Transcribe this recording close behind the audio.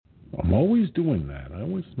I'm always doing that. I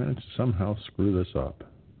always manage to somehow screw this up.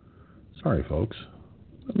 Sorry, folks.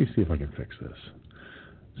 Let me see if I can fix this.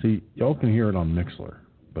 See, y'all can hear it on Mixlr,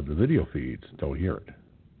 but the video feeds don't hear it.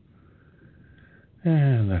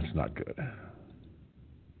 And that's not good.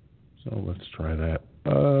 So let's try that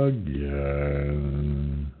again.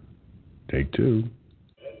 Take 2.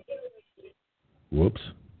 Whoops.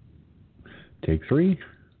 Take 3.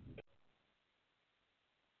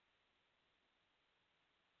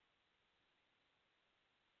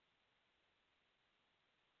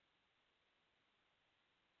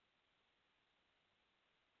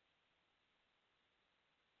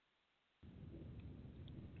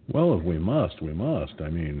 Well, if we must, we must. I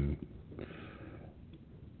mean,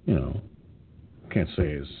 can't say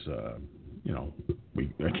it's, I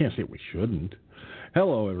can't say we shouldn't.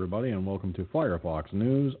 Hello, everybody, and welcome to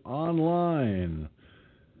Firefoxnews Online,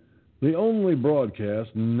 the only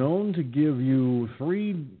broadcast known to give you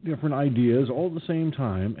 3 different ideas all at the same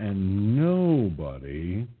time, and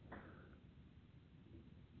nobody,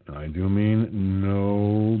 and I do mean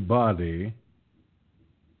nobody,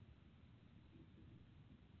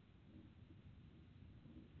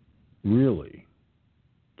 really,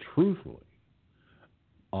 truthfully,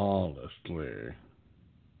 honestly,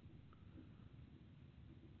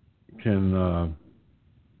 can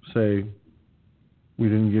say we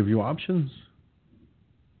didn't give you options.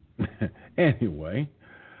 Anyway,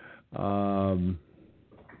 I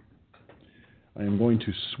am going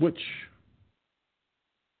to switch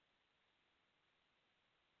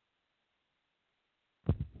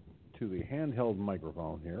to the handheld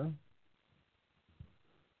microphone here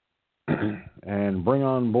and bring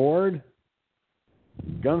on board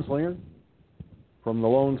Gunslinger from the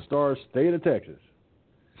Lone Star State of Texas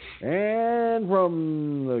and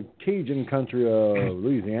from the Cajun country of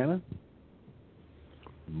Louisiana.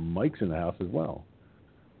 Mike's in the house as well.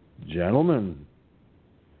 Gentlemen,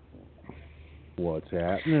 what's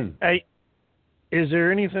happening? Hey, is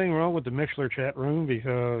there anything wrong with the Mixlr chat room?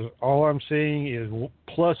 Because all I'm seeing is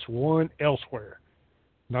 +1 elsewhere.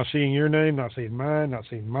 Not seeing your name, not seeing mine, not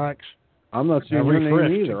seing Mike's. I'm not seeing your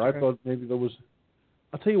name either. I thought maybe there was...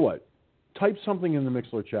 I'll tell you what. Type something in the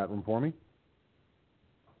Mixlr chat room for me.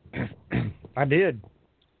 I did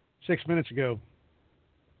 6 minutes ago.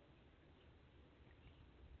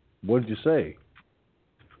 What did you say?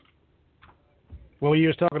 Well, you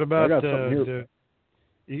was talking about the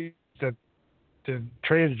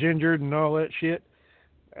transgendered and all that shit.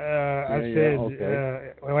 I said,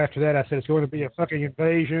 okay. Well, after that, I said it's going to be a fucking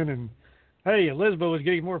invasion, and hey, Elizabeth is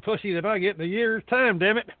getting more pussy than I get in a year's time.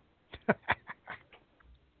 Damn it!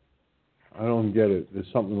 I don't get it. There's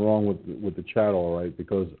something wrong with the chat, all right,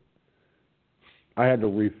 because I had to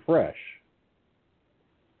refresh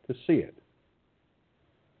to see it.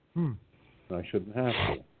 I shouldn't have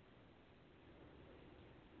to.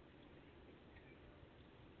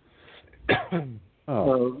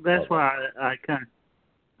 So that's why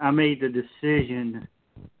I made the decision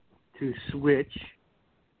to switch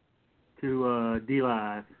to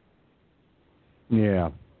DLive. Yeah.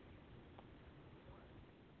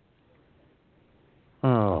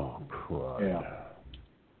 Oh, crud. Yeah.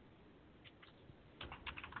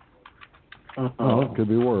 Oh, it could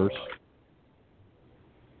be worse.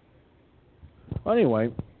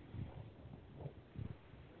 Anyway.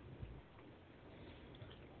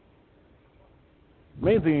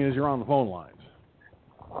 Main thing is you're on the phone lines.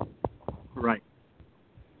 Right.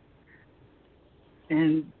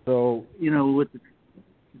 And, so,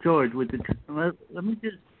 George, let me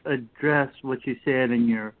just address what you said in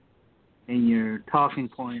your talking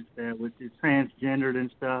points there with the transgendered and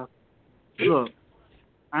stuff. Look,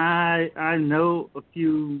 I know a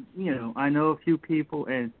few people,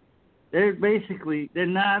 and they're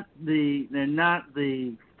not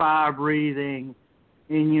the fire breathing,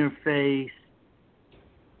 in your face,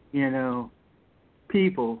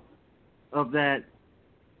 people of the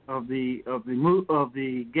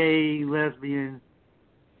gay, lesbian,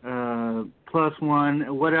 +1,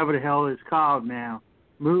 whatever the hell it's called now,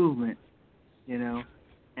 movement,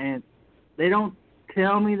 and they don't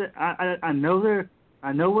tell me that. I know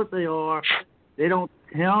what they are. They don't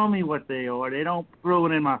tell me what they are. They don't throw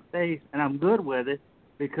it in my face, and I'm good with it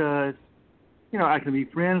because, I can be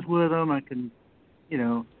friends with them. I can,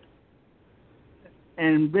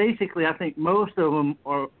 and basically I think most of them,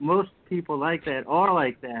 or most people like that, are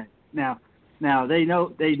like that. Now they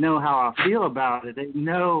know how I feel about it. They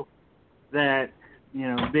know that,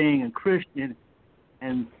 being a Christian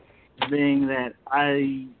and being that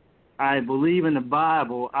I believe in the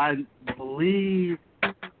Bible, I believe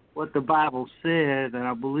what the Bible says, and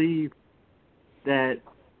I believe that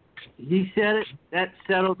he said it, that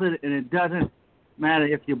settles it, and it doesn't matter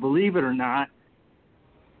if you believe it or not.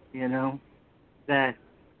 You know, that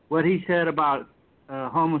what he said about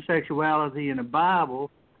homosexuality in the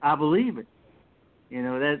Bible, I believe it. You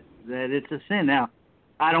know, that it's a sin. Now,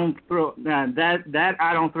 I don't throw that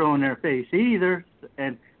I don't throw in their face either,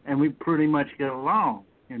 and we pretty much get along.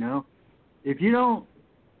 You know, if you don't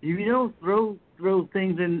throw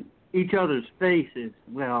things in each other's faces,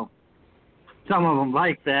 well, some of them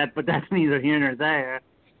like that, but that's neither here nor there.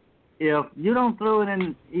 If you don't throw it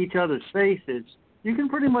in each other's faces, you can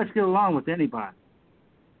pretty much get along with anybody.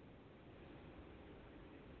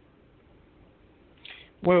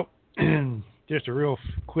 Well, just a real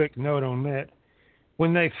quick note on that.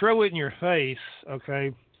 When they throw it in your face,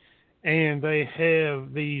 okay, and they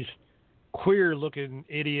have these queer-looking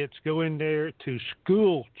idiots go in there to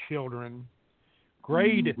school children,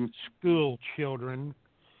 grade school children,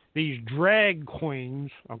 these drag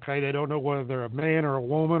queens, okay, they don't know whether they're a man or a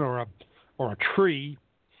woman or a tree,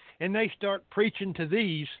 and they start preaching to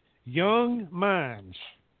these young minds.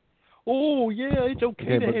 Oh, yeah, it's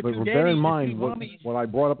okay to have your daddy. Bear in mind, what I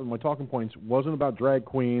brought up in my talking points wasn't about drag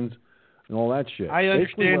queens and all that shit. I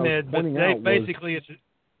understand that, but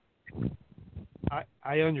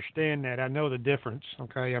I understand that. I know the difference,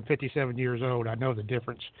 okay? I'm 57 years old. I know the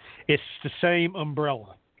difference. It's the same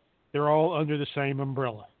umbrella. They're all under the same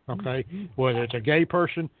umbrella, okay? Whether it's a gay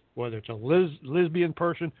person, whether it's a lesbian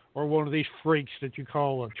person, or one of these freaks that you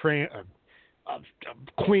call a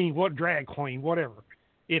queen, drag queen, whatever.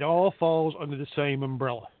 It all falls under the same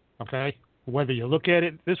umbrella, okay? Whether you look at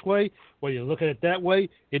it this way, whether you look at it that way,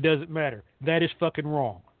 it doesn't matter. That is fucking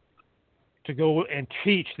wrong. To go and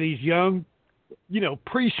teach these young,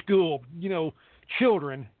 preschool,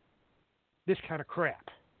 children this kind of crap,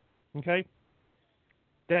 okay?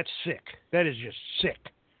 That's sick. That is just sick.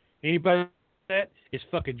 Anybody that is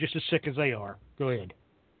fucking just as sick as they are. Go ahead.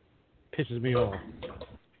 Pisses me off.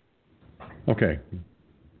 Okay.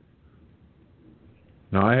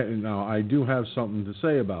 Now I do have something to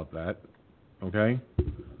say about that. Okay.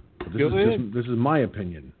 This is my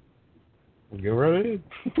opinion. Go right ahead.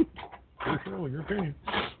 Your opinion.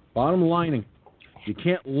 Bottom line, you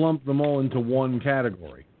can't lump them all into one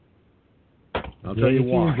category. I'll tell you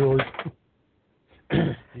why. George.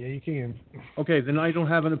 Yeah, you can. Okay, then I don't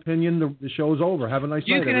have an opinion. The show's over. Have a nice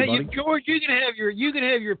night, everybody. George, you can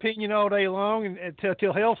have your opinion all day long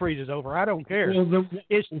until hell freezes over. I don't care. Well,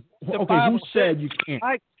 it's the okay, Bible who said you can't?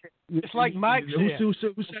 It's like Mike said. Who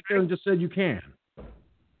sat there and just said you can?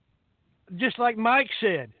 Just like Mike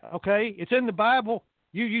said. Okay, it's in the Bible.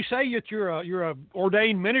 You say that you're a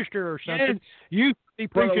ordained minister or something. Yeah. You be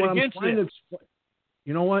preaching against it.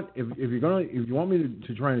 You know what? If you want me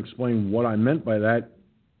to try and explain what I meant by that,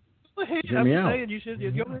 hear me out. You said,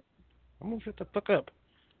 go ahead. I'm gonna shut the fuck up.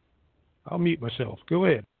 I'll mute myself. Go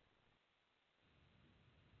ahead.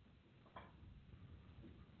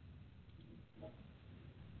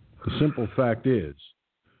 The simple fact is,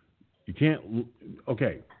 you can't.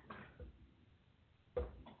 Okay,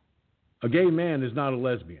 a gay man is not a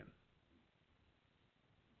lesbian.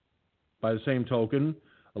 By the same token,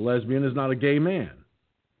 a lesbian is not a gay man.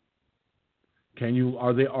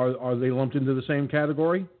 Are they lumped into the same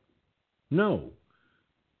category? No.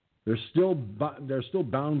 They're still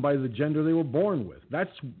bound by the gender they were born with. That's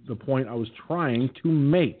the point I was trying to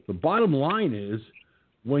make. The bottom line is,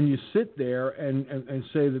 when you sit there and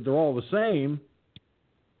say that they're all the same,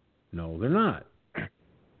 no, they're not.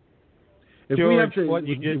 If George, we have to,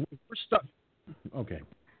 we're stuck. Okay.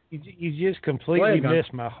 You just completely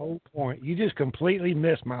missed my whole point. You just completely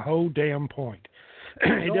missed my whole damn point.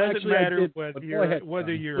 It doesn't matter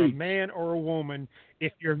whether you're a man or a woman.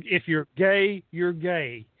 If you're gay, you're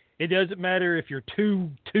gay. It doesn't matter if you're two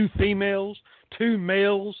females, two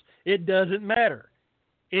males. It doesn't matter.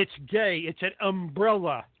 It's gay. It's an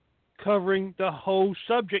umbrella covering the whole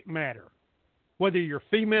subject matter. Whether you're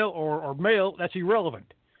female or male, that's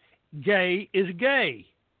irrelevant. Gay is gay.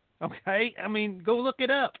 Okay? I mean, go look it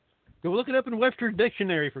up. Go look it up in Webster's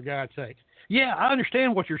Dictionary, for God's sake. Yeah, I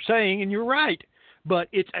understand what you're saying, and you're right. But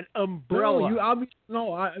it's an umbrella.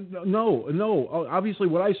 No, obviously,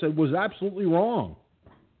 what I said was absolutely wrong.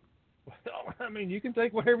 Well, I mean, you can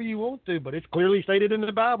take whatever you want to, but it's clearly stated in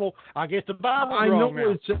the Bible. I guess the Bible's wrong now. I know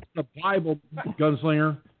what it says in the Bible,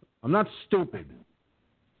 Gunslinger. I'm not stupid.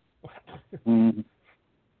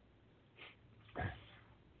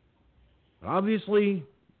 Obviously,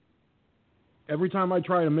 every time I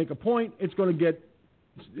try to make a point, it's going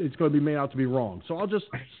to be made out to be wrong. So I'll just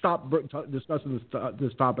stop discussing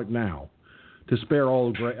this topic now to spare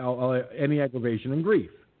any aggravation and grief.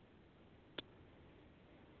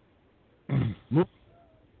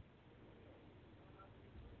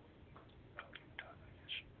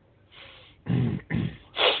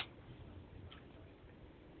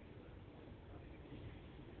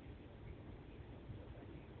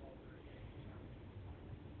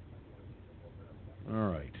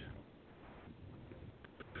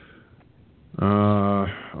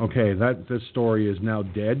 Okay, this story is now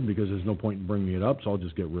dead because there's no point in bringing it up, so I'll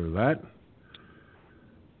just get rid of that.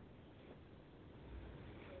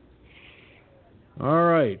 All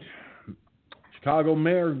right. Chicago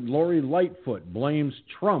Mayor Lori Lightfoot blames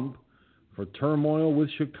Trump for turmoil with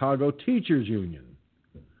Chicago Teachers Union.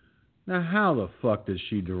 Now, how the fuck does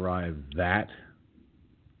she derive that?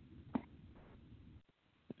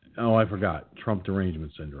 Oh, I forgot. Trump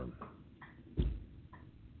derangement syndrome.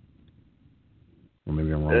 Or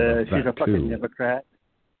maybe I'm wrong about she's that, a fucking too. Democrat.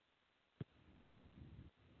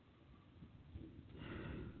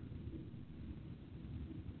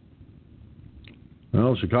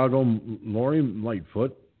 Well, Chicago Lori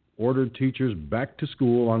Lightfoot ordered teachers back to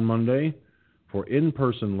school on Monday for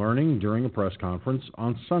in-person learning during a press conference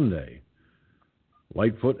on Sunday.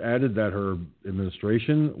 Lightfoot added that her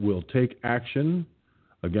administration will take action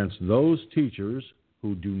against those teachers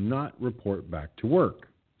who do not report back to work.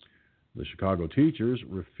 The Chicago teachers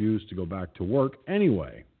refused to go back to work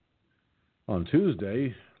anyway. On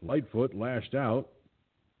Tuesday, Lightfoot lashed out,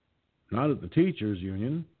 not at the teachers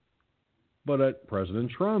union, but at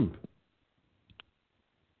President Trump.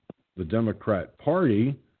 The Democrat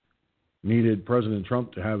Party needed President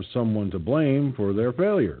Trump to have someone to blame for their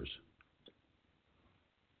failures.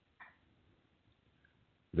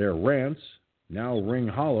 Their rants now ring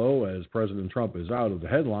hollow as President Trump is out of the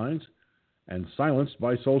headlines and silenced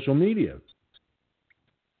by social media.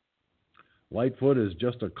 Lightfoot is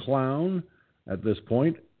just a clown at this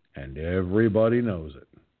point, and everybody knows it.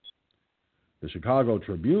 The Chicago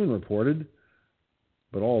Tribune reported,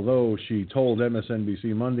 but although she told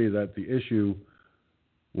MSNBC Monday that the issue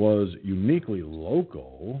was uniquely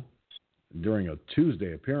local during a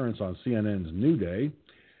Tuesday appearance on CNN's New Day,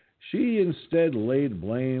 she instead laid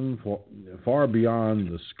blame far beyond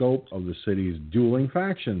the scope of the city's dueling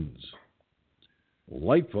factions.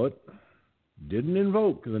 Lightfoot didn't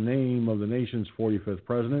invoke the name of the nation's 45th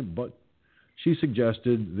president, but she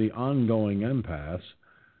suggested the ongoing impasse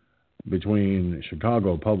between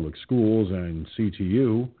Chicago Public Schools and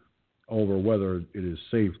CTU over whether it is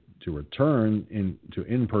safe to return to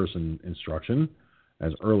in-person instruction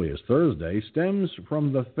as early as Thursday stems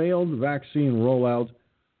from the failed vaccine rollout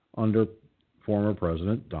under former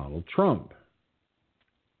President Donald Trump.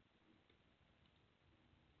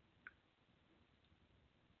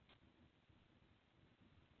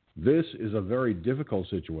 This is a very difficult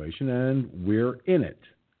situation, and we're in it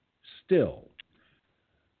still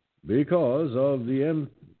because of the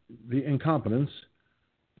incompetence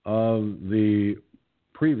of the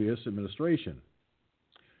previous administration.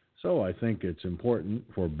 So I think it's important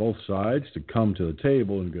for both sides to come to the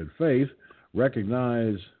table in good faith,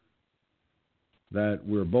 recognize that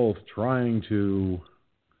we're both trying to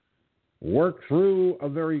work through a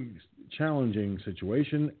very challenging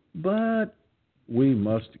situation, but we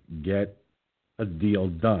must get a deal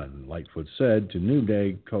done, Lightfoot said to New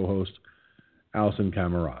Day co-host Alison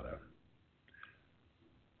Camerata.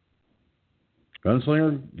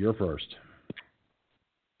 Gunslinger, you're first.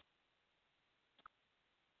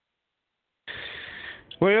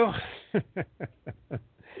 Well,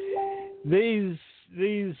 these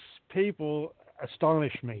people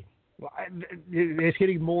astonish me. It's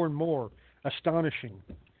getting more and more astonishing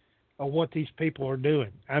of what these people are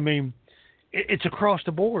doing. I mean, it's across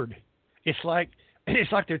the board. It's like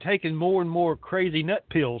they're taking more and more crazy nut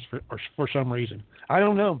pills for some reason. I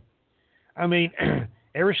don't know. I mean,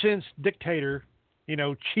 ever since dictator,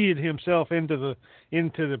 cheated himself into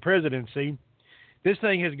the presidency, this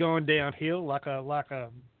thing has gone downhill like a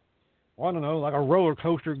roller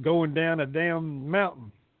coaster going down a damn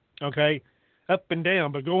mountain. Okay, up and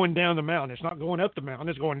down, but going down the mountain. It's not going up the mountain;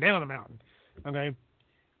 it's going down the mountain. Okay,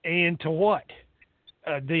 and to what?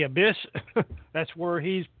 The abyss. That's where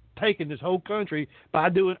he's taken this whole country by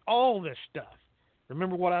doing all this stuff.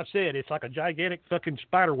 Remember what I said? It's like a gigantic fucking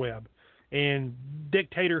spider web, and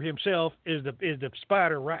dictator himself is the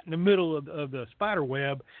spider right in the middle of the spider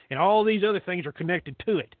web, and all these other things are connected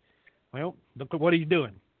to it. Well, look at what he's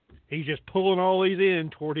doing. He's just pulling all these in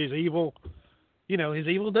toward his evil, his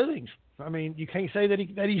evil doings. I mean, you can't say that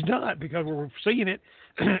he's not, because we're seeing it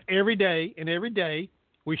every day, and every day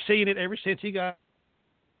we've seen it ever since he got.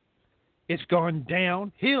 It's gone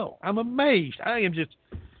downhill. I'm amazed. I am just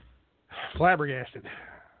flabbergasted.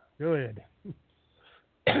 Go ahead.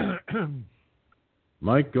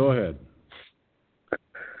 Mike, go ahead.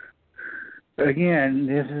 Again,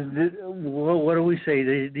 what do we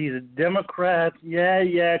say? These are Democrats.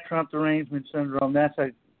 Yeah, Trump derangement syndrome. That's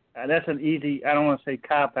an easy, I don't want to say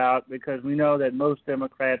cop-out, because we know that most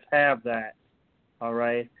Democrats have that, all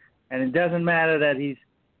right? And it doesn't matter that he's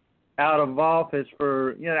out of office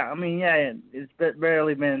for, it's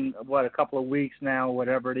barely been, a couple of weeks now,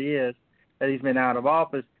 whatever it is, that he's been out of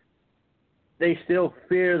office. They still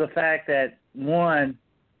fear the fact that, he's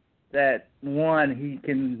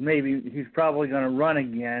probably going to run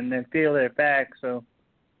again, and feel their facts, so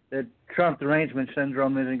the Trump derangement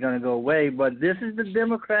syndrome isn't going to go away. But this is the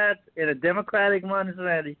Democrats in a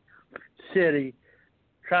Democratic-run city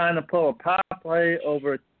trying to pull a power play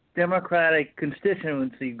over a Democratic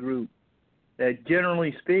constituency group that,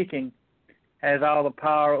 generally speaking, has all the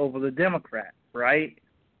power over the Democrats, right?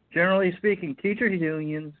 Generally speaking, teachers'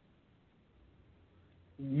 unions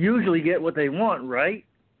usually get what they want, right?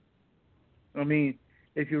 I mean,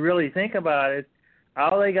 if you really think about it,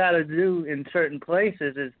 all they got to do in certain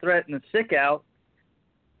places is threaten a sick out,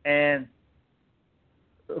 and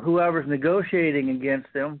whoever's negotiating against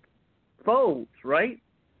them folds, right?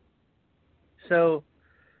 So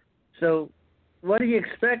what do you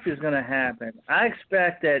expect is going to happen? I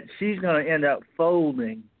expect that she's going to end up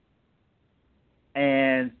folding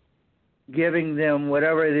and giving them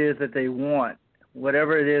whatever it is that they want,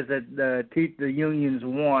 whatever it is that the unions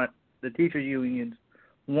want, the teachers' unions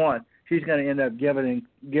want. She's going to end up giving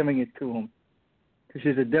it to them. Because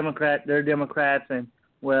she's a Democrat, they're Democrats, and,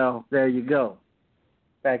 well, there you go.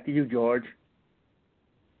 Back to you, George.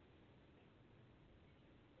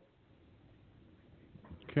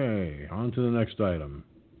 Okay, on to the next item.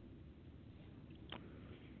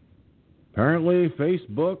 Apparently,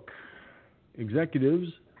 Facebook executives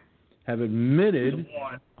have admitted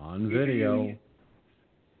on video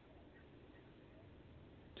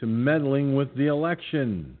to meddling with the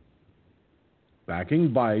election, backing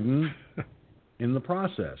Biden in the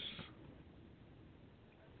process.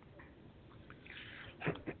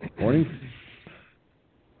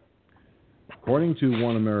 According to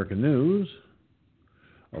One American News,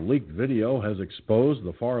 a leaked video has exposed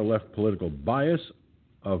the far-left political bias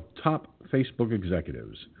of top Facebook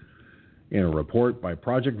executives. In a report by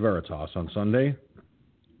Project Veritas on Sunday,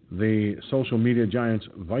 the social media giant's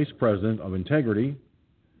vice president of integrity,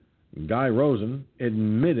 Guy Rosen,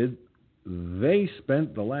 admitted they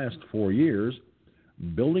spent the last 4 years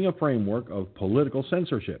building a framework of political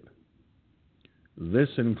censorship. This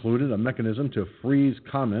included a mechanism to freeze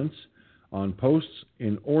comments on posts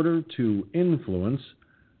in order to influence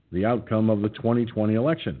the outcome of the 2020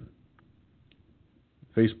 election.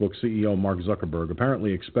 Facebook CEO Mark Zuckerberg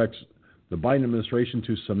apparently expects the Biden administration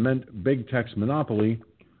to cement big tech's monopoly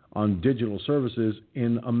on digital services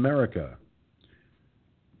in America.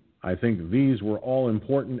 I think these were all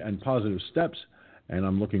important and positive steps, and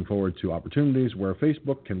I'm looking forward to opportunities where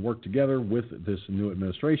Facebook can work together with this new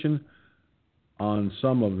administration on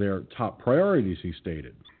some of their top priorities, he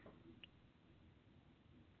stated.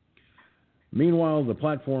 Meanwhile, the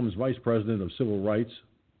platform's vice president of civil rights,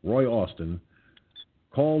 Roy Austin,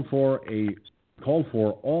 called for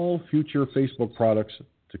all future Facebook products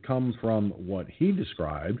to come from what he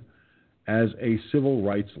described as a civil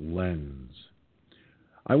rights lens.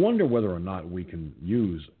 I wonder whether or not we can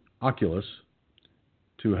use Oculus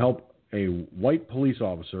to help a white police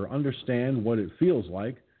officer understand what it feels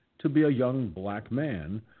like to be a young black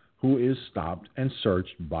man who is stopped and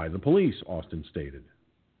searched by the police, Austin stated.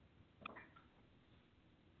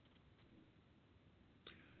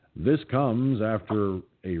 This comes after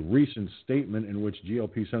a recent statement in which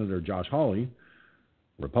GOP Senator Josh Hawley,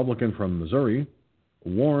 Republican from Missouri,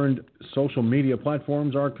 warned social media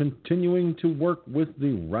platforms are continuing to work with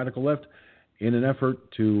the radical left in an effort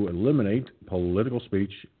to eliminate political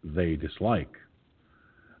speech they dislike.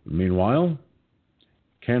 Meanwhile,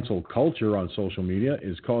 cancel culture on social media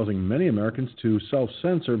is causing many Americans to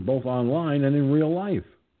self-censor both online and in real life.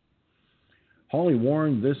 Hawley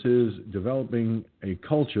warned this is developing a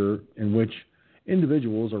culture in which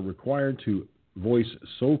individuals are required to voice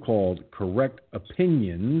so-called correct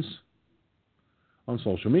opinions on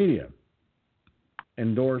social media,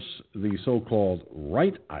 endorse the so-called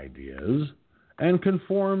right ideas, and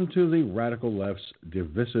conform to the radical left's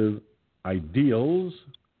divisive ideals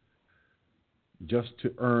just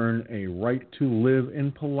to earn a right to live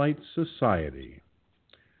in polite society.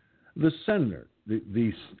 The senator,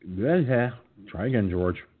 try again,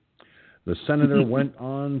 George. The senator went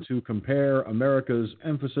on to compare America's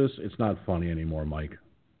emphasis. It's not funny anymore, Mike.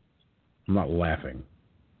 I'm not laughing.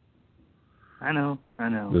 I know.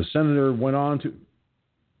 The senator went on to...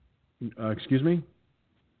 excuse me?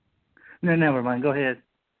 No, never mind. Go ahead.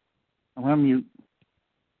 I'm on mute.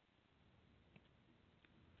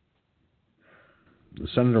 The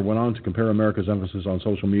senator went on to compare America's emphasis on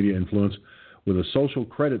social media influence with a social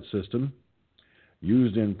credit system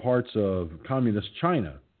used in parts of communist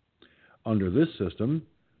China. Under this system,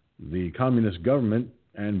 The communist government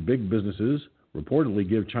and big businesses reportedly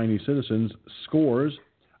give Chinese citizens scores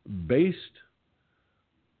based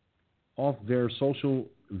off their social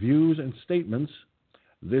views and statements.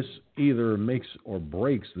 This either makes or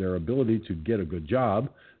breaks their ability to get a good job,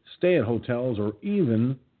 stay at hotels, or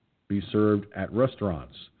even be served at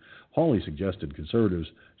restaurants. Hawley suggested conservatives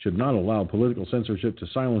should not allow political censorship to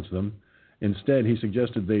silence them. Instead, he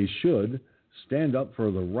suggested they should stand up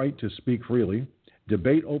for the right to speak freely,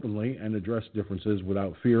 debate openly, and address differences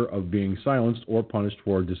without fear of being silenced or punished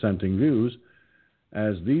for dissenting views,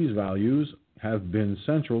 as these values have been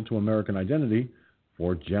central to American identity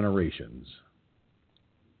for generations.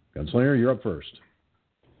 Gunslinger, you're up first.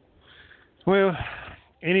 Well,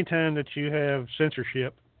 anytime that you have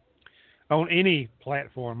censorship on any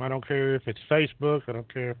platform, I don't care if it's Facebook, I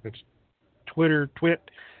don't care if it's Twitter,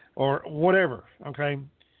 or whatever, okay,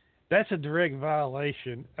 that's a direct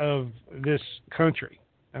violation of this country,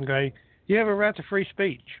 okay? You have a right to free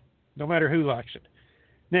speech, no matter who likes it.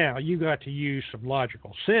 Now, you got to use some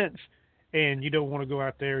logical sense, and you don't want to go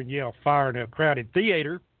out there and yell fire in a crowded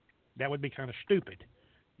theater. That would be kind of stupid.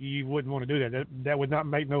 You wouldn't want to do that. That would not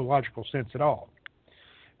make no logical sense at all.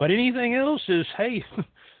 But anything else is, hey,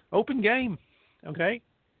 open game, okay?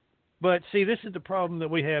 But, see, this is the problem that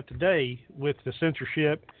we have today with the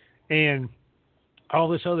censorship and all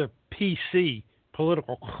this other PC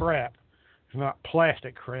political crap. It's not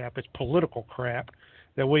plastic crap. It's political crap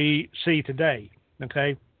that we see today,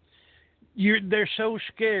 okay? They're so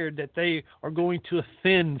scared that they are going to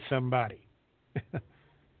offend somebody.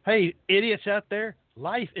 Hey, idiots out there,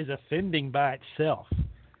 life is offending by itself.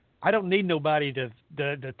 I don't need nobody to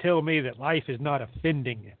tell me that life is not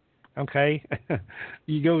offending you. Okay,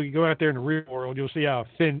 you go out there in the real world, you'll see how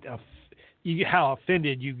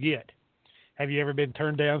offended you get. Have you ever been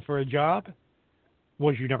turned down for a job?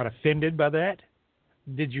 Was you not offended by that?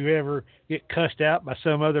 Did you ever get cussed out by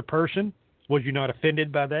some other person? Was you not offended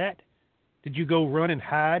by that? Did you go run and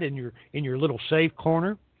hide in your little safe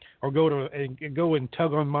corner, or go and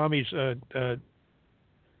tug on mommy's end,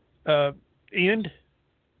 or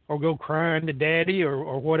go crying to daddy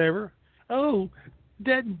or whatever? Oh,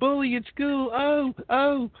 that bully at school.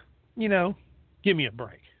 Oh, give me a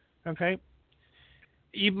break, okay?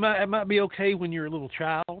 It might be okay when you're a little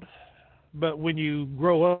child, but when you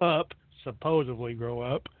supposedly grow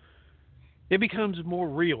up, it becomes more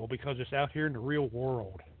real because it's out here in the real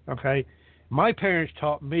world, okay? My parents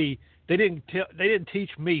taught me, they didn't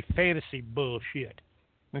teach me fantasy bullshit,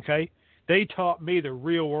 okay? They taught me the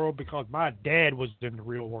real world because my dad was in the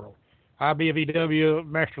real world. I be a VW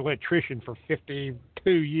master electrician for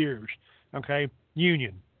 52 years, okay?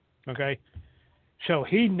 Union, okay? So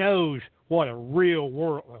he knows what a real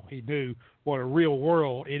world, he knew what a real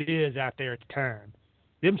world it is out there at the time.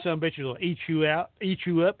 Them sumbitches will eat you up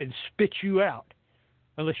and spit you out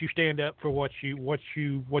unless you stand up for what you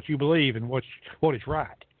believe and what is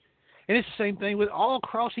right. And it's the same thing with all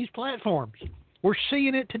across these platforms. We're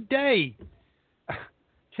seeing it today.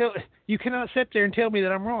 You cannot sit there and tell me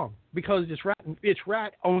that I'm wrong because it's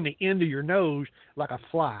right on the end of your nose like a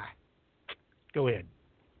fly. Go ahead.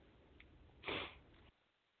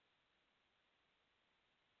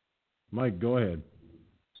 Mike, go ahead.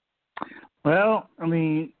 Well, I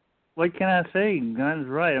mean, what can I say? Gun's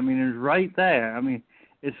right. I mean, it's right there. I mean,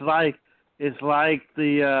 it's like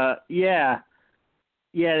the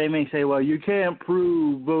they may say, well, you can't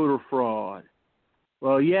prove voter fraud.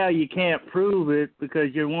 Well, yeah, you can't prove it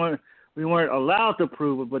because we weren't allowed to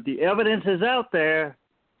prove it, but the evidence is out there,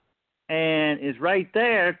 and it's right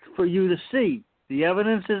there for you to see. The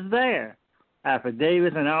evidence is there,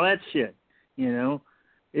 affidavits and all that shit.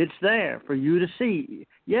 It's there for you to see.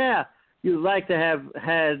 Yeah, you'd like to have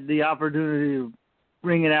had the opportunity to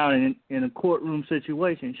bring it out in a courtroom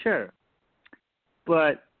situation, sure,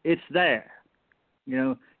 but it's there.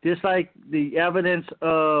 Just like the evidence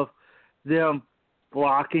of them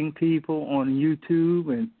blocking people on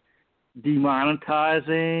YouTube and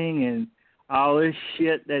demonetizing and all this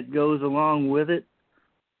shit that goes along with it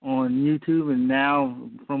on YouTube, and now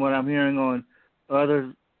from what I'm hearing on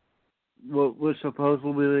other what was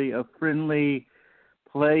supposedly a friendly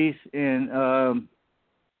place in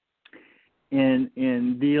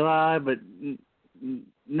DLI, but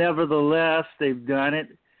nevertheless they've done it.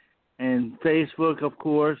 And Facebook, of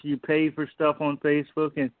course, you pay for stuff on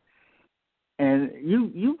Facebook, and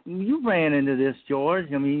you ran into this,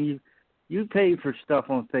 George. I mean, you paid for stuff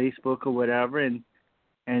on Facebook or whatever, and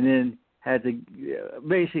then had to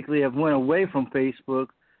basically have went away from Facebook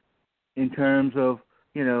in terms of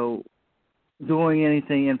doing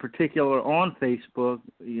anything in particular on Facebook,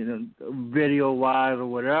 video wise or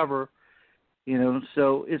whatever,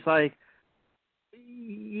 So it's like,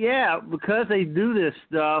 yeah, because they do this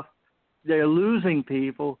stuff, they're losing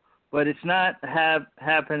people, but it's not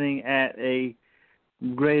happening at a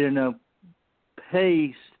great enough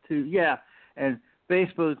pace to, and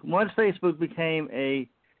Facebook, once Facebook became a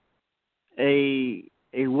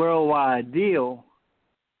worldwide deal,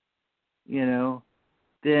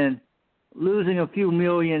 then losing a few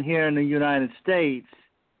million here in the United States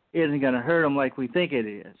isn't going to hurt them like we think it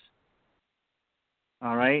is.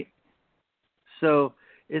 All right? So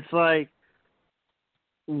it's like,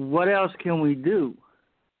 what else can we do?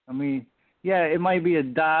 I mean, yeah, it might be a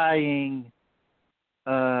dying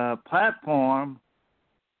platform,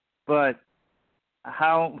 but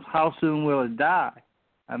how soon will it die?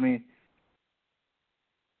 I mean,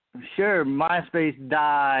 sure, MySpace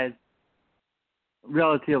died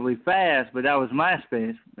relatively fast, but that was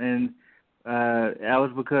MySpace, and that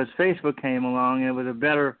was because Facebook came along and it was a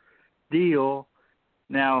better deal.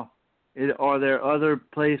 Now, are there other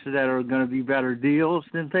places that are going to be better deals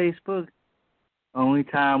than Facebook? Only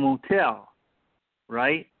time will tell,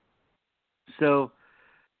 right? So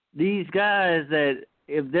these guys that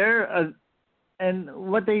if they're and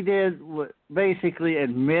what they did was basically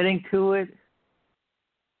admitting to it.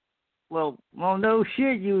 Well, no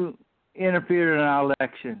shit, you interfered in our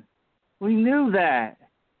election. We knew that.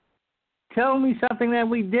 Tell me something that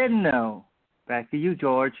we didn't know. Back to you,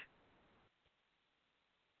 George.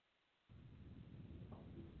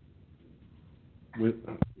 With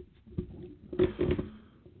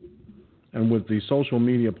the social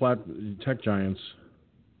media tech giants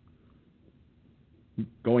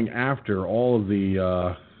going after all of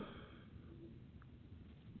the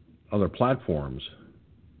other platforms,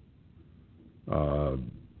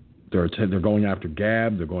 they're going after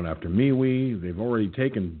Gab, they're going after MeWe. They've already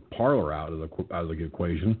taken Parler out of the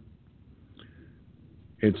equation.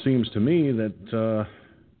 It seems to me that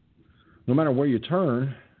no matter where you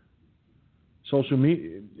turn, social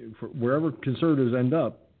media, wherever conservatives end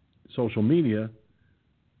up, social media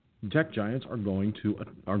tech giants are going to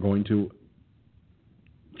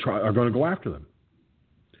go after them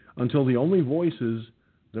until the only voices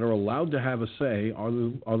that are allowed to have a say are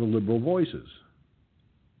the liberal voices.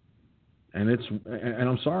 And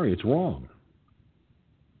I'm sorry, it's wrong.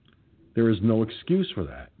 There is no excuse for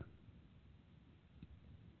that.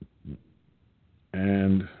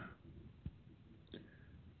 And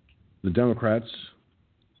the Democrats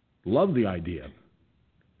love the idea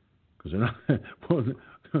because they're not.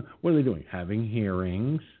 What are they doing? Having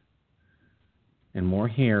hearings and more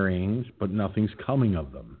hearings, but nothing's coming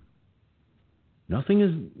of them. Nothing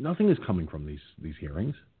is coming from these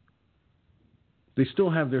hearings. They still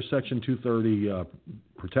have their Section 230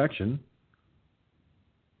 protection,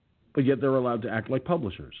 but yet they're allowed to act like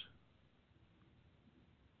publishers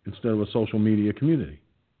instead of a social media community.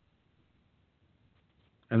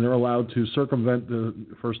 And they're allowed to circumvent the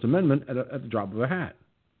First Amendment at the drop of a hat.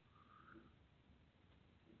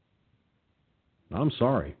 I'm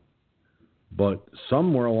sorry, but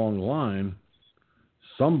somewhere along the line,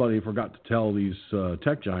 somebody forgot to tell these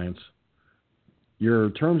tech giants, your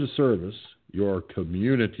terms of service, your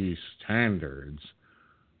community standards,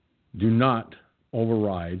 do not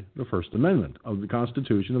override the First Amendment of the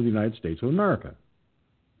Constitution of the United States of America.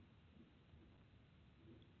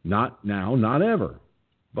 Not now, not ever.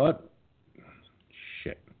 But,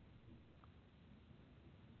 shit.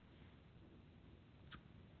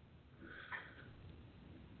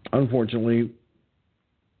 Unfortunately,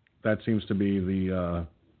 that seems to be the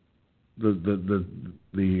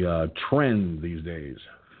trend these days.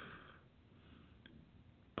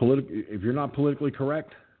 If you're not politically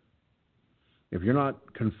correct, if you're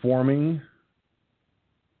not conforming,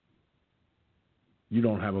 you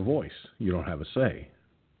don't have a voice. You don't have a say.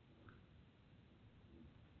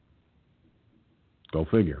 Go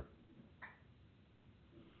figure.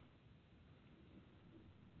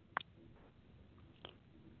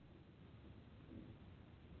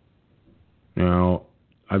 Now,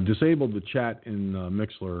 I've disabled the chat in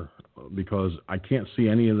Mixlr because I can't see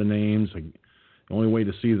any of the names. The only way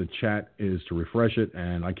to see the chat is to refresh it,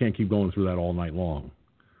 and I can't keep going through that all night long.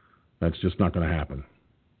 That's just not going to happen.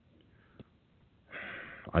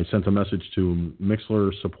 I sent a message to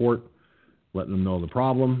Mixlr support, letting them know the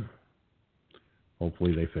problem.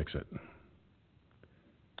 Hopefully they fix it.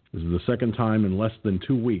 This is the second time in less than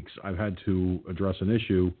 2 weeks I've had to address an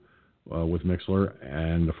issue with Mixlr,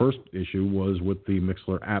 and the first issue was with the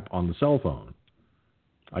Mixlr app on the cell phone.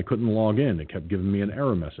 I couldn't log in. It kept giving me an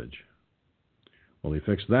error message. Well, they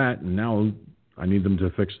fixed that, and now I need them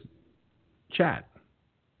to fix chat.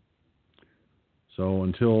 So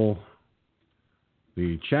until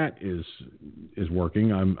The chat is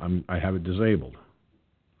working. I have it disabled,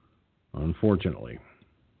 unfortunately.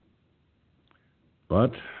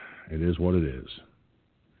 But it is what it is.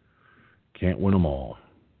 Can't win them all.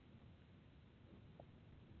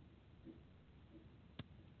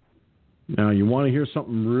 Now, you want to hear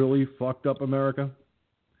something really fucked up, America?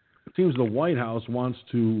 It seems the White House wants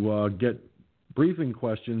to get briefing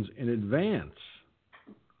questions in advance.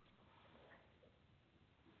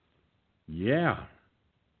 Yeah.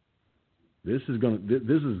 This.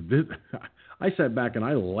 I sat back and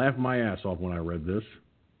I laughed my ass off when I read this.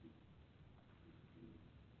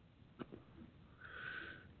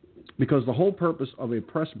 Because the whole purpose of a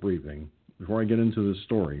press briefing, before I get into this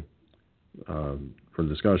story for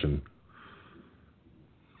discussion,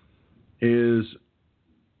 is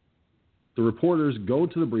the reporters go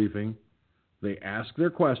to the briefing, they ask their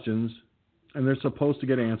questions, and they're supposed to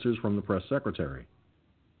get answers from the press secretary.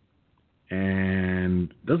 And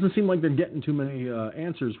it doesn't seem like they're getting too many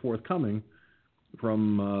answers forthcoming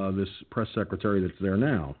from this press secretary that's there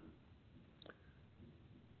now,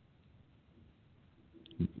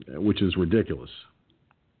 which is ridiculous.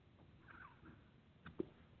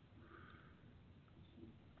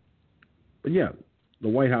 But yeah, the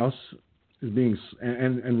White House is being,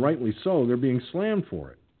 and rightly so, they're being slammed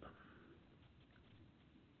for it.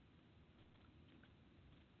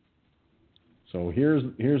 So here's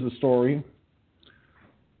the story,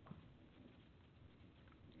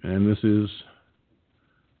 and this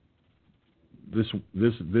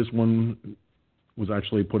one was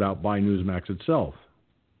actually put out by Newsmax itself.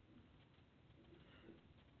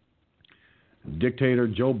 Dictator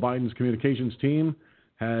Joe Biden's communications team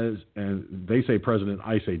has, and they say president,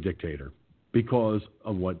 I say dictator, because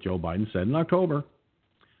of what Joe Biden said in October.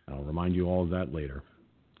 I'll remind you all of that later.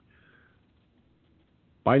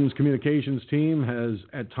 Biden's communications team has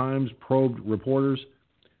at times probed reporters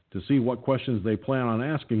to see what questions they plan on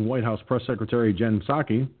asking White House Press Secretary Jen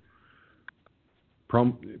Psaki,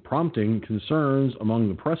 prompting concerns among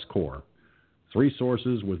the press corps. 3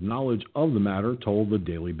 sources with knowledge of the matter told the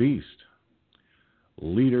Daily Beast.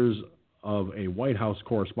 Leaders of a White House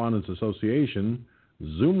Correspondents Association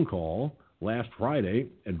Zoom call last Friday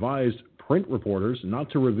advised print reporters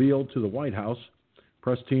not to reveal to the White House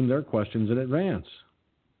press team their questions in advance.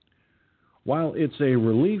 While it's a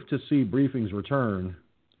relief to see briefings return,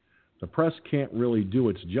 the press can't really do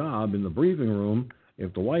its job in the briefing room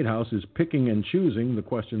if the White House is picking and choosing the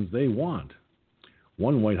questions they want.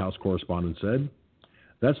 One White House correspondent said,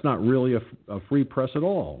 "That's not really a free press at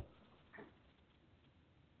all."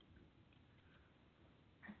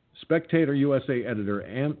 Spectator USA editor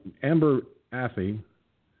Amber Affey,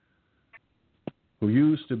 who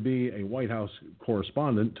used to be a White House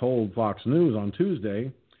correspondent, told Fox News on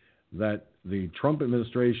Tuesday that the Trump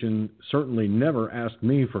administration certainly never asked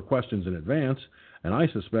me for questions in advance, and I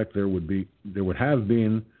suspect there would have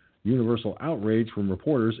been universal outrage from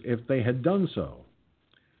reporters if they had done so.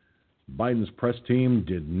 Biden's press team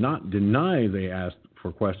did not deny they asked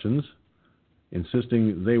for questions,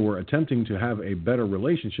 insisting they were attempting to have a better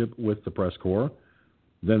relationship with the press corps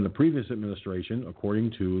than the previous administration, according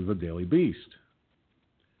to the Daily Beast.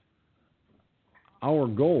 Our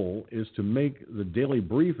goal is to make the daily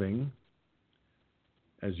briefing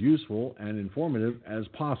as useful and informative as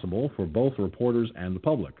possible for both reporters and the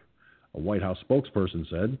public, a White House spokesperson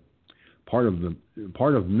said. Part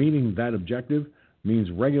of meeting that objective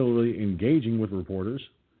means regularly engaging with reporters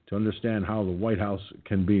to understand how the White House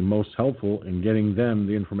can be most helpful in getting them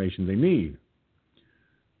the information they need.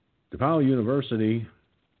 DePaul University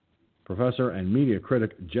professor and media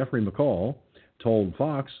critic Jeffrey McCall told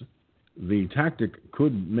Fox the tactic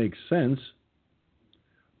could make sense,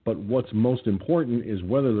 but what's most important is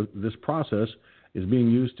whether this process is being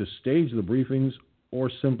used to stage the briefings or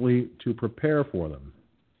simply to prepare for them.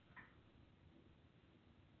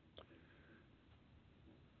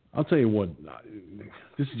 I'll tell you what,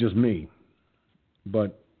 this is just me,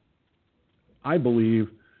 but I believe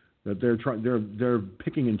that they're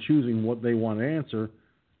picking and choosing what they want to answer,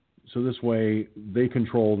 so this way they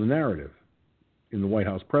control the narrative in the White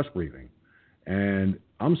House press briefing. And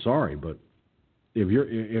I'm sorry, but if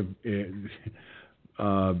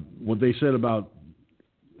what they said about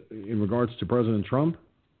in regards to President Trump,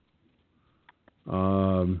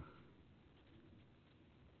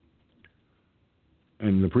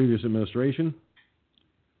 and the previous administration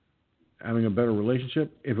having a better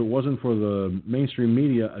relationship, if it wasn't for the mainstream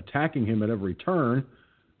media attacking him at every turn,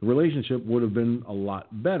 the relationship would have been a lot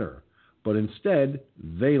better. But instead,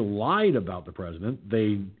 they lied about the president.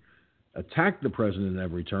 They attacked the president at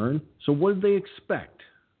every turn. So what did they expect?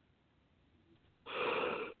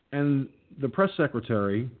 And the press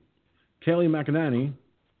secretary, Kayleigh McEnany,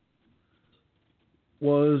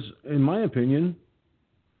 was, in my opinion,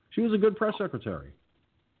 she was a good press secretary,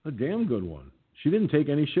 a damn good one. She didn't take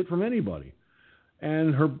any shit from anybody,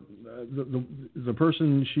 and her the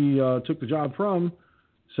person she took the job from,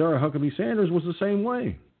 Sarah Huckabee Sanders, was the same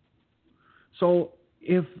way. So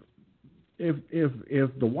if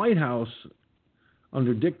the White House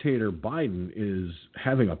under dictator Biden is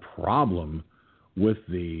having a problem with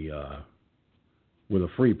a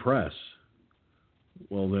free press,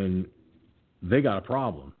 well then they got a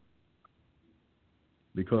problem,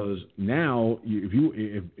 because now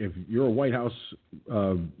if you're a White House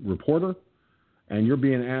reporter and you're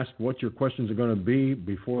being asked what your questions are going to be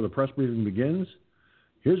before the press briefing begins,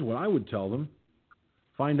 here's what I would tell them: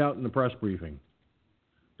 find out in the press briefing.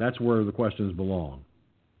 That's where the questions belong.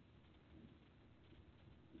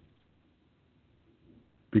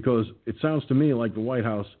 Because it sounds to me like the White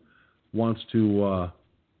House wants to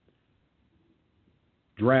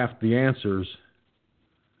draft the answers,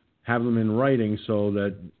 have them in writing so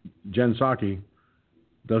that Jen Psaki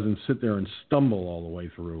doesn't sit there and stumble all the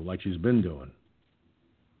way through like she's been doing.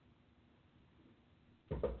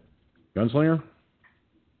 Gunslinger?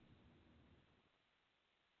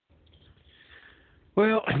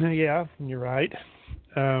 Well, yeah, you're right.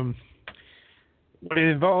 When it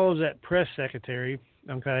involves that press secretary,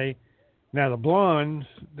 okay. Now the blonde,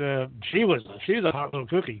 she was a hot little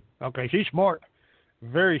cookie. Okay, she's smart,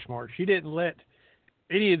 very smart. She didn't let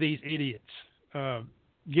any of these idiots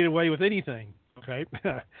get away with anything. Okay,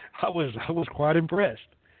 I was quite impressed.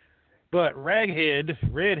 But redhead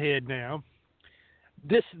now,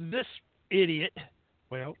 this idiot.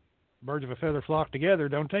 Well, birds of a feather flock together,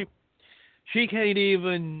 don't they? She can't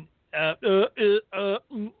even.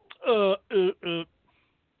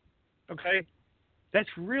 Okay, that's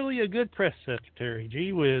really a good press secretary.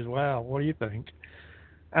 Gee whiz, wow, what do you think?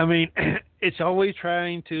 I mean, it's always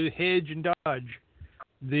trying to hedge and dodge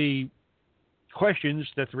the questions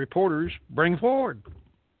that the reporters bring forward.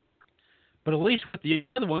 But at least with the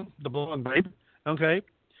other one, the blonde babe, okay,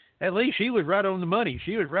 at least she was right on the money.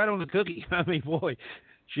 She was right on the cookie. I mean, boy,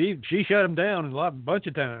 she shut him down a bunch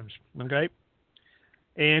of times, okay?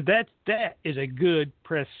 And that is a good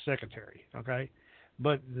press secretary, okay?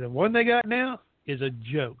 But the one they got now is a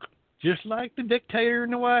joke. Just like the dictator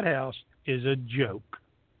in the White House is a joke.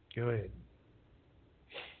 Go ahead.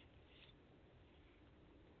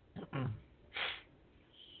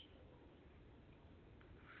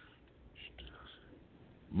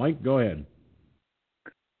 Mike, go ahead.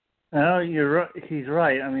 No, you're right. He's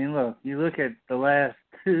right. I mean, look, you look at the last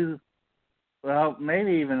two, well,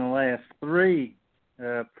 maybe even the last three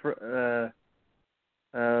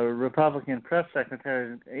Republican press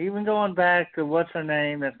secretaries, even going back to what's her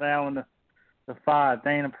name that's now in the five,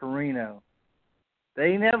 Dana Perino.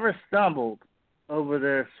 They never stumbled over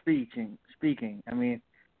their speaking. I mean,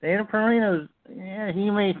 Dana Perino's, yeah, he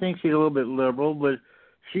may think she's a little bit liberal, but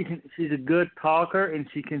she's a good talker, and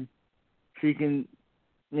she can, you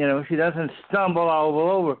know, she doesn't stumble all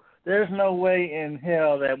over. There's no way in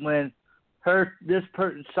hell that when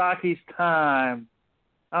Psaki's time,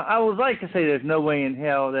 I would like to say there's no way in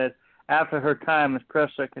hell that after her time as press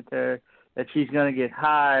secretary that she's going to get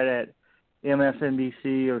hired at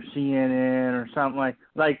MSNBC or CNN or something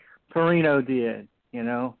like Perino did, you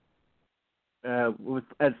know,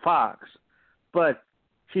 at Fox. But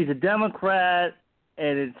she's a Democrat,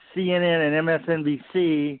 and it's CNN and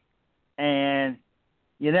MSNBC, and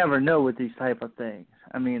you never know with these type of things.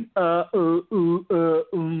 I mean, I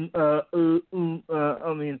mean,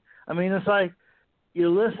 it's like you're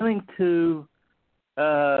listening to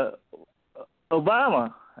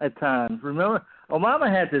Obama at times. Remember, Obama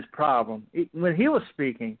had this problem. When he was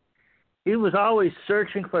speaking, he was always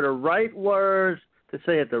searching for the right words to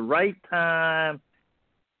say at the right time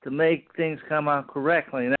to make things come out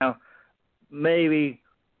correctly. Now, maybe,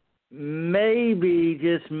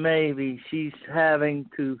 just maybe, she's having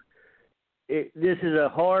to. This is a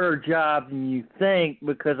harder job than you think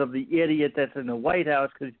because of the idiot that's in the White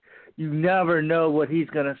House, because you never know what he's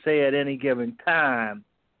going to say at any given time.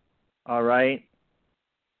 All right?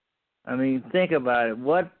 I mean, think about it.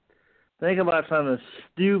 Think about some of the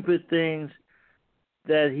stupid things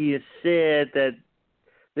that he has said that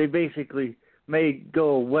they basically may go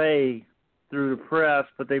away through the press,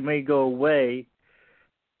 but they may go away.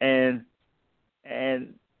 And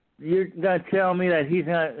you're going to tell me that he's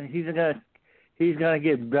going to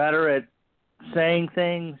get better at saying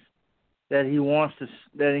things that he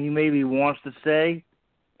maybe wants to say?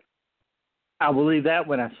 I believe that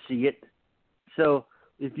when I see it. So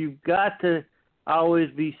if you've got to always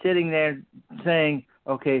be sitting there saying,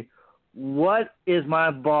 okay, what is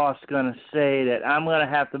my boss going to say that I'm going to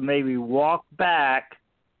have to maybe walk back?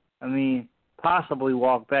 I mean, possibly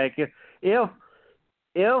walk back if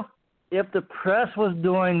the press was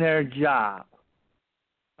doing their job,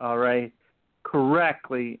 all right,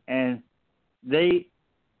 correctly, and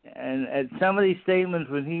at some of these statements,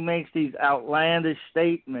 when he makes these outlandish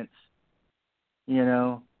statements, you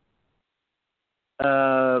know,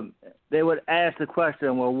 they would ask the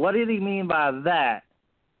question, well, what did he mean by that?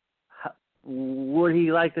 Would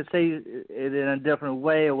he like to say it in a different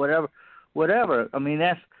way or whatever? I mean,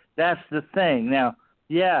 that's the thing. Now,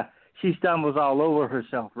 yeah, she stumbles all over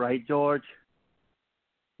herself, right, George?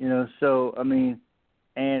 You know, so, I mean,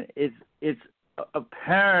 and it's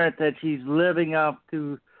apparent that she's living up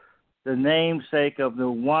to the namesake of the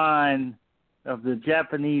wine, of the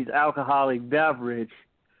Japanese alcoholic beverage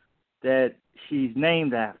that she's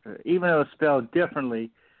named after. Even though it's spelled differently,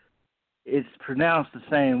 it's pronounced the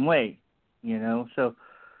same way, you know.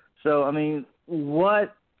 So I mean, why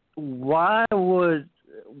would,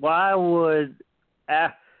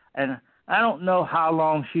 and I don't know how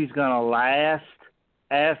long she's going to last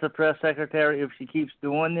as the press secretary if she keeps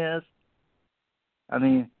doing this. I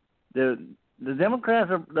mean, the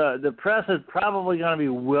Democrats the press is probably going to be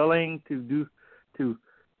willing to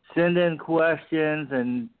send in questions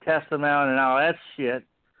and test them out and all that shit,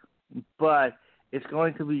 but it's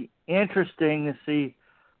going to be interesting to see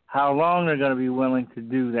how long they're going to be willing to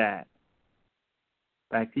do that.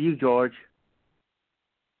 Back to you, George.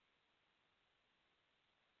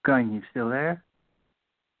 Gun, you still there?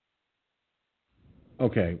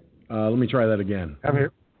 Okay, let me try that again. I'm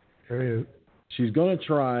here. Here he is. She's going to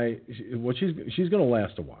try. She's going to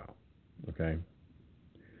last a while, okay?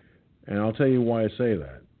 And I'll tell you why I say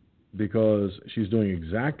that. Because she's doing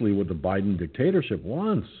exactly what the Biden dictatorship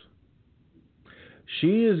wants.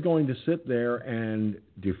 She is going to sit there and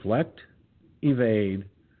deflect, evade,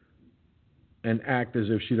 and act as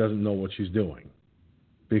if she doesn't know what she's doing.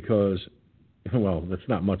 Because, well, that's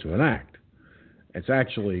not much of an act. It's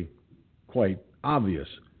actually quite obvious.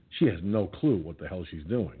 She has no clue what the hell she's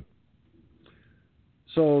doing.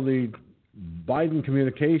 So the Biden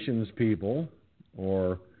communications people,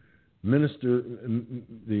 or the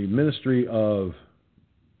Ministry of,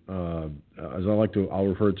 as I'll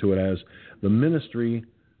refer to it as the Ministry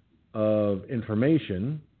of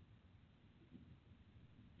Information.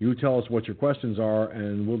 You tell us what your questions are,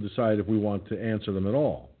 and we'll decide if we want to answer them at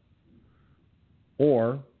all.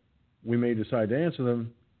 Or we may decide to answer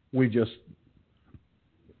them. We'll just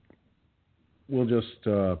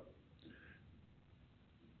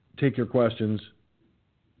take your questions,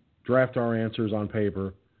 draft our answers on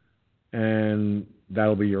paper, and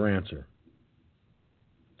that'll be your answer.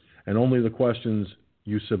 And only the questions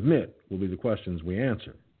you submit will be the questions we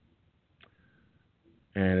answer.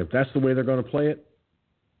 And if that's the way they're going to play it,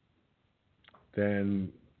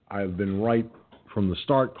 then I've been right from the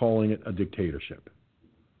start calling it a dictatorship.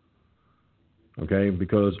 Okay?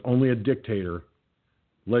 Because only a dictator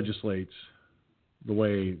legislates the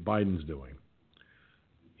way Biden's doing.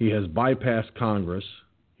 He has bypassed Congress.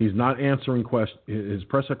 He's not answering questions. His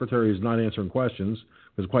press secretary is not answering questions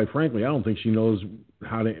because, quite frankly, I don't think she knows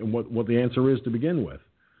what the answer is to begin with.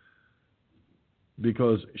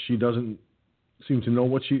 Because she doesn't seem to know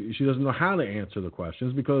what she doesn't know how to answer the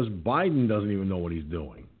questions because Biden doesn't even know what he's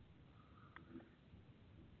doing.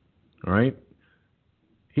 All right?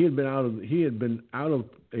 He had been out of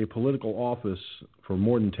a political office for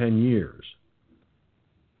more than 10 years.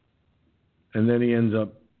 And then he ends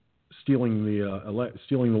up stealing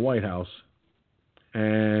the White House,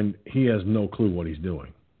 and he has no clue what he's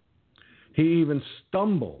doing. He even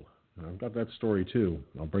stumbled. I've got that story too.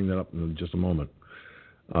 I'll bring that up in just a moment.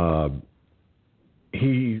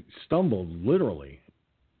 He stumbled literally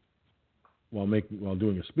while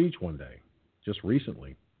doing a speech one day, just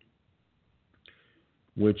recently,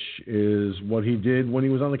 which is what he did when he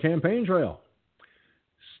was on the campaign trail,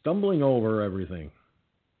 stumbling over everything.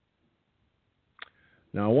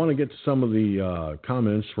 Now, I want to get to some of the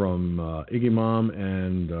comments from Iggy Mom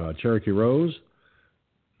and Cherokee Rose,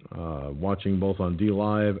 watching both on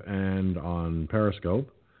DLive and on Periscope.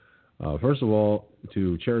 First of all,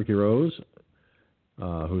 to Cherokee Rose,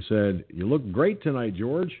 who said, "You look great tonight,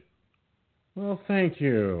 George." Well, thank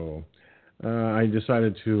you. I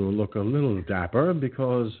decided to look a little dapper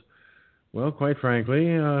because, well, quite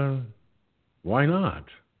frankly, why not?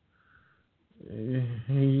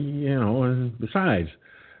 And besides,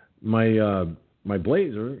 my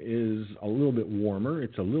blazer is a little bit warmer.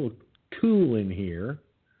 It's a little cool in here,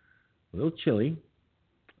 a little chilly.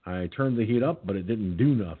 I turned the heat up, but it didn't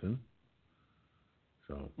do nothing.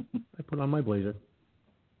 So I put on my blazer.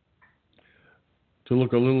 to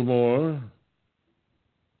look a little more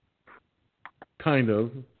kind of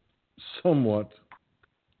somewhat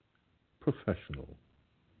professional.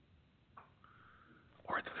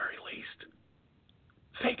 Or at the very least,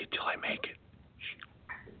 fake it till I make it.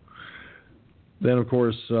 Then, of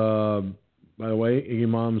course, by the way, Iggy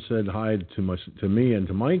Mom said hi to me and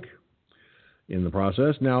to Mike in the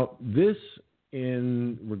process. Now, this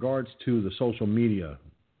in regards to the social media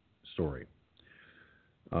story.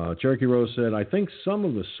 Cherokee Rose said, I think some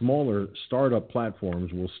of the smaller startup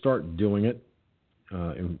platforms will start doing it.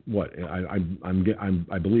 In what? I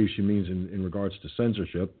believe she means in regards to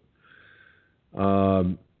censorship.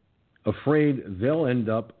 Afraid they'll end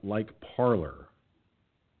up like Parler.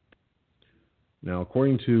 Now,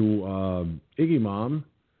 according to Iggy Mom,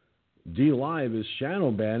 DLive is shadow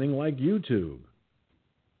banning like YouTube.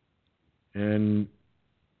 And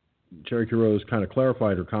Cherokee Rose kind of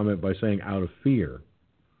clarified her comment by saying out of fear.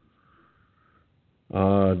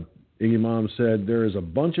 Iggy Mom said there is a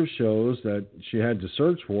bunch of shows that she had to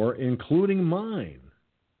search for, including mine.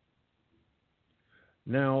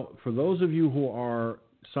 Now, for those of you who are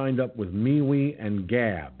signed up with MeWe and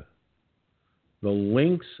Gab, the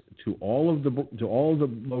links to all of the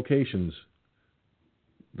locations,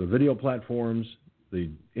 the video platforms, the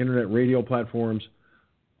internet radio platforms,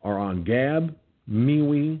 are on Gab,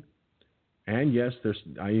 MeWe, and yes,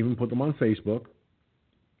 I even put them on Facebook.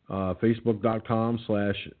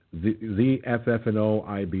 Facebook.com/the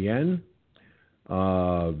FFNOIBN,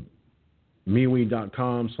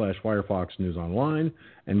 MeWe.com/Firefoxnews Online,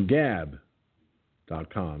 and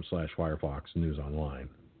Gab.com/Firefoxnews Online.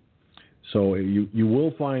 So you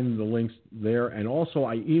will find the links there, and also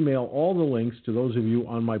I email all the links to those of you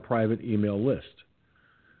on my private email list.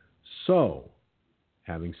 So,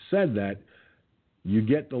 having said that, you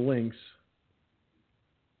get the links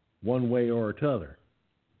one way or t'other.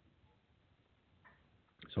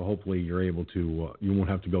 So hopefully you're able to, you won't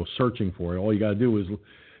have to go searching for it. All you got to do is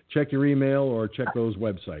check your email or check those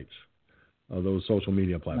websites, those social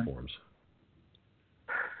media platforms.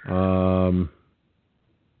 I'm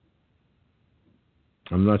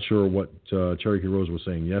not sure what Cherokee Rose was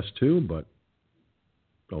saying yes to, but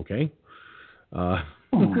okay.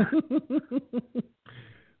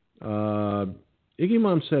 Iggy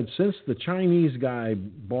Mom said, since the Chinese guy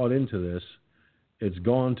bought into this, it's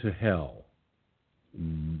gone to hell.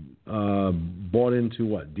 Bought into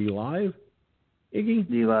what? DLive? Iggy?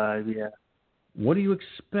 DLive, yeah. What do you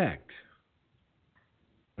expect?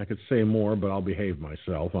 I could say more, but I'll behave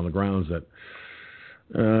myself on the grounds that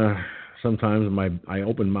sometimes I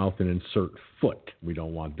open mouth and insert foot. We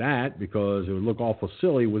don't want that because it would look awful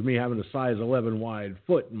silly with me having a size 11 wide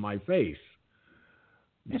foot in my face.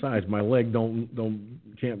 Besides, my leg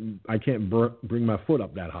I can't bring my foot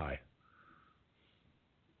up that high.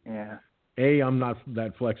 Yeah. A, I'm not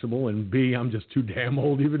that flexible, and B, I'm just too damn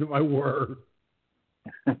old, even if I were.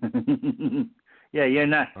 Yeah, you're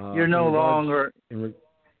not. You're no longer.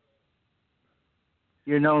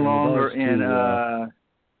 You're no longer in.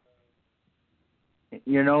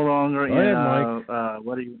 You're no longer in.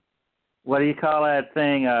 What do you call that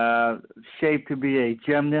thing? Shape to be a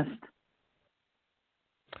gymnast.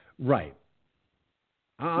 Right.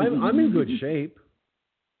 I'm in good shape,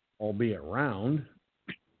 albeit round.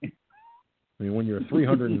 I mean, when you're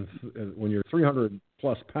 300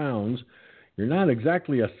 plus pounds, you're not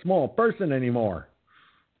exactly a small person anymore.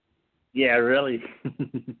 Yeah, really.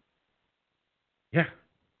 Yeah,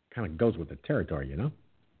 kind of goes with the territory, you know.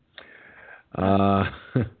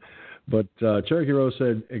 But Cherokee Rose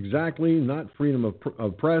said exactly, not freedom of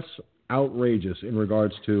press, outrageous in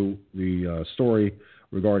regards to the story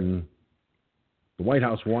regarding the White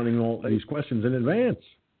House wanting all these questions in advance.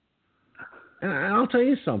 And I'll tell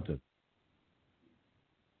you something.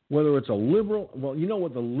 Whether it's a liberal, well, you know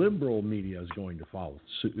what the liberal media is going to follow,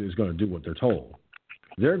 is going to do what they're told.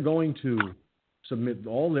 They're going to submit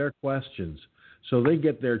all their questions so they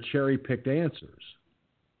get their cherry-picked answers.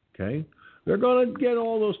 Okay? They're going to get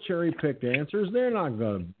all those cherry-picked answers. They're not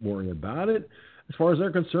going to worry about it. As far as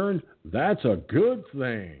they're concerned, that's a good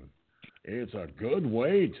thing. It's a good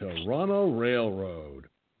way to run a railroad.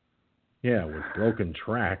 Yeah, with broken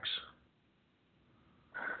tracks.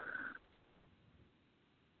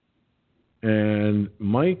 And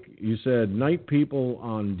Mike, you said night people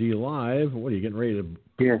on DLive. What are you getting ready to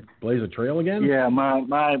blaze a trail again? Yeah, my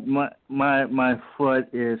foot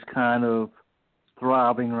is kind of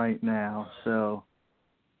throbbing right now, so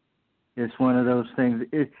it's one of those things.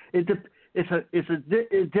 It's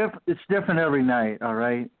different every night. All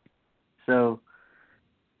right, so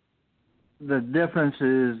the difference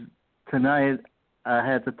is tonight I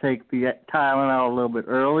had to take the Tylenol a little bit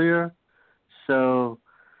earlier. So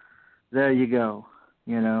there you go,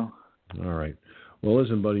 you know. All right. Well,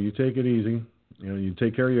 listen, buddy, you take it easy. You know, you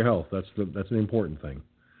take care of your health. That's the important thing.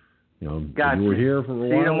 You know, gotcha. You were here for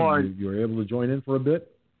a while. You were able to join in for a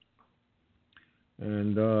bit.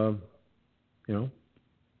 And, you know,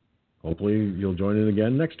 hopefully you'll join in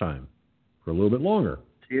again next time for a little bit longer.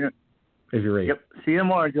 See you. If you're able. Yep. See you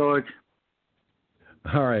tomorrow, George.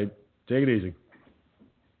 All right. Take it easy.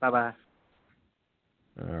 Bye-bye.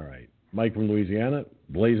 All right. Mike from Louisiana,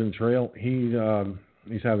 Blazing Trail. He's got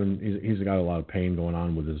a lot of pain going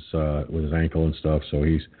on with his ankle and stuff, so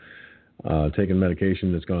he's taking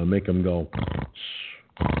medication that's going to make him go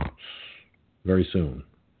very soon.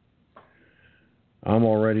 I'm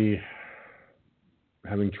already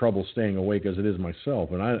having trouble staying awake as it is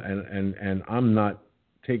myself, and I'm not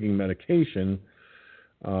taking medication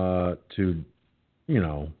to, you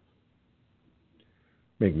know,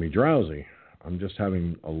 make me drowsy. I'm just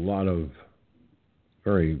having a lot of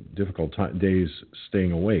very difficult days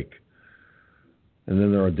staying awake. And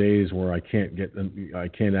then there are days where I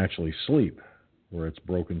can't actually sleep, where it's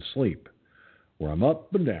broken sleep, where I'm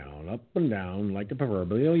up and down like a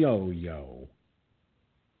proverbial yo-yo.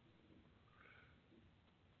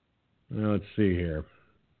 Now, let's see here.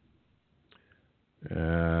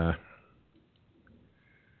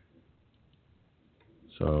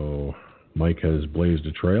 So Mike has blazed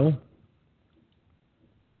a trail.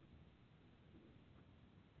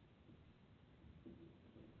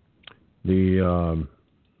 I'm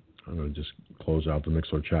going to just close out the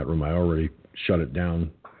Mixler chat room. I already shut it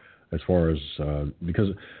down as far as because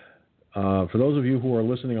for those of you who are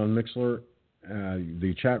listening on Mixler,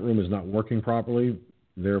 the chat room is not working properly.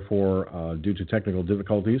 Therefore, due to technical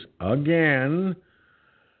difficulties, again,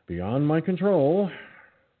 beyond my control,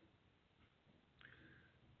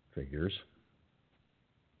 figures.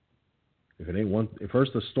 If it ain't one,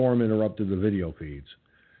 first the storm interrupted the video feeds.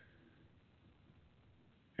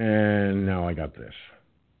 And now I got this.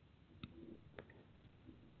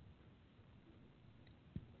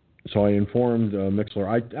 So I informed Mixler.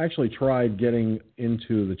 I actually tried getting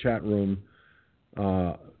into the chat room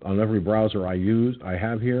on every browser I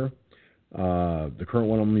have here. The current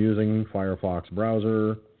one I'm using, Firefox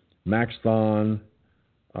browser, Maxthon,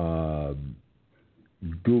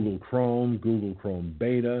 Google Chrome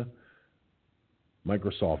Beta,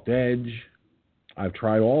 Microsoft Edge. I've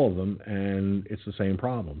tried all of them, and it's the same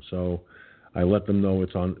problem. So I let them know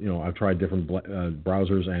it's on. You know, I've tried different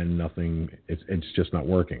browsers, and nothing. It's just not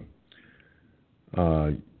working.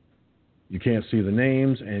 You can't see the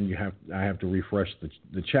names, and I have to refresh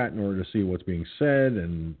the chat in order to see what's being said,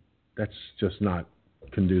 and that's just not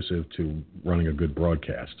conducive to running a good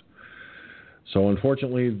broadcast. So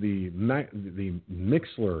unfortunately, the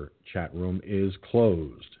Mixler chat room is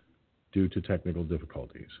closed due to technical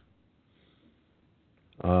difficulties.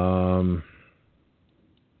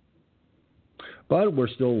 But we're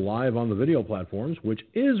still live on the video platforms, which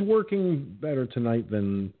is working better tonight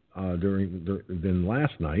than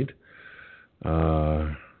last night.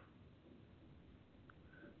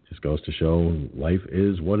 Just goes to show life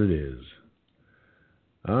is what it is.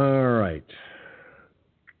 All right.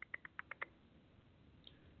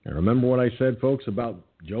 Now remember what I said, folks, about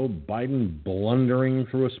Joe Biden blundering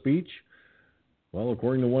through a speech? Well,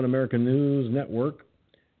 according to One American News Network,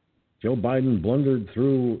 Joe Biden blundered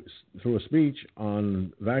through a speech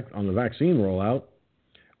on the vaccine rollout,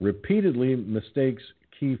 repeatedly mistakes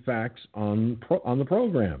key facts on the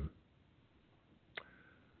program.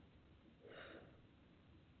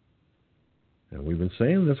 And we've been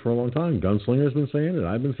saying this for a long time. Gunslinger's been saying it.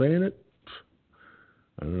 I've been saying it.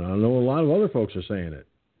 I know a lot of other folks are saying it.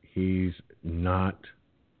 He's not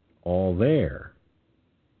all there.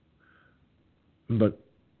 But,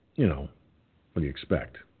 you know, what do you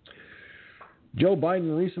expect? Joe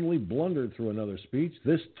Biden recently blundered through another speech,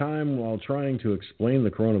 this time while trying to explain the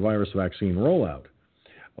coronavirus vaccine rollout.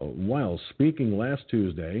 While speaking last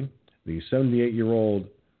Tuesday, the 78-year-old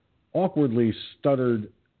awkwardly stuttered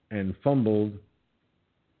and fumbled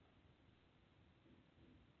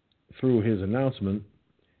through his announcement.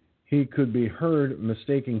 He could be heard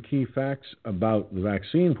mistaking key facts about the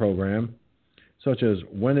vaccine program, such as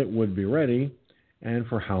when it would be ready and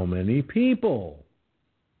for how many people.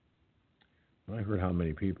 When I heard how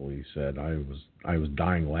many people, he said, I was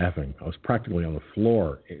dying laughing. I was practically on the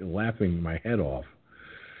floor laughing my head off.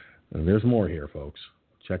 And there's more here, folks.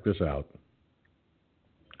 Check this out.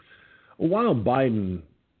 While Biden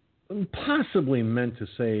possibly meant to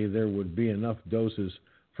say there would be enough doses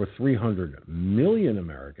for 300 million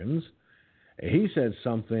Americans, he said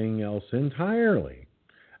something else entirely.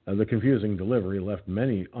 The confusing delivery left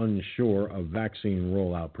many unsure of vaccine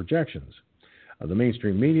rollout projections. The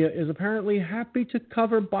mainstream media is apparently happy to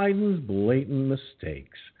cover Biden's blatant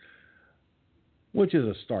mistakes, which is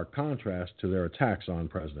a stark contrast to their attacks on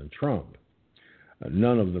President Trump.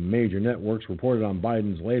 None of the major networks reported on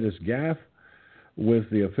Biden's latest gaffe, with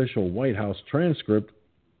the official White House transcript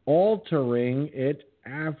altering it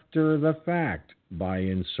after the fact by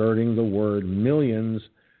inserting the word millions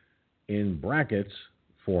in brackets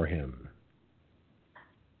for him.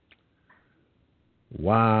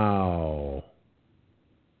 Wow.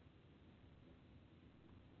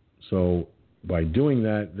 So by doing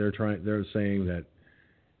that, they're saying that,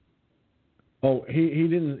 oh,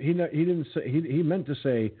 he meant to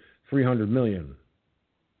say 300 million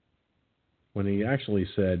when he actually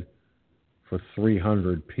said for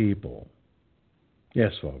 300 people.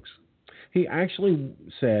 Yes, folks. He actually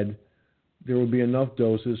said there would be enough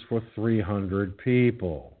doses for 300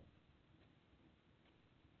 people.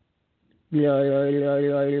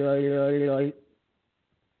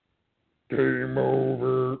 Game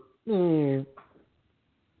over.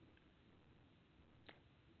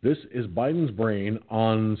 This is Biden's brain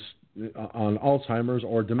on Alzheimer's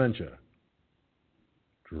or dementia.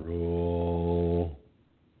 Drool.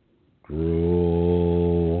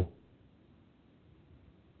 Drool.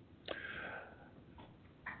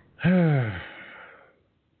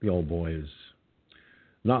 The old boy is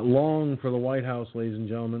not long for the White House, ladies and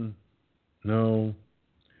gentlemen. No.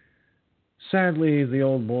 Sadly, the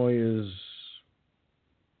old boy is,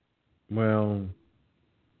 well,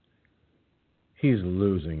 he's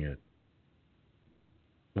losing it.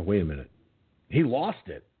 Oh, wait a minute. He lost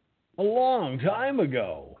it a long time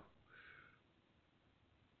ago.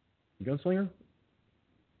 Gunslinger,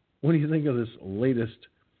 what do you think of this latest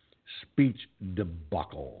speech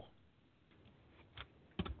debacle?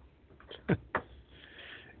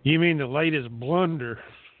 You mean the latest blunder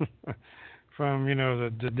from,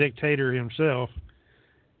 the dictator himself?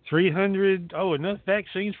 300, enough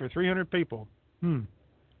vaccines for 300 people. You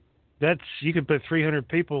could put 300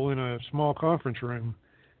 people in a small conference room.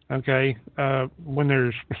 Okay. When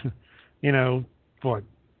there's,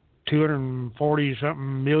 240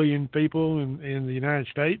 something million people in the United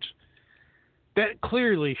States. That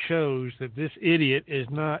clearly shows that this idiot is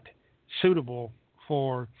not suitable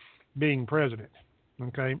for being president.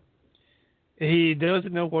 Okay. He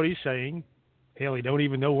doesn't know what he's saying. Hell, he don't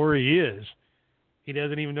even know where he is. He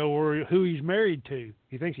doesn't even know who he's married to.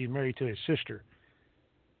 He thinks he's married to his sister.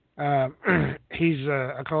 I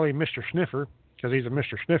call him Mr. Sniffer because he's a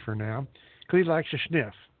Mr. Sniffer now because he likes to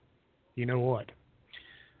sniff. You know what?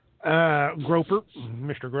 Groper,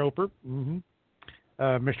 Mr. Groper,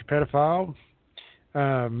 Mr. Pedophile,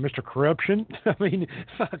 Mr. Corruption. I mean,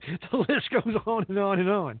 the list goes on and on and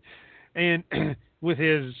on. And with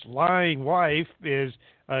his lying wife is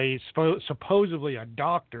supposedly a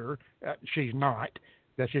doctor. She's not.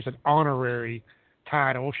 That's just an honorary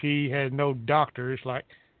title. She has no doctor. It's like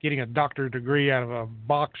getting a doctorate degree out of a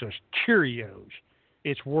box of Cheerios.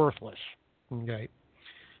 It's worthless. Okay.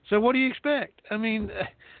 So what do you expect? I mean,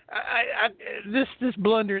 this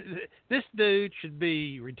blunder. This dude should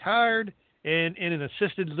be retired and in an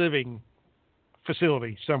assisted living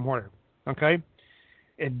facility somewhere. Okay.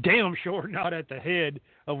 And damn sure not at the head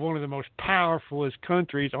of one of the most powerfulest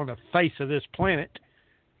countries on the face of this planet.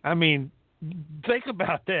 I mean, think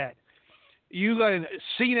about that. You got a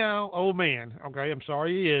senile old man. Okay, I'm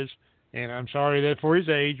sorry he is, and I'm sorry that for his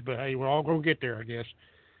age, but hey, we're all going to get there, I guess.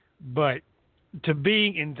 But to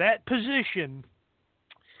being in that position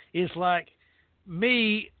is like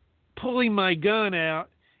me pulling my gun out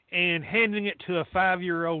and handing it to a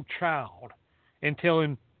 5-year-old child and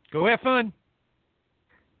telling him, go have fun.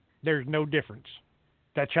 There's no difference.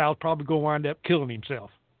 That child's probably going to wind up killing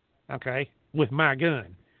himself, okay, with my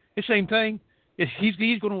gun. The same thing. He's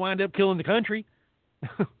going to wind up killing the country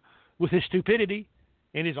with his stupidity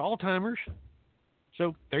and his Alzheimer's.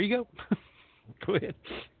 So there you go. Go ahead.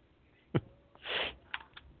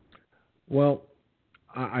 Well,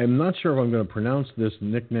 I'm not sure if I'm going to pronounce this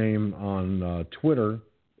nickname on Twitter.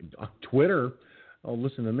 Twitter? Oh,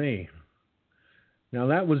 listen to me. Now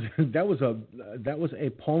that was a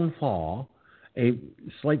pon fa, a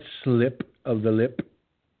slight slip of the lip.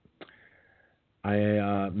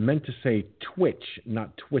 I meant to say Twitch,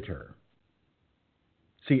 not Twitter.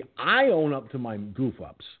 See, I own up to my goof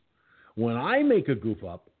ups. When I make a goof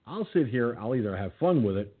up, I'll sit here, I'll either have fun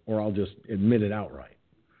with it or I'll just admit it outright.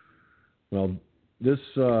 Well, this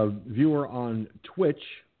viewer on Twitch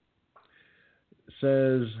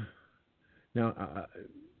says, now,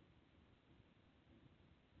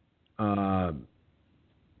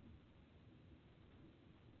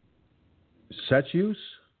 Setuse?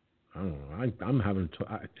 I don't know. I'm having.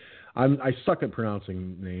 I suck at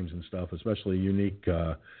pronouncing names and stuff, especially unique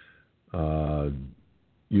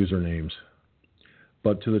usernames.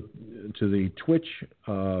 But to the Twitch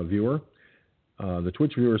viewer, the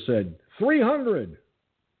Twitch viewer said 300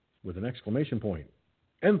 with an exclamation point,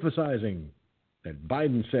 emphasizing that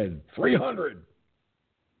Biden said 300.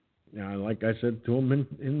 Now, like I said to him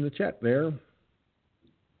in the chat there,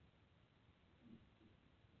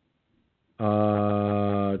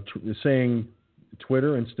 saying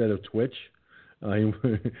Twitter instead of Twitch.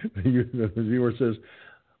 The viewer says,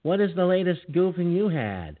 "What is the latest goofing you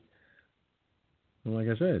had?" Well, like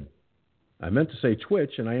I said, I meant to say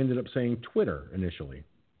Twitch, and I ended up saying Twitter initially.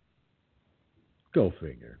 Go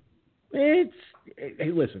figure. Hey,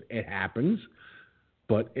 listen, it happens,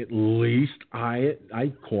 but at least I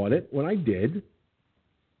caught it when I did.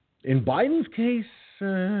 In Biden's case,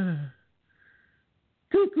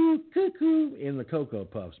 cuckoo, cuckoo, in the Cocoa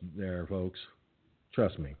Puffs there, folks.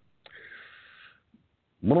 Trust me.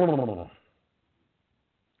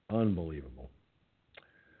 Unbelievable.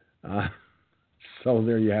 So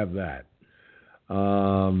there you have that.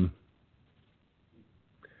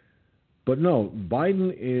 But no,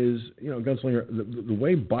 Biden is, Gunslinger, the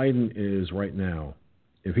way Biden is right now,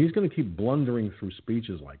 if he's going to keep blundering through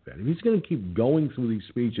speeches like that, if he's going to keep going through these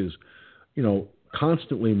speeches,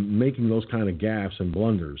 constantly making those kind of gaffes and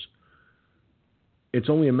blunders, it's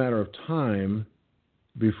only a matter of time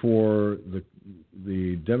before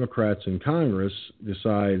the Democrats in Congress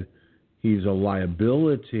decide he's a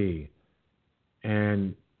liability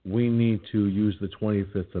and we need to use the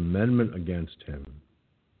 25th Amendment against him.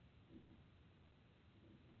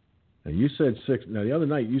 Now, you said 6. Now, the other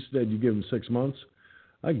night you said you give him 6 months.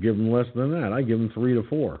 I'd give him less than that. I'd give him 3 to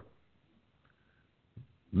 4.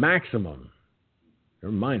 Maximum.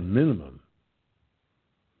 Never mind minimum.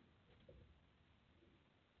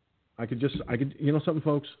 I could, something,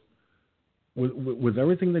 folks? With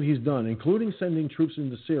everything that he's done, including sending troops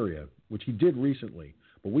into Syria, which he did recently,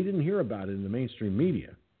 but we didn't hear about it in the mainstream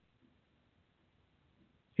media.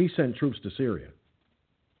 He sent troops to Syria.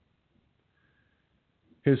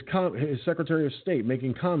 His Secretary of State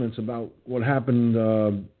making comments about what happened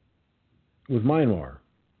with Myanmar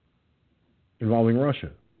involving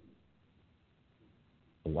Russia.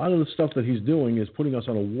 A lot of the stuff that he's doing is putting us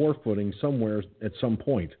on a war footing somewhere at some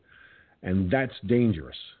point, and that's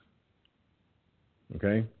dangerous.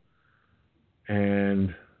 Okay?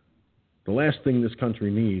 And the last thing this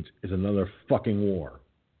country needs is another fucking war.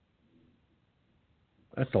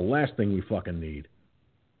 That's the last thing we fucking need.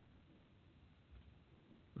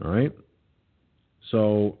 All right?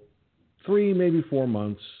 So 3, maybe 4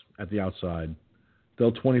 months at the outside.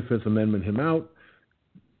 They'll 25th Amendment him out.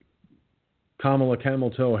 Kamala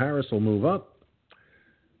Camel Toe Harris will move up.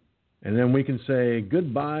 And then we can say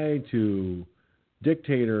goodbye to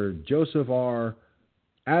dictator Joseph R.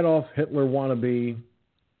 Adolf Hitler wannabe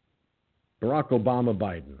Barack Obama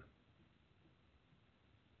Biden.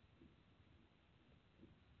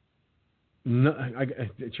 No,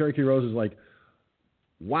 Cherokee Rose is like,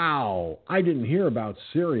 wow, I didn't hear about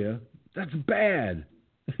Syria. That's bad.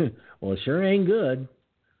 Well, it sure ain't good.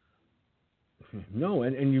 No,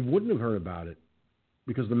 and you wouldn't have heard about it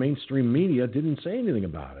because the mainstream media didn't say anything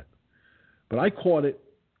about it. But I caught it.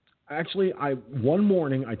 Actually, one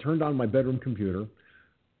morning I turned on my bedroom computer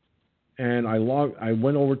and I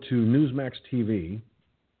went over to Newsmax TV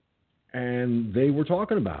and they were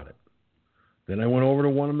talking about it. Then I went over to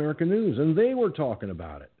One American News and they were talking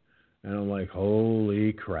about it. And I'm like,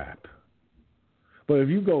 holy crap. But if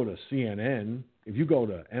you go to CNN, if you go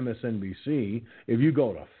to MSNBC, if you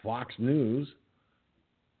go to Fox News,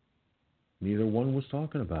 neither one was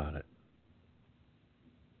talking about it.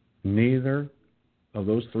 Neither of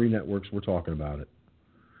those 3 networks were talking about it.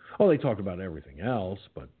 Oh, they talked about everything else,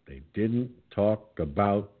 but they didn't talk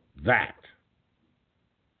about that.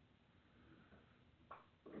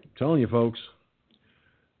 I'm telling you, folks,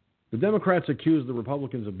 the Democrats accuse the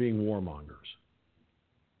Republicans of being warmongers.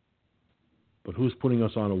 But who's putting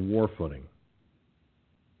us on a war footing?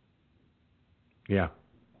 Yeah.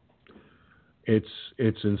 It's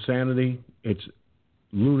insanity. It's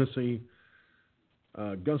lunacy.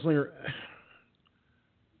 Gunslinger,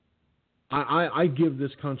 I give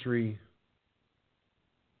this country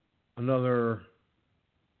another,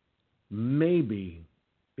 maybe,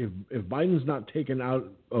 if Biden's not taken out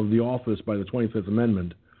of the office by the 25th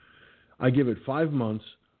Amendment, I give it 5 months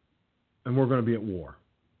and we're going to be at war.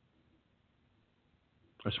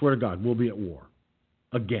 I swear to God, we'll be at war.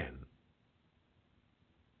 Again.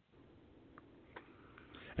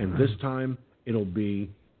 And this time, it'll be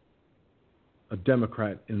a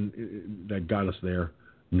Democrat that got us there,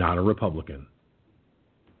 not a Republican.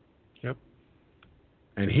 Yep.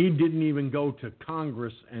 And he didn't even go to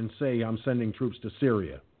Congress and say, I'm sending troops to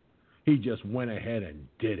Syria. He just went ahead and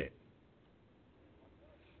did it.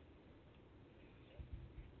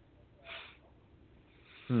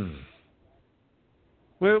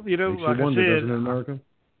 Well, like I said, doesn't it, America?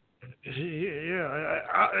 Yeah,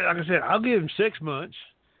 like I said, I'll give him 6 months.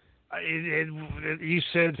 You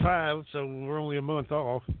said 5, so we're only a month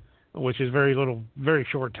off, which is very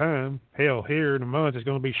short time. Hell, here in a month it's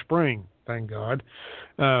going to be spring, thank God.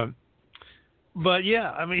 But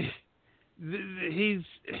yeah, I mean, he's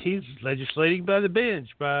legislating by the bench,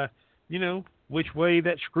 by which way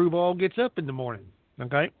that screwball gets up in the morning.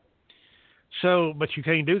 Okay, so but you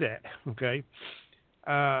can't do that. Okay,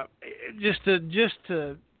 just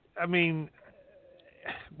to I mean,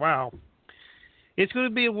 wow. It's going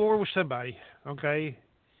to be a war with somebody, okay?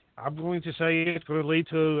 I'm going to say it's going to lead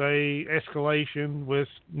to a escalation with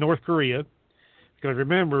North Korea. Because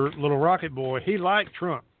remember, little rocket boy, he liked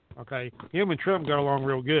Trump, okay? Him and Trump got along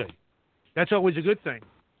real good. That's always a good thing.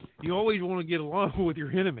 You always want to get along with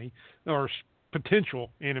your enemy, or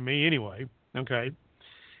potential enemy anyway, okay?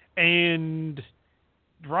 And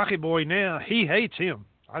rocket boy now, he hates him.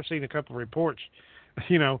 I've seen a couple of reports,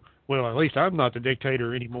 well, at least I'm not the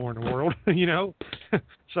dictator anymore in the world,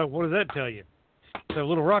 So what does that tell you? So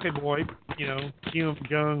little rocket boy, Kim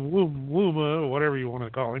Jong-un, or whatever you want to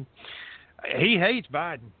call him, he hates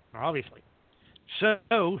Biden, obviously. So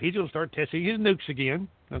he's going to start testing his nukes again,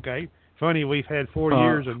 okay? Funny, we've had 4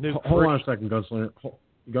 years of nuke. Hold on a second, Gunslinger.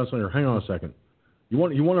 Gunslinger, hang on a second. You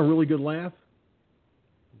want a really good laugh?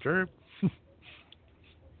 Sure.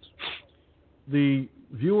 The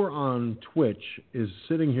viewer on Twitch is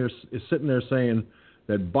sitting there saying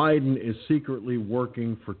that Biden is secretly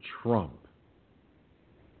working for Trump.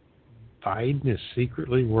 Biden is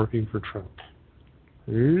secretly working for Trump.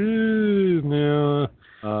 Ooh, now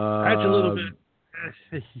that's a little bit.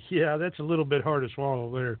 Yeah, that's a little bit hard to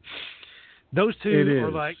swallow there. Those two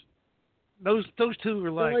are like those two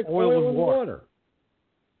are like oil and water.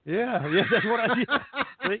 Yeah, that's what I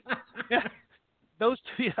did. Yeah. Those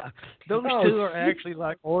two are actually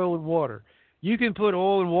like oil and water. You can put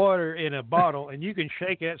oil and water in a bottle, and you can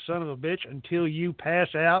shake that son of a bitch until you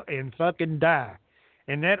pass out and fucking die.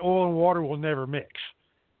 And that oil and water will never mix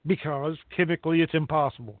because chemically it's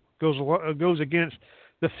impossible. It goes against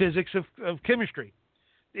the physics of chemistry.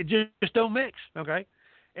 It just don't mix, okay?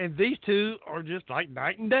 And these two are just like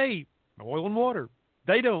night and day, oil and water.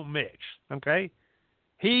 They don't mix, okay?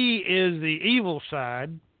 He is the evil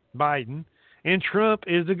side, Biden, and Trump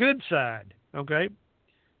is the good side, okay?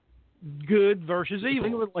 Good versus evil.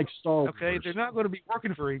 Think of it like Star Wars. Okay, they're not going to be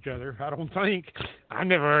working for each other, I don't think. I've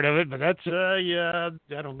never heard of it, but that's yeah.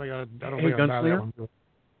 I don't think I buy that one.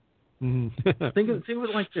 Mm-hmm. Think of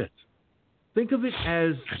it like this. Think of it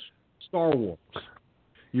as Star Wars.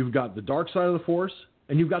 You've got the dark side of the Force,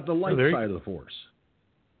 and you've got the light side of the Force.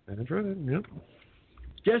 That's right. Yep.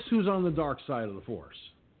 Guess who's on the dark side of the Force?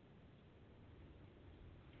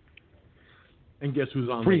 And guess who's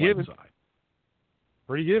on the light side?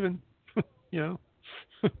 Pretty given. Yeah.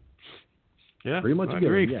 Pretty much a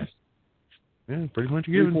given, yes. Yeah, pretty much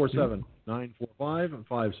a given.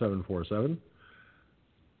 347-945-5747.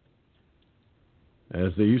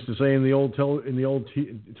 As they used to say in the old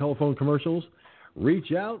telephone commercials,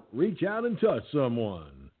 reach out and touch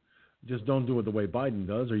someone. Just don't do it the way Biden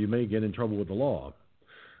does, or you may get in trouble with the law.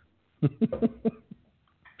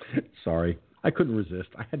 Sorry, I couldn't resist.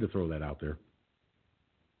 I had to throw that out there.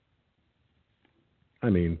 I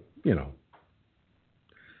mean,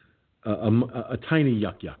 a tiny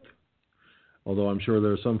yuck. Although I'm sure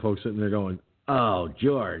there are some folks sitting there going, "Oh,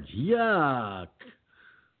 George, yuck."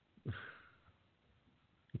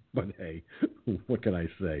 But hey, what can I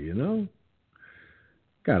say?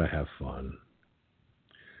 Gotta have fun.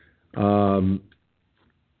 I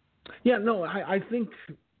think.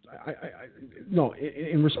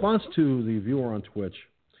 In response to the viewer on Twitch,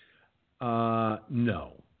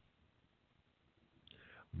 no.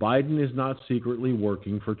 Biden is not secretly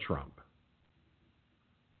working for Trump.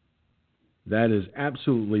 That is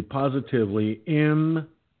absolutely, positively impossible.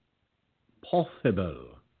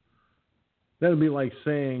 That would be like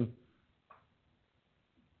saying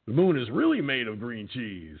the moon is really made of green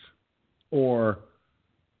cheese. Or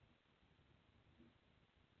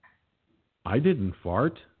I didn't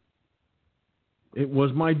fart. It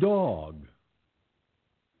was my dog.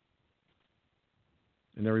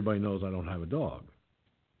 And everybody knows I don't have a dog.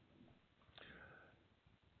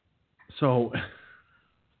 So,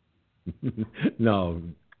 no,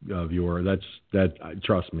 viewer,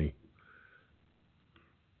 trust me.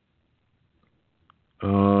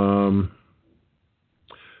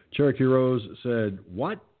 Cherokee Rose said,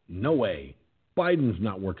 "What? No way. Biden's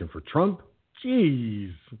not working for Trump.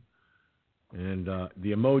 Jeez." And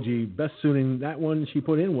the emoji best suiting that one she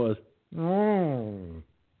put in was, "Oh."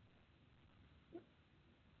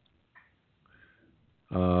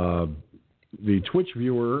 The Twitch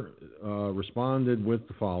viewer responded with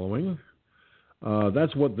the following.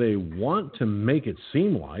 That's what they want to make it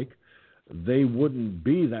seem like. They wouldn't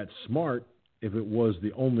be that smart if it was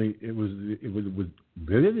the only. It was.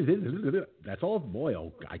 That's all. Boy,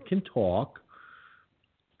 oh, I can talk,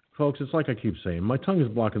 folks. It's like I keep saying. My tongue is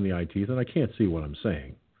blocking the eye teeth, and I can't see what I'm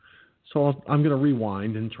saying. So I'm going to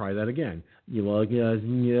rewind and try that again.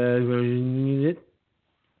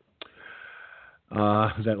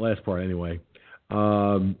 That last part, anyway.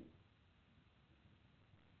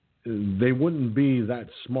 They wouldn't be that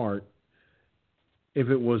smart if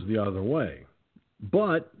it was the other way.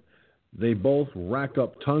 But they both rack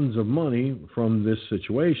up tons of money from this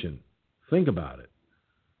situation. Think about it.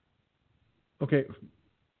 Okay,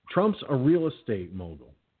 Trump's a real estate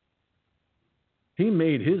mogul. He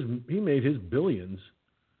made his billions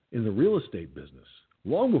in the real estate business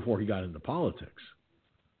long before he got into politics.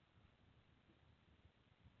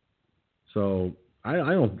 So I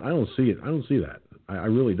don't see it. I don't see that. I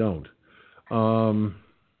really don't.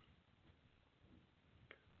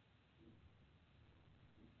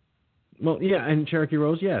 Well, yeah, and Cherokee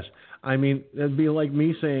Rose, yes. I mean, that'd be like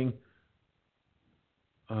me saying,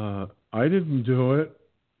 I didn't do it.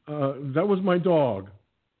 That was my dog.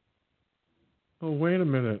 Oh, wait a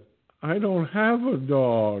minute. I don't have a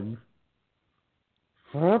dog.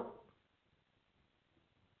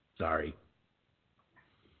 Sorry.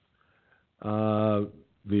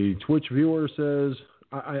 The Twitch viewer says,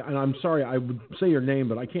 I'm sorry, I would say your name,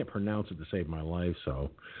 but I can't pronounce it to save my life,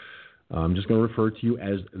 so I'm just going to refer to you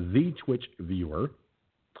as the Twitch viewer.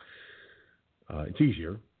 It's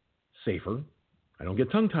easier, safer. I don't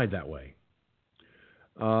get tongue-tied that way.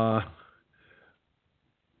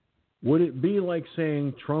 Would it be like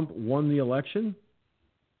saying Trump won the election?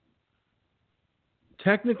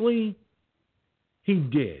 Technically, he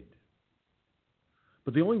did.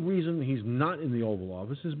 But the only reason he's not in the Oval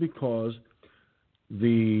Office is because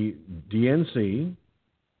the DNC,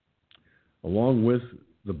 along with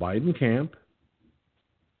the Biden camp,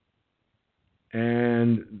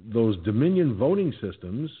 and those Dominion voting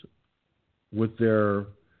systems with their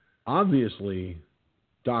obviously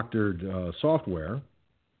doctored software,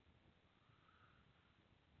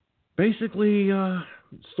 basically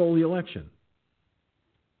stole the election.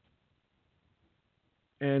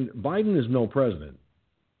 And Biden is no president.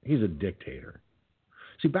 He's a dictator.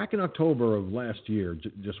 See, back in October of last year,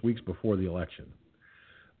 just weeks before the election,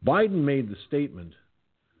 Biden made the statement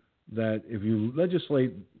that if you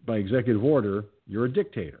legislate by executive order, you're a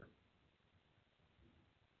dictator.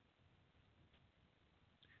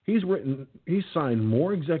 He's signed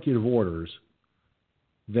more executive orders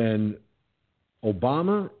than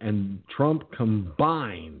Obama and Trump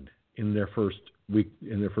combined in their first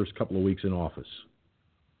couple of weeks in office.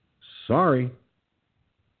 Sorry.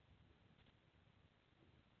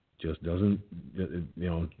 Just doesn't,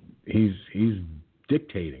 he's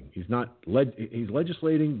dictating. He's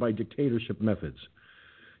legislating by dictatorship methods.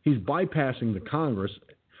 He's bypassing the Congress.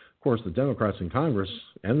 Of course, the Democrats in Congress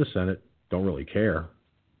and the Senate don't really care.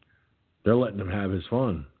 They're letting him have his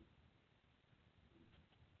fun.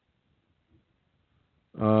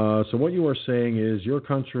 So what you are saying is your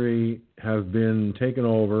country have been taken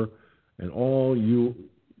over, and all you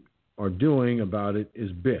are doing about it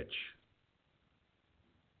is bitch.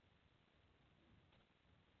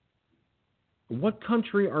 What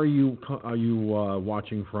country are you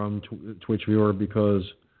watching from, Twitch viewer? Because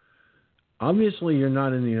obviously you're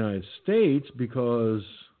not in the United States, because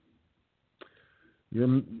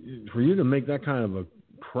for you to make that kind of a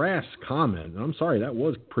crass comment, I'm sorry, that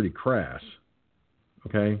was pretty crass.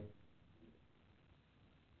 Okay?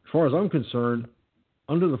 As far as I'm concerned,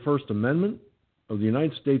 under the First Amendment of the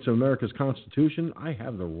United States of America's Constitution, I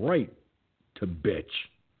have the right to bitch.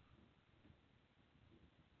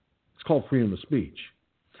 It's called freedom of speech.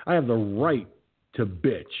 I have the right to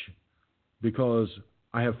bitch because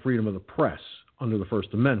I have freedom of the press under the First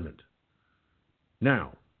Amendment.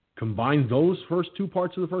 Now, combine those first two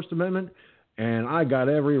parts of the First Amendment, and I got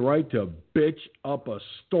every right to bitch up a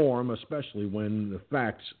storm, especially when the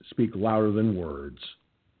facts speak louder than words.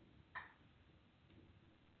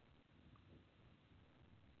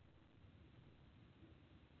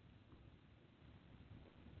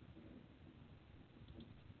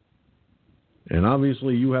 And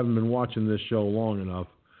obviously you haven't been watching this show long enough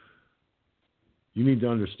you need to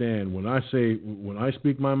understand when I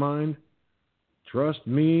speak my mind, trust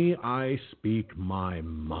me, I speak my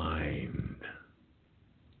mind.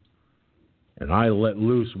 And I let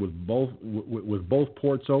loose with both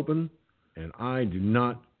ports open, and I do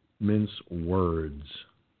not mince words.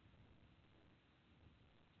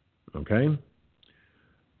 Okay?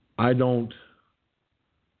 I don't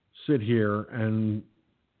sit here and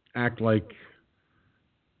act like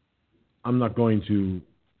I'm not going to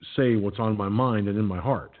say what's on my mind and in my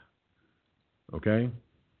heart. Okay?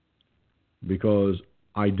 Because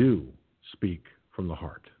I do speak from the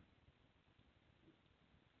heart.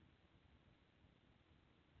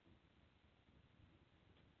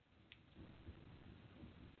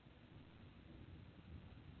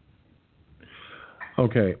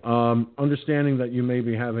 Okay. Understanding that you may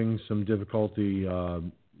be having some difficulty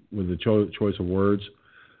with the choice of words,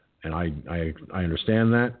 and I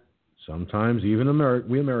understand that. Sometimes even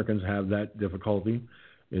we Americans have that difficulty.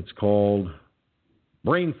 It's called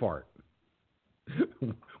brain fart.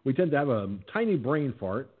 We tend to have a tiny brain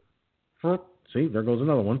fart. See, there goes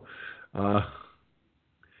another one.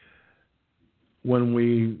 When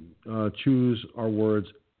we choose our words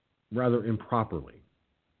rather improperly.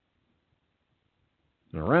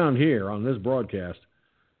 Now, around here on this broadcast,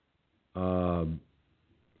 I'm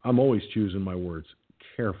always choosing my words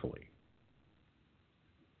carefully.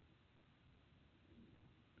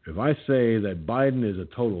 If I say that Biden is a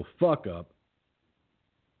total fuck up,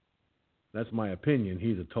 that's my opinion.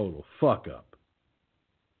 He's a total fuck up.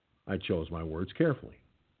 I chose my words carefully.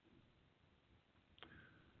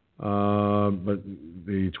 But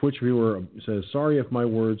the Twitch viewer says, sorry if my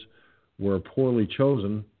words were poorly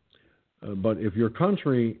chosen, but if your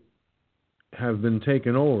country have been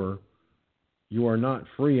taken over, you are not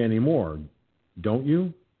free anymore, don't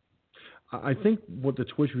you? I think what the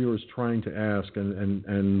Twitch viewer is trying to ask,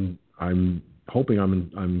 and I'm hoping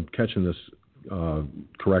I'm catching this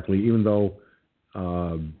correctly, even though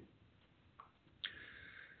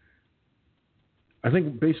I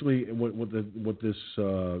think basically what this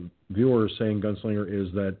viewer is saying, Gunslinger,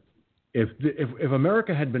 is that if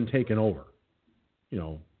America had been taken over,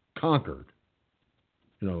 conquered,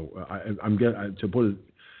 I'm getting to put it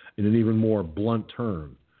in an even more blunt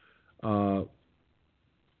term,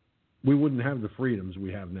 we wouldn't have the freedoms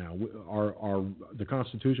we have now. The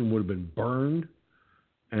Constitution would have been burned,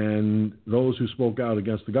 and those who spoke out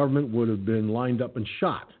against the government would have been lined up and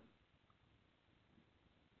shot.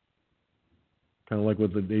 Kind of like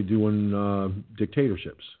what they do in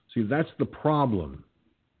dictatorships. See, that's the problem.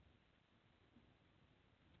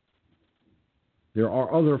 There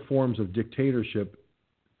are other forms of dictatorship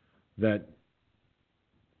that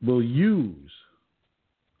will use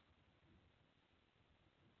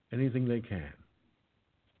anything they can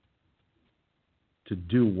to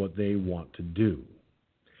do what they want to do.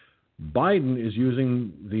 Biden is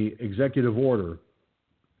using the executive order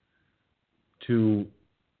to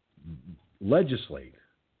legislate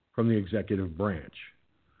from the executive branch.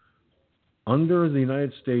 Under the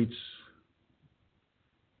United States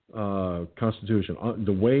Constitution,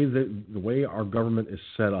 the way our government is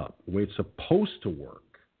set up, the way it's supposed to work,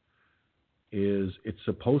 is it's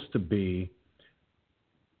supposed to be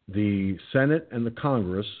the Senate and the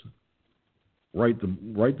Congress write the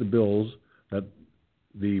bills that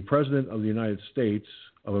the President of the United States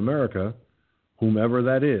of America, whomever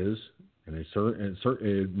that is, and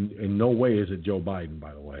in no way is it Joe Biden,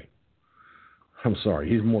 by the way. I'm sorry,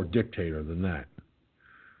 he's more dictator than that.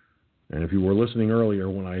 And if you were listening earlier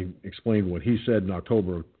when I explained what he said in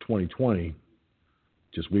October of 2020,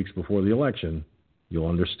 just weeks before the election, you'll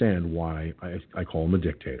understand why I call him a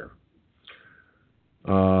dictator.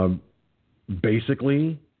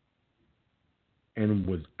 Basically, and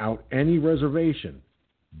without any reservation,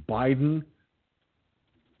 Biden,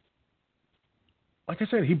 like I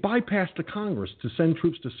said, he bypassed the Congress to send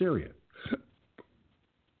troops to Syria.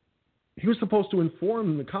 He was supposed to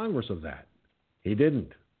inform the Congress of that. He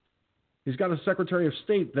didn't. He's got a Secretary of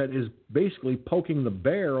State that is basically poking the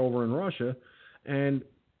bear over in Russia, and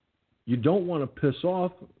you don't want to piss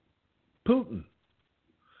off Putin.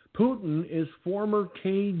 Putin is former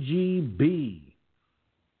KGB,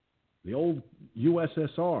 the old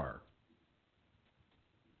USSR.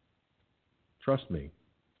 Trust me,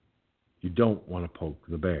 you don't want to poke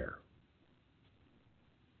the bear.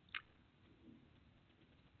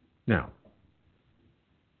 Now,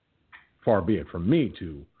 far be it from me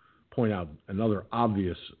to point out another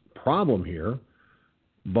obvious problem here,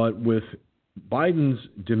 but with Biden's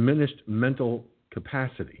diminished mental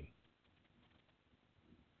capacity,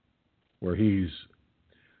 where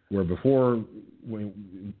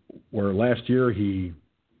last year he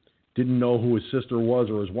Didn't know who his sister was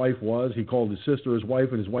or his wife was. He called his sister his wife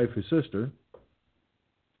and his wife his sister.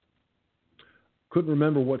 Couldn't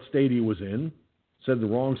remember what state he was in. Said the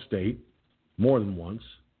wrong state more than once.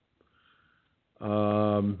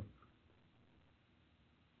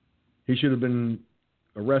 He should have been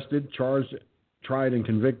arrested, charged, tried, and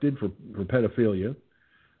convicted for pedophilia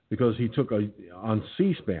because he took on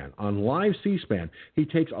C-SPAN, on live C-SPAN, he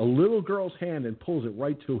takes a little girl's hand and pulls it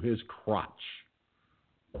right to his crotch.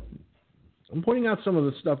 I'm pointing out some of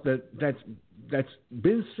the stuff that's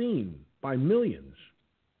been seen by millions.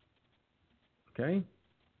 Okay?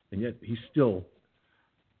 And yet he's still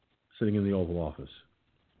sitting in the Oval Office.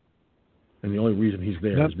 And the only reason he's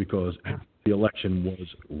there is because the election was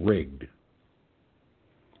rigged.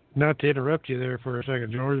 Not to interrupt you there for a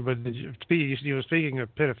second, George, but you were speaking of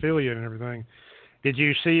pedophilia and everything. Did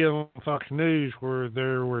you see on Fox News where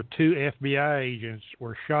there were 2 FBI agents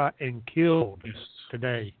were shot and killed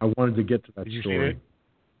today? I wanted to get to that Did you story. see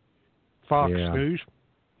that? Fox News?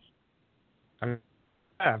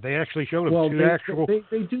 Yeah, they actually showed them two actual.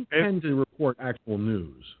 They do tend to report actual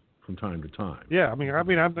news from time to time. Yeah,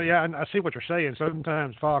 I see what you're saying.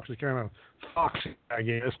 Sometimes Fox is kind of foxy, I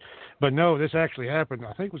guess, but no, this actually happened.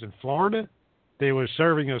 I think it was in Florida. They was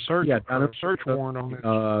serving a search warrant on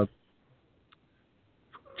it.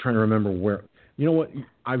 Trying to remember where. You know what?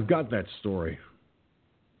 I've got that story.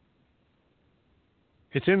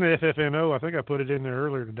 It's in the FFNO. I think I put it in there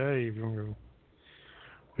earlier today. If you want to go.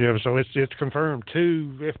 Yeah, so it's confirmed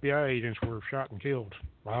 2 FBI agents were shot and killed.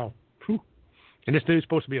 Wow. Whew. And this dude's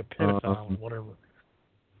supposed to be a pedophile or whatever.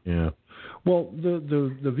 Yeah. Well,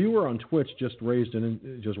 the viewer on Twitch just raised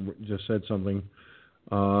and just said something.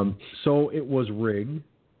 So it was rigged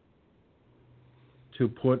to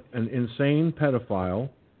put an insane pedophile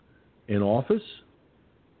in office.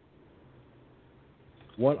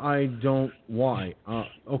 Why?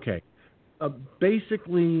 Okay.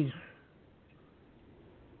 Basically,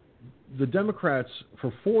 the Democrats,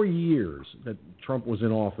 for 4 years that Trump was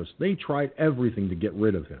in office, they tried everything to get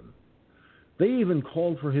rid of him. They even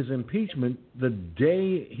called for his impeachment the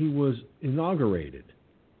day he was inaugurated.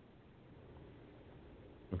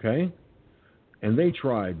 Okay? And they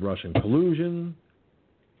tried Russian collusion,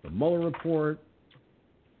 the Mueller report.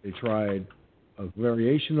 They tried a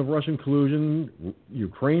variation of Russian collusion,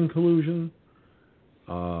 Ukraine collusion.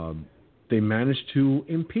 They managed to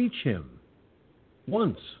impeach him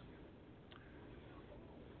once.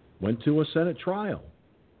 Went to a Senate trial,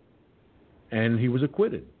 and he was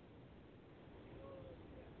acquitted.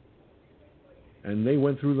 And they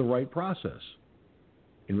went through the right process.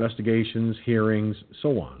 Investigations, hearings,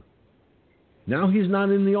 so on. Now he's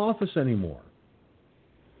not in the office anymore.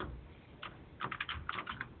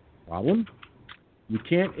 Problem? You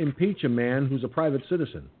can't impeach a man who's a private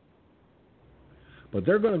citizen. But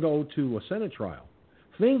they're going to go to a Senate trial,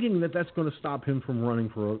 thinking that that's going to stop him from running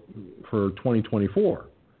for 2024.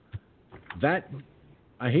 That,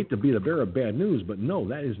 I hate to be the bearer of bad news, but no,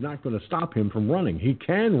 that is not going to stop him from running. He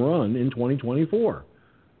can run in 2024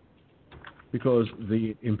 because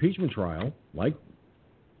the impeachment trial, like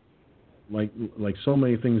so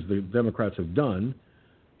many things the Democrats have done,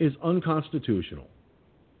 is unconstitutional.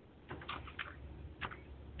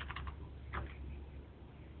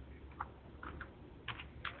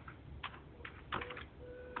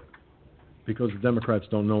 Because the Democrats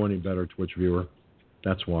don't know any better, Twitch viewer.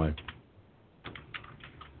 That's why.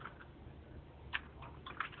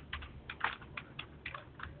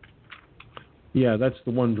 Yeah, that's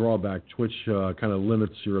the one drawback. Twitch kind of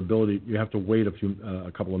limits your ability. You have to wait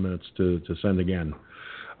a couple of minutes to send again.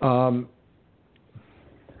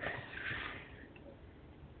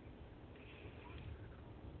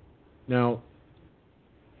 Now,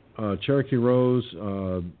 Cherokee Rose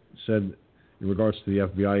said in regards to the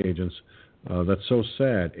FBI agents, that's so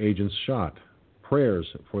sad. Agents shot. Prayers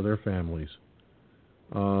for their families.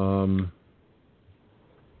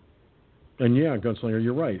 And yeah, Gunslinger,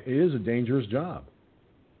 you're right. It is a dangerous job.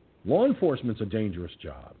 Law enforcement's a dangerous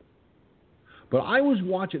job. But I was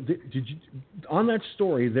watching, on that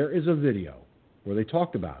story, there is a video where they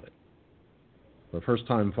talked about it. The first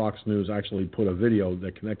time Fox News actually put a video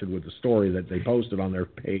that connected with the story that they posted on their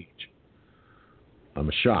page. I'm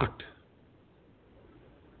shocked.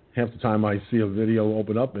 Half the time I see a video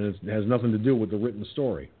open up and it has nothing to do with the written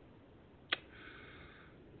story.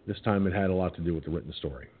 This time it had a lot to do with the written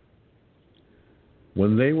story.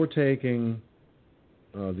 When they were taking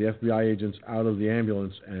the FBI agents out of the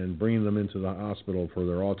ambulance and bringing them into the hospital for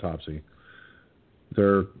their autopsy,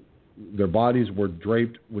 their bodies were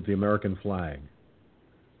draped with the American flag.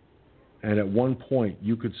 And at one point,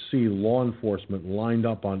 you could see law enforcement lined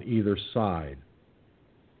up on either side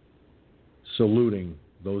saluting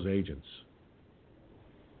those agents.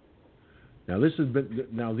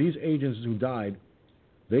 Now these agents who died,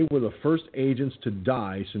 they were the first agents to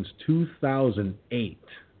die since 2008.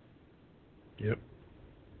 Yep.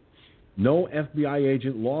 No FBI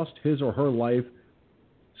agent lost his or her life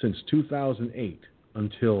since 2008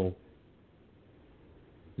 until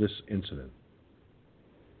this incident.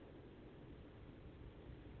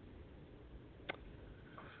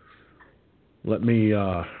 Let me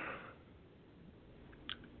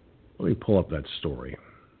pull up that story.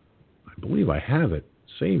 I believe I have it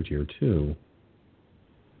saved here too.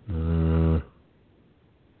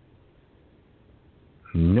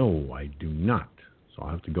 No, I do not. So I'll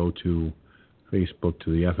have to go to Facebook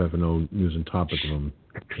to the FFNO News and Topic Room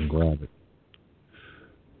and grab it.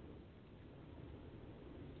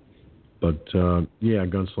 But yeah,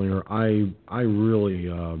 Gunslinger, I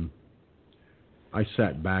really I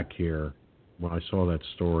sat back here when I saw that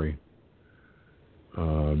story,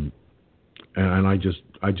 and I just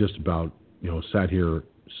about sat here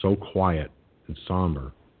so quiet and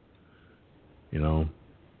somber,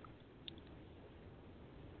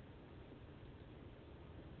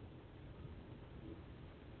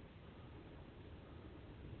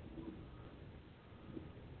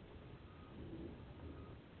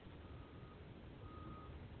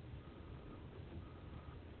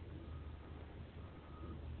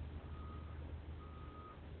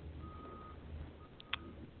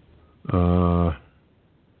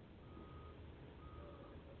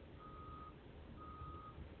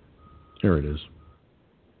 Here it is.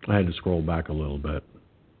 I had to scroll back a little bit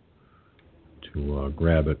to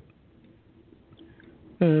grab it.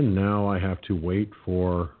 And now I have to wait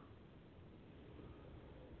for...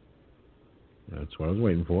 That's what I was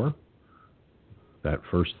waiting for. That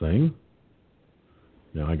first thing.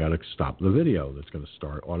 Now I got to stop the video. That's going to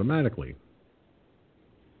start automatically.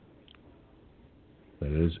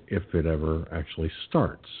 That is, if it ever actually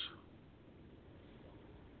starts.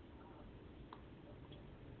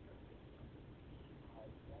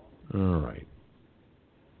 All right.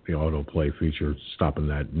 The autoplay feature, stopping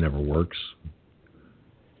that never works.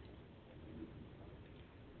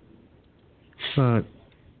 But,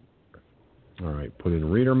 all right, put in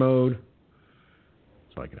reader mode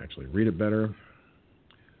so I can actually read it better.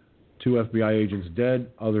 2 FBI agents dead,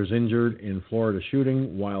 others injured in Florida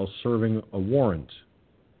shooting while serving a warrant.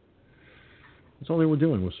 That's all they were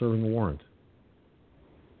doing, was serving a warrant.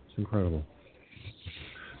 It's incredible.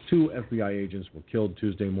 2 FBI agents were killed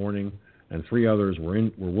Tuesday morning, and 3 others were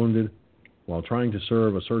wounded while trying to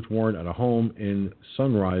serve a search warrant at a home in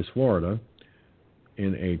Sunrise, Florida,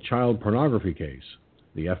 in a child pornography case,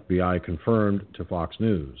 the FBI confirmed to Fox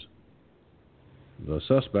News. The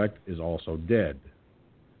suspect is also dead.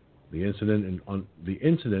 The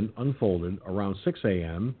incident unfolded around 6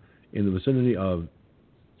 a.m. in the vicinity of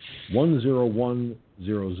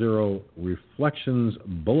 10100 Reflections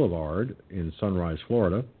Boulevard in Sunrise,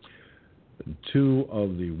 Florida. 2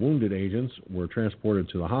 of the wounded agents were transported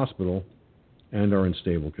to the hospital and are in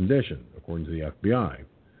stable condition, according to the FBI.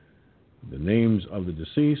 The names of the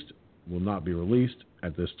deceased will not be released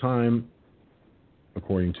at this time,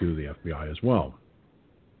 according to the FBI as well.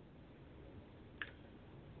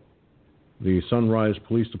 The Sunrise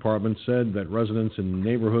Police Department said that residents in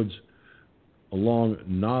neighborhoods along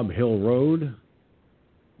Nob Hill Road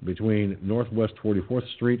between Northwest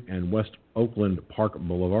 44th Street and West Oakland Park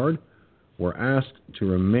Boulevard were asked to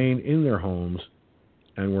remain in their homes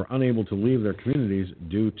and were unable to leave their communities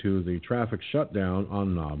due to the traffic shutdown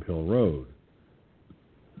on Nob Hill Road.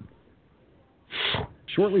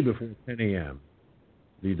 Shortly before 10 a.m.,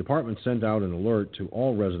 the department sent out an alert to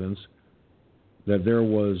all residents that there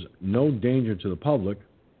was no danger to the public,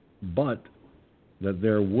 but that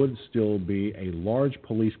there would still be a large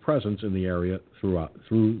police presence in the area through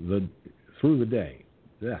the day.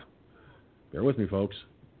 Yeah, bear with me, folks.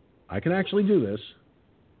 I can actually do this.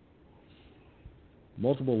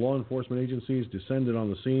 Multiple law enforcement agencies descended on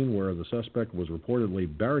the scene where the suspect was reportedly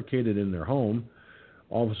barricaded in their home.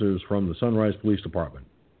 Officers from the Sunrise Police Department,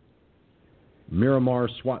 Miramar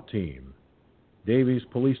SWAT Team, Davies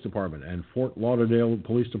Police Department, and Fort Lauderdale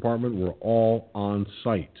Police Department were all on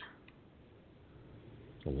site.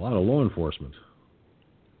 A lot of law enforcement.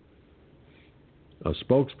 A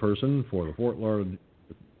spokesperson for the Fort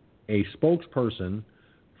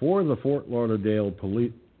Lauderdale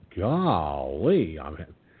Police. Golly,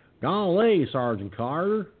 Sergeant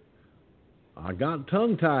Carter, I got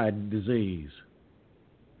tongue-tied disease.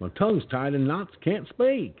 My tongue's tied in knots, can't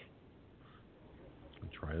speak. I'll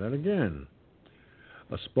try that again.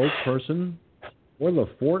 A spokesperson for the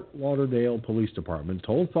Fort Lauderdale Police Department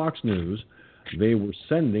told Fox News they were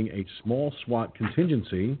sending a small SWAT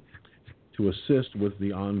contingency to assist with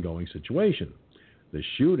the ongoing situation. The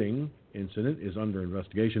shooting incident is under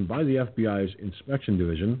investigation by the FBI's Inspection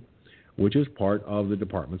Division, which is part of the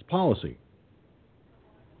department's policy.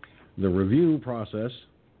 The review process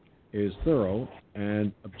is thorough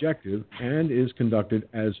and objective and is conducted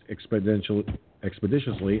as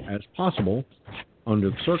expeditiously as possible under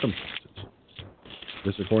the circumstances.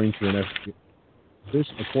 This according to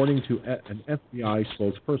an FBI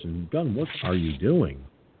spokesperson. Gunn, what are you doing?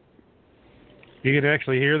 You can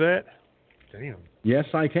actually hear that? Damn. Yes,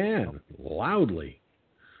 I can. Loudly.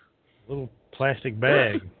 Little plastic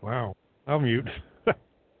bag. Wow. I'll mute.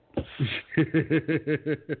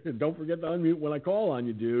 Don't forget to unmute when I call on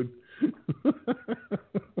you, dude.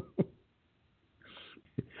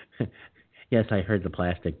 Yes, I heard the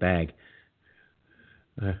plastic bag.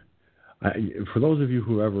 For those of you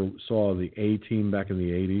who ever saw the A-Team back in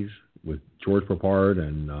the 80s with George Papard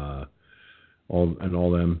and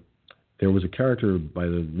all them, there was a character by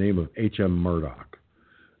the name of H.M. Murdoch.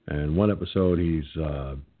 And one episode, he's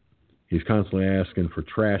constantly asking for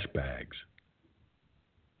trash bags.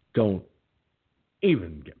 Don't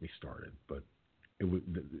even get me started. But it was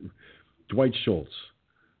Dwight Schultz,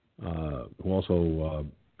 who also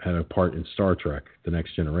had a part in Star Trek: The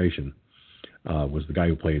Next Generation, was the guy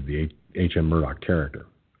who played the H.M. Murdoch character.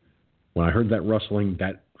 When I heard that rustling,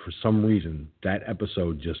 that for some reason that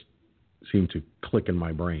episode just seemed to click in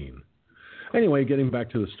my brain. Anyway, getting back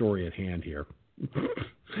to the story at hand here.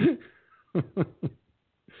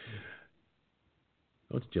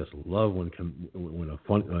 Don't you just love when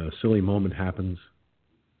a silly moment happens?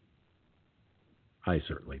 I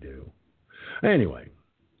certainly do. Anyway,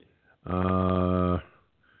 now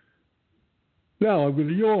I'm going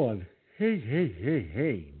to yawn.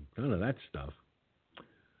 Hey. None of that stuff.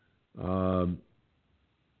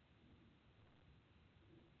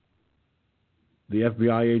 The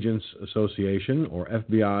FBI Agents Association, or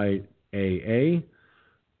FBIAA,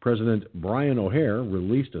 President Brian O'Hare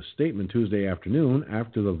released a statement Tuesday afternoon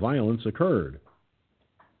after the violence occurred.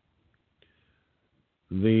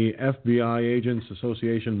 The FBI Agents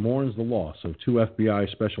Association mourns the loss of 2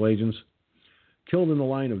 FBI special agents killed in the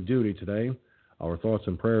line of duty today. Our thoughts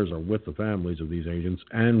and prayers are with the families of these agents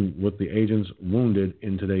and with the agents wounded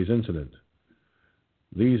in today's incident.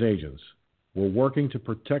 These agents were working to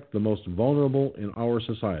protect the most vulnerable in our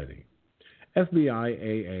society.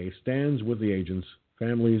 FBIAA stands with the agents,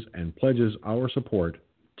 families, and pledges our support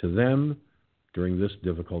to them during this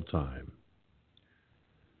difficult time.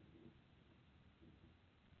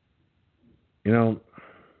 You know,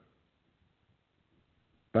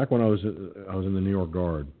 back when I was in the New York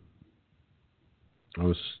Guard, I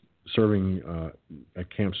was serving at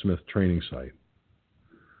Camp Smith training site,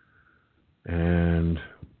 and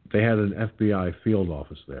they had an FBI field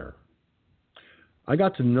office there. I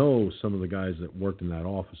got to know some of the guys that worked in that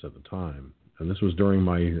office at the time, and this was during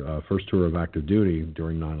my first tour of active duty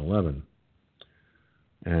during 9/11.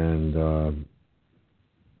 And,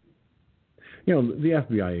 the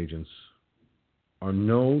FBI agents are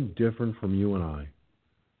no different from you and I.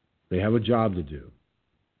 They have a job to do,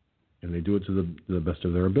 and they do it to the best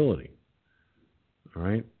of their ability. All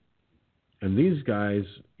right? And these guys,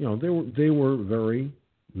 they were very,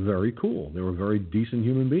 very cool. They were very decent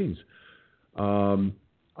human beings. I'm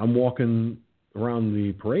walking around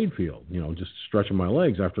the parade field, just stretching my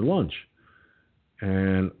legs after lunch.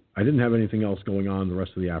 And I didn't have anything else going on the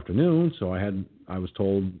rest of the afternoon, so I was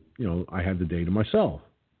told, I had the day to myself.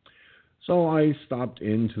 So I stopped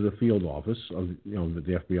into the field office of, that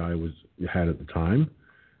the FBI had at the time.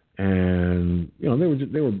 And, they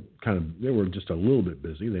were just a little bit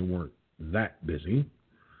busy. They weren't that busy.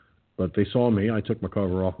 But they saw me. I took my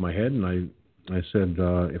cover off my head, and I said,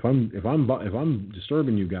 if I'm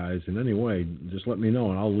disturbing you guys in any way, just let me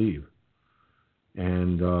know and I'll leave.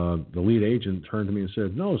 And the lead agent turned to me and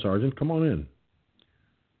said, "No, Sergeant, come on in."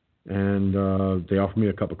 And they offered me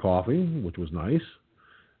a cup of coffee, which was nice.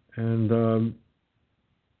 And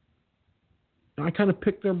I kind of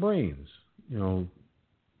picked their brains,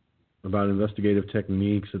 about investigative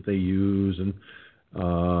techniques that they use, and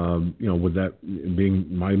with that being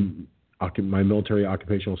my military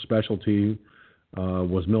occupational specialty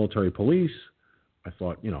was military police, I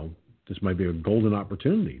thought, this might be a golden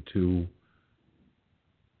opportunity to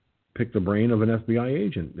pick the brain of an FBI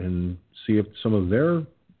agent and see if some of their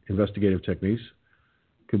investigative techniques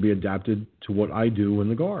could be adapted to what I do in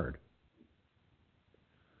the Guard.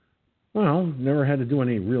 Well, never had to do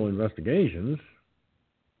any real investigations,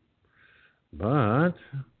 but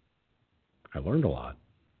I learned a lot.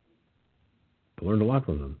 I learned a lot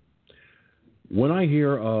from them. When I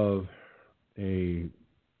hear of a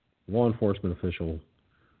law enforcement official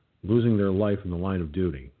losing their life in the line of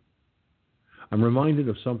duty, I'm reminded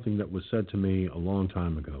of something that was said to me a long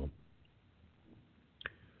time ago.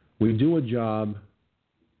 We do a job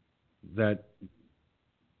that,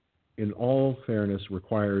 in all fairness,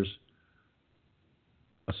 requires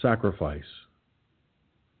a sacrifice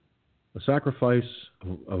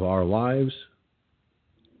of our lives,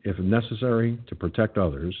 if necessary, to protect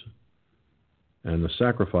others, and the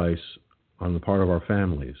sacrifice on the part of our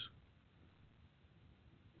families.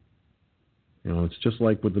 You know, it's just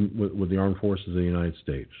like with the armed forces of the United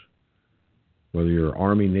States. Whether you're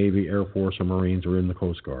Army, Navy, Air Force, or Marines, or in the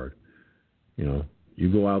Coast Guard, you know, you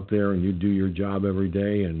go out there and you do your job every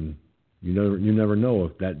day, and you never know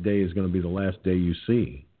if that day is going to be the last day you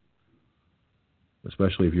see,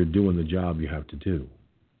 especially if you're doing the job you have to do.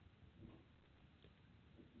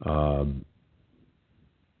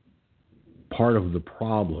 Part of the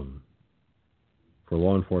problem for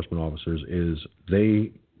law enforcement officers is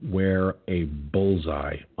they wear a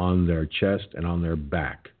bullseye on their chest and on their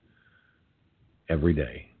back every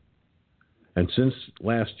day. And since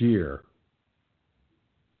last year,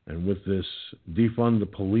 and with this defund the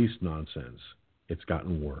police nonsense, it's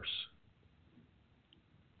gotten worse.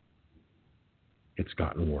 It's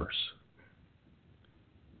gotten worse.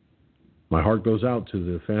 My heart goes out to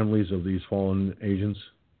the families of these fallen agents,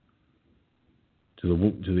 to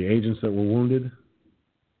the agents that were wounded.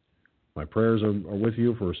 My prayers are with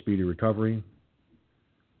you for a speedy recovery.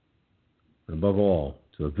 And above all,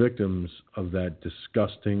 to the victims of that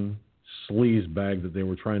disgusting sleaze bag that they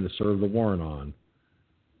were trying to serve the warrant on.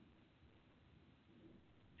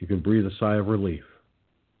 You can breathe a sigh of relief.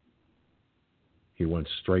 He went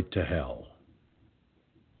straight to hell.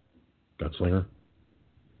 Gunslinger?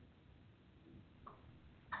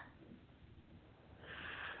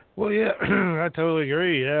 Well, yeah, I totally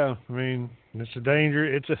agree. Yeah, I mean, it's a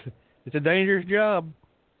dangerous job.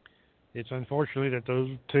 It's unfortunate that those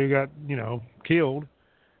two got, killed.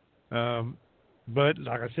 But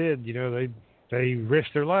like I said, they risk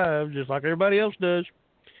their lives just like everybody else does.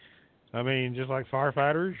 I mean, just like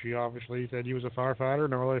firefighters. You obviously said you was a firefighter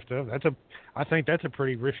and all that stuff. I think that's a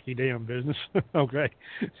pretty risky damn business. Okay,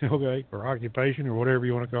 or occupation or whatever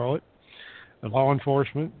you want to call it. Law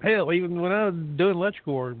enforcement. Hell, even when I was doing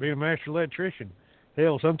electrical work, being a master electrician,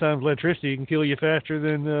 hell, sometimes electricity can kill you faster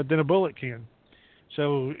than a bullet can.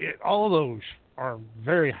 So all of those are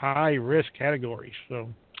very high risk categories. So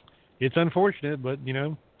it's unfortunate, but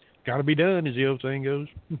got to be done, as the old saying goes.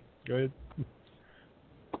 Go ahead.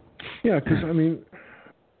 Yeah, because I mean,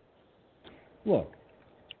 look,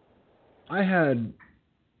 I had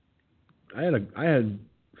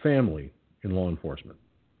family in law enforcement.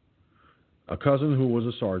 A cousin who was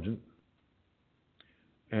a sergeant,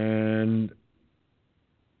 and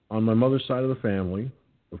on my mother's side of the family,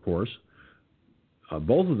 of course,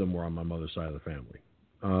 both of them were on my mother's side of the family.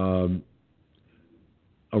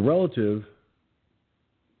 A relative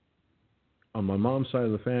on my mom's side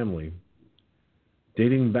of the family,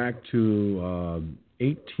 dating back to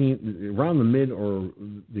around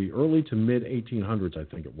the early to mid 1800s, I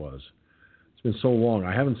think it was. It's been so long.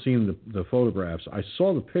 I haven't seen the photographs. I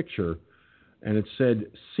saw the picture. And it said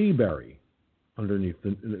Seabury underneath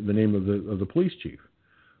the name of the police chief.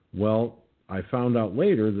 Well, I found out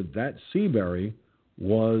later that Seabury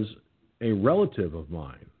was a relative of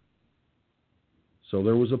mine. So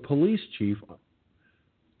there was a police chief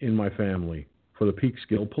in my family for the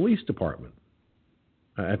Peekskill Police Department.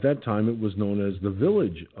 At that time, it was known as the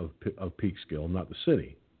village of Peekskill, not the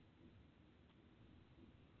city.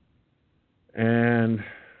 And,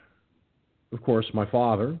 of course, my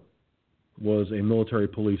father was a military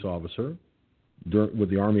police officer with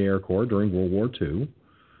the Army Air Corps during World War II.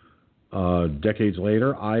 Decades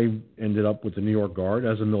later, I ended up with the New York Guard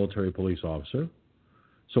as a military police officer.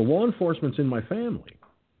 So law enforcement's in my family.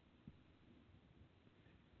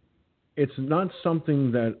 It's not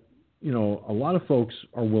something that, a lot of folks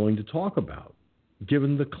are willing to talk about,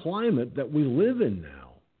 given the climate that we live in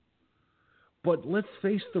now. But let's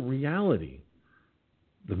face the reality.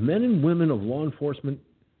 The men and women of law enforcement,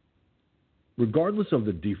 regardless of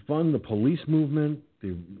the defund the police movement,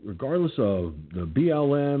 regardless of the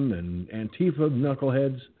BLM and Antifa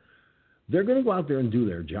knuckleheads, they're going to go out there and do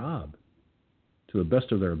their job to the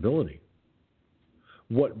best of their ability.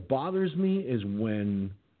 What bothers me is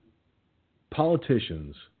when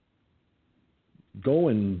politicians go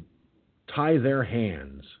and tie their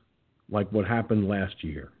hands like what happened last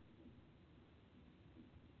year.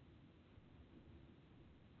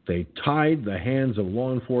 They tied the hands of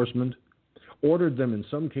law enforcement, ordered them in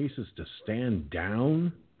some cases to stand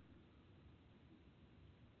down.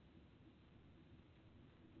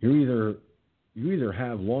 You either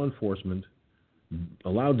have law enforcement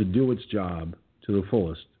allowed to do its job to the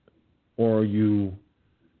fullest, or you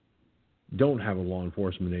don't have a law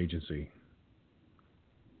enforcement agency.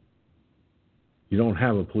 You don't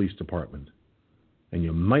have a police department. And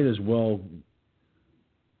you might as well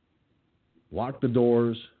lock the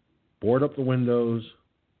doors, board up the windows,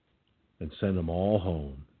 and send them all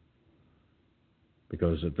home.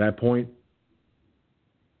 Because at that point,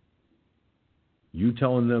 you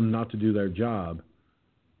telling them not to do their job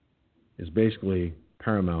is basically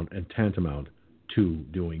paramount and tantamount to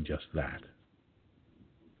doing just that.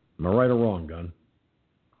 Am I right or wrong, Gun?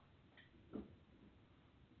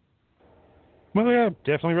 Well, yeah,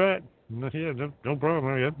 definitely right. Yeah, no problem.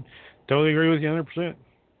 I totally agree with you 100%.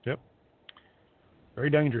 Yep. Very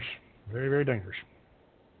dangerous. Very, very dangerous.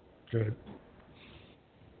 Go ahead.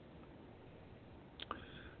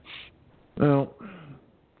 Well,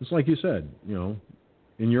 it's like you said,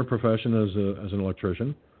 in your profession as an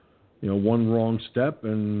electrician, one wrong step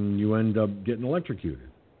and you end up getting electrocuted.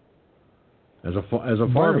 As a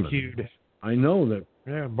fireman. Barbecued. I know that.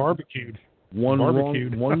 Yeah, barbecued.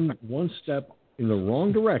 One step in the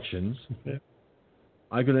wrong directions, yeah.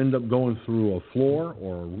 I could end up going through a floor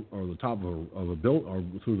or the top of a build or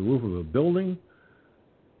through the roof of a building.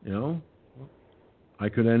 I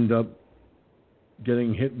could end up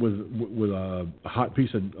getting hit with a hot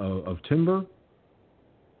piece of timber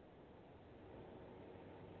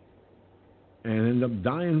and end up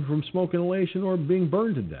dying from smoke inhalation or being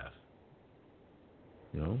burned to death.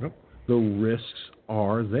 Yep. The risks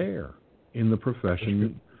are there in the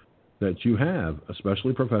profession that you have,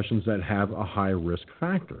 especially professions that have a high risk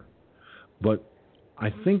factor. But I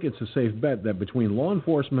think it's a safe bet that between law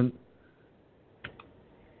enforcement,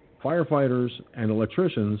 firefighters, and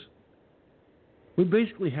electricians, we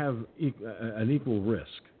basically have an equal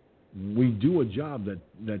risk. We do a job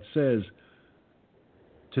that says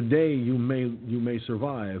today you may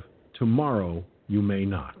survive, tomorrow you may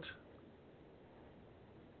not.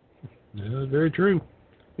 That's very true.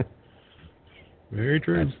 Very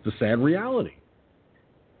true. That's the sad reality.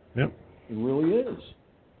 Yep. It really is.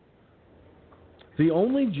 The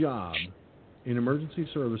only job in emergency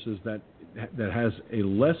services that has a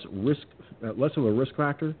less of a risk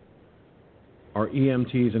factor are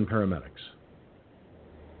EMTs and paramedics.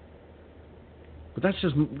 But that's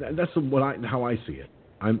how I see it.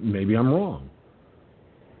 Maybe I'm wrong,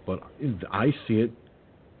 but I see it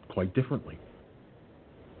quite differently.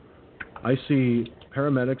 I see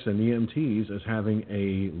paramedics and EMTs as having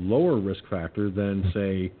a lower risk factor than,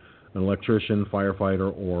 say, an electrician,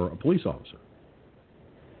 firefighter, or a police officer.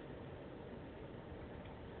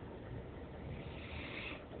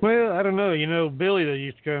 Well, I don't know. Billy that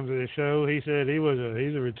used to come to the show, he said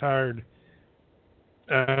he's a retired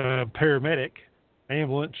paramedic,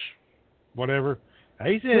 ambulance, whatever.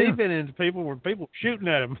 He said he's been into people shooting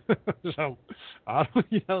at him. So,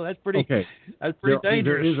 that's pretty. Okay. That's pretty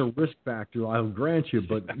dangerous. There is a risk factor, I'll grant you,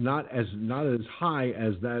 but not as high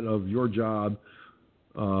as that of your job,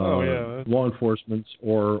 law enforcement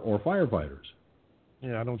or firefighters.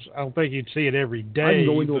 Yeah, I don't think you'd see it every day. I can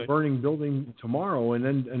go into a burning building tomorrow and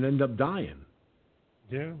end up dying.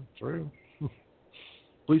 Yeah, true.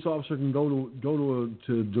 Police officer can go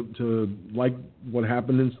to like what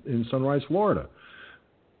happened in Sunrise, Florida.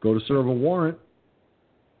 Go to serve a warrant,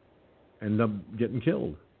 end up getting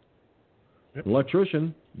killed. Yep.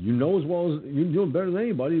 Electrician, as well as you know better than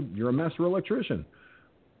anybody. You're a master electrician.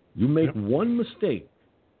 You make one mistake,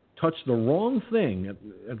 touch the wrong thing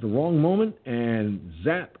at the wrong moment, and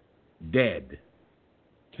zap, dead.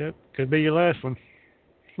 Yep, could be your last one.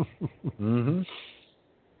 Mm-hmm.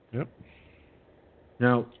 Yep.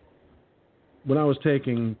 Now, when I was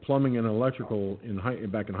taking plumbing and electrical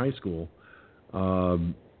back in high school,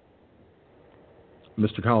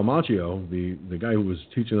 Mr. Calamaccio, the guy who was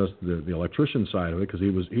teaching us the electrician side of it, because he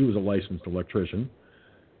was a licensed electrician,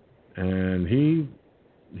 and he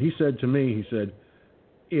said to me, he said,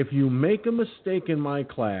 if you make a mistake in my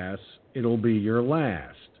class, it'll be your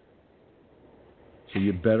last. So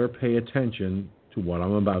you better pay attention to what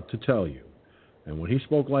I'm about to tell you. And when he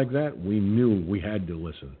spoke like that, we knew we had to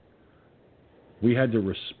listen. We had to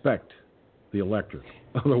respect the electric.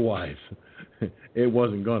 Otherwise, it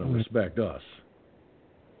wasn't going to respect us.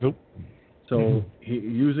 Nope. So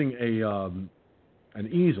using an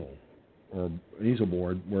easel or an easel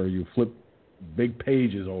board where you flip big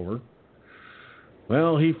pages over,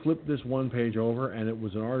 well, he flipped this one page over, and it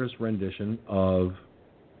was an artist's rendition of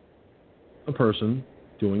a person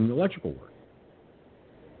doing electrical work.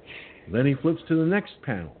 Then he flips to the next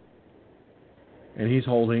panel, and he's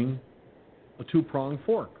holding a two-pronged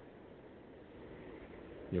fork.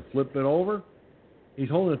 You flip it over, he's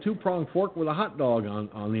holding a 2-pronged fork with a hot dog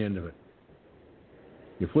on the end of it.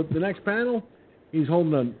 You flip the next panel, he's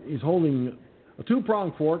holding a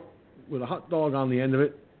 2-pronged fork with a hot dog on the end of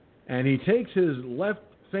it, and he takes his left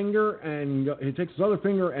finger and he takes his other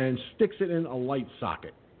finger and sticks it in a light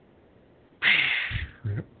socket.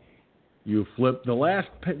 You flip the last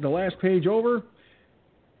page over,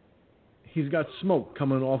 he's got smoke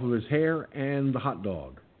coming off of his hair and the hot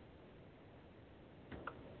dog.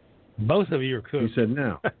 Both of you are cooked. He said,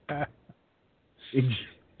 now.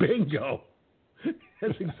 Bingo.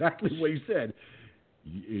 That's exactly what he said.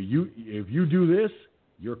 If you do this,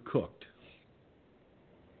 you're cooked.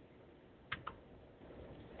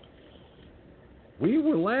 We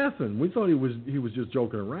were laughing. We thought he was just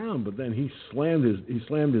joking around, but then he slammed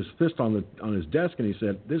his fist on his desk and he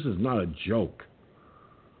said, "This is not a joke."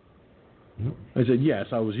 I said, "Yes,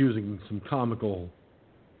 I was using some comical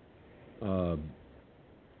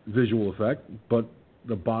visual effect, but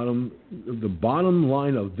the bottom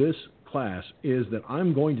line of this class is that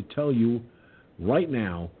I'm going to tell you right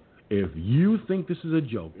now, if you think this is a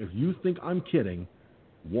joke, if you think I'm kidding,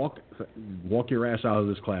 walk your ass out of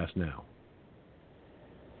this class now.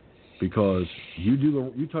 Because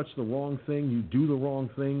you touch the wrong thing, you do the wrong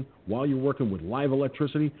thing while you're working with live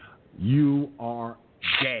electricity, you are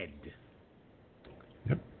dead."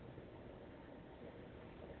 Yep.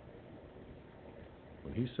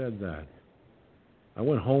 When he said that, I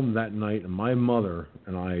went home that night, and my mother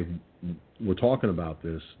and I were talking about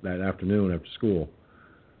this that afternoon after school,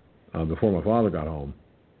 before my father got home.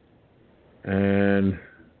 And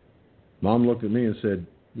Mom looked at me and said,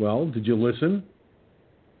 "Well, did you listen?"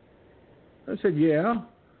 I said, "Yeah."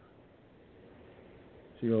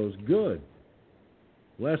 She goes, "Good.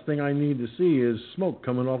 Last thing I need to see is smoke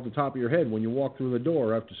coming off the top of your head when you walk through the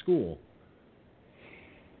door after school.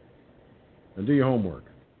 And do your homework."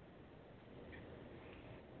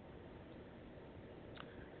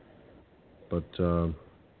 But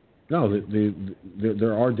no,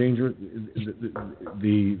 there are dangers.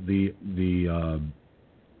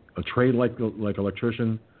 A trade like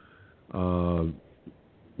electrician.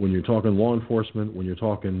 When you're talking law enforcement, when you're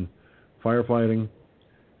talking firefighting,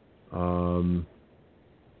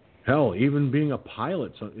 hell, even being a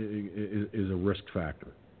pilot is a risk factor.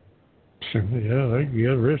 Yeah, you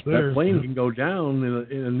got a risk there. That plane can go down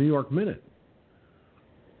in a New York minute.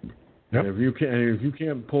 Yep. And if you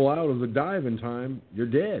can't pull out of the dive in time, you're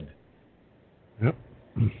dead. Yep.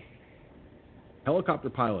 Helicopter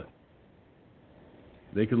pilot.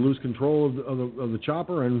 They could lose control of the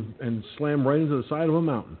chopper and slam right into the side of a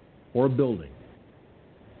mountain or a building.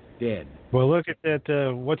 Dead. Well, look at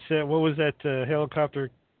that. What's that? What was that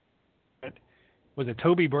helicopter? Was it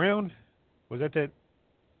Toby Brown? Was that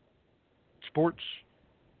sports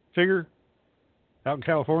figure out in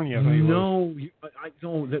California? I think no, I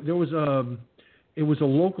don't. There was it was a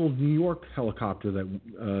local New York helicopter that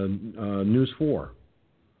News 4.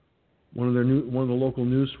 One of the local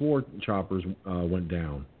News 4 choppers went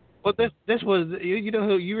down. Well, this was, you know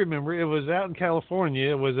who you remember? It was out in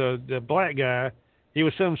California. It was the black guy. He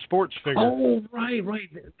was some sports figure. Oh, right.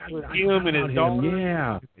 Him and his daughter.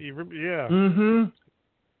 Yeah. Yeah. Mm-hmm.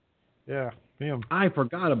 Yeah, him. I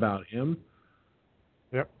forgot about him.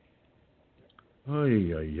 Yep.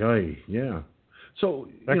 Ay. Yeah. So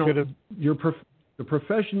the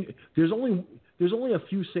profession. There's only a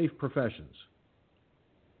few safe professions.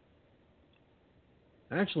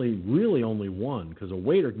 Actually, really only one, because a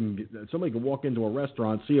waiter somebody can walk into a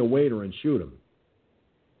restaurant, see a waiter, and shoot him.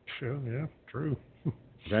 Sure, yeah, true.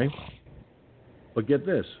 Okay? But get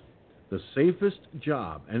this. The safest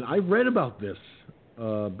job, and I read about this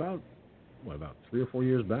about 3 or 4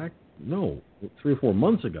 years back? No, 3 or 4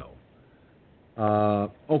 months ago.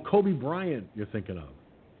 Kobe Bryant you're thinking of.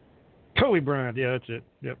 Kobe Bryant, yeah, that's it.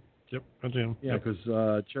 Yep, that's him. Yeah, because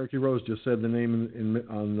Cherokee Rose just said the name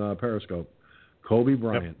on Periscope. Kobe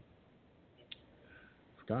Bryant. Yep.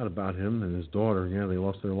 Forgot about him and his daughter. Yeah, they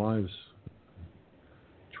lost their lives.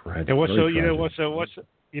 Tragic. And what's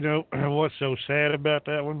so sad about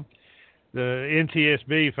that one? The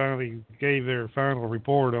NTSB finally gave their final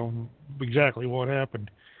report on exactly what happened.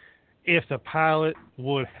 If the pilot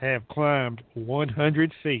would have climbed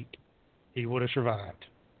 100 feet, he would have survived.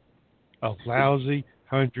 A lousy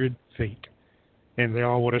 100 feet, and they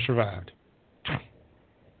all would have survived.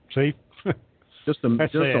 See. Just a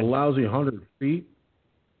lousy 100 feet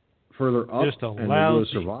further up, just and they would have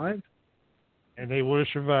survived? And they would have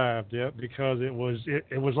survived, yeah, because it was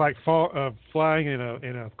like flying in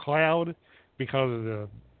a cloud because of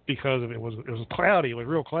it was cloudy. It was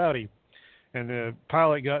real cloudy, and the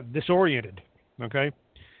pilot got disoriented, okay?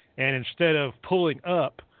 And instead of pulling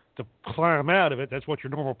up to climb out of it, that's what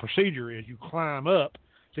your normal procedure is. You climb up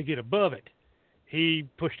to get above it. He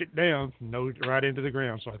pushed it down, nosed right into the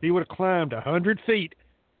ground. So if he would have climbed 100 feet,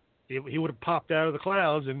 he would have popped out of the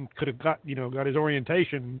clouds and could have got his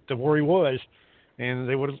orientation to where he was, and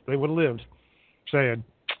they would have lived. Sad,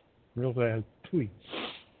 real sad. Tweet.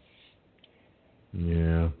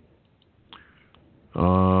 Yeah.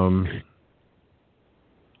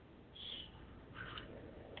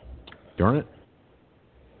 Darn it.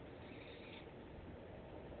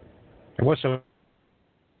 And what's a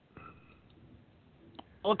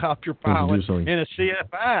helicopter pilot in a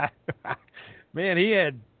CFI? Man, he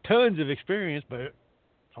had tons of experience, but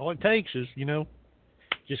all it takes is,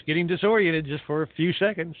 just getting disoriented just for a few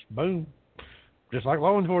seconds. Boom. Just like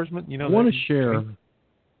law enforcement, I want to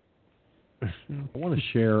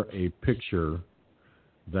share a picture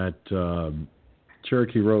that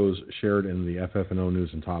Cherokee Rose shared in the FFNO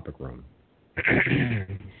News and Topic Room.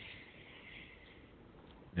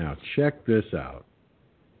 Now check this out.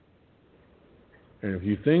 And if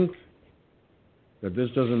you think that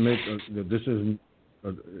this doesn't make that this isn't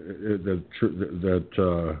that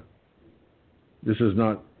this is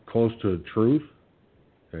not close to truth,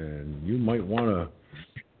 and you might want to,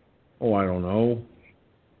 I don't know,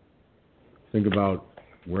 think about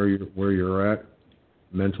where you're at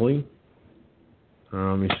mentally.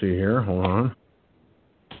 Let me see here. Hold on.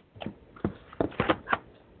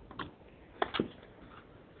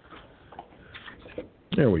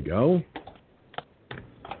 There we go.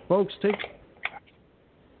 Folks,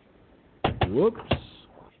 whoops.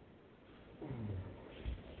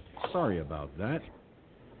 Sorry about that.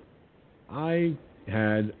 I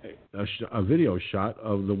had a video shot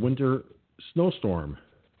of the winter snowstorm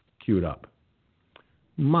queued up.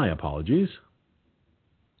 My apologies.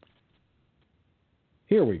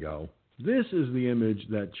 Here we go. This is the image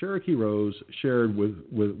that Cherokee Rose shared with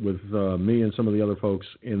me and some of the other folks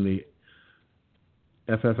in the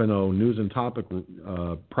FFNO News and Topic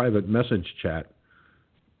private message chat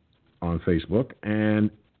on Facebook,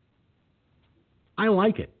 and I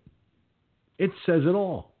like it. It says it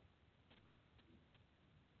all.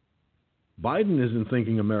 Biden isn't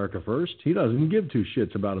thinking America first. He doesn't give two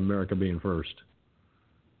shits about America being first.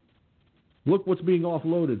 Look what's being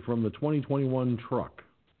offloaded from the 2021 truck.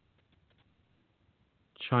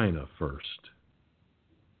 China first.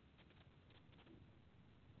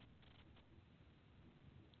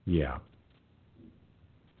 Yeah.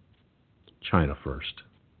 China first.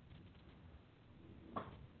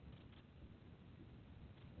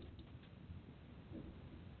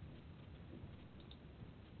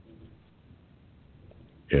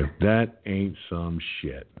 If that ain't some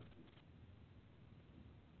shit.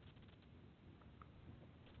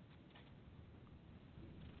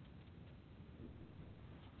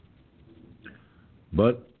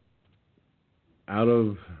 But out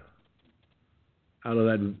of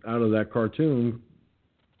that cartoon,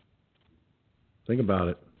 think about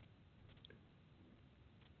it.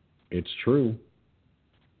 It's true.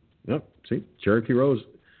 Yep. See, Cherokee Rose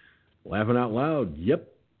laughing out loud. Yep,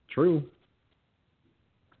 true.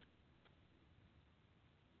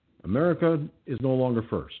 America is no longer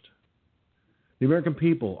first. The American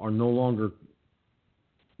people are no longer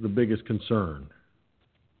the biggest concern.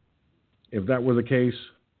 If that were the case,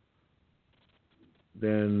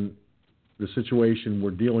 then the situation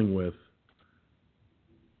we're dealing with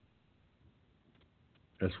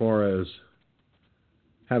as far as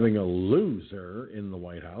having a loser in the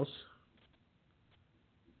White House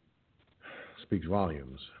speaks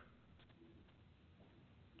volumes.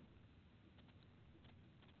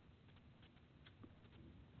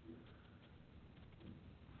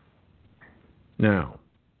 Now,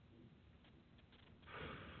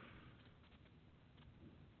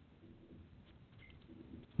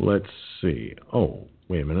 let's see. Oh,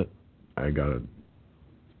 wait a minute. I got to...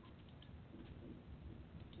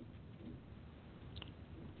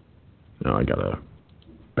 Now I got to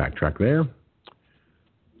backtrack there.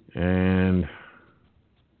 And...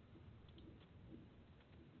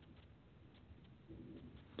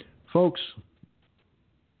 folks,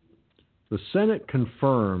 the Senate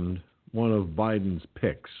confirmed one of Biden's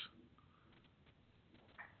picks.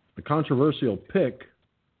 The controversial pick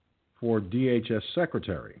for DHS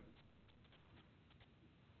Secretary.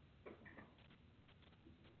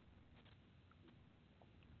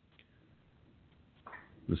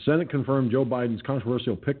 The Senate confirmed Joe Biden's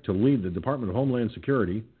controversial pick to lead the Department of Homeland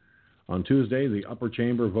Security. On Tuesday, the upper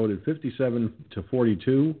chamber voted 57-42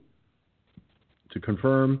 to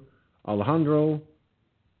confirm Alejandro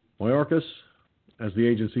Mayorkas as the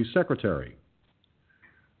agency's secretary.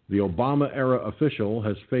 The Obama-era official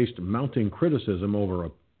has faced mounting criticism over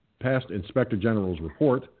a past Inspector General's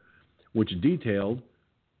report, which detailed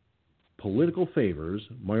political favors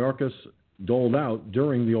Mayorkas doled out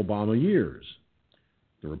during the Obama years.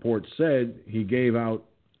 The report said he gave out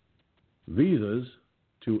visas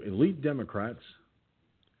to elite Democrats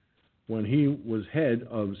when he was head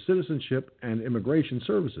of Citizenship and Immigration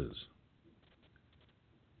Services.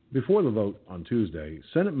 Before the vote on Tuesday,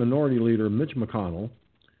 Senate Minority Leader Mitch McConnell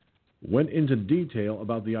went into detail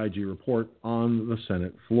about the IG report on the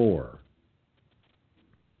Senate floor.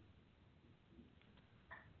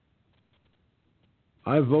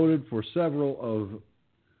 I voted for several of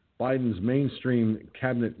Biden's mainstream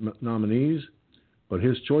cabinet nominees, but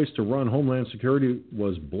his choice to run Homeland Security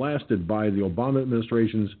was blasted by the Obama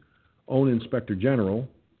administration's own Inspector General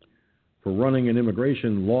for running an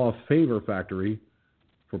immigration law favor factory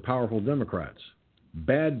for powerful Democrats.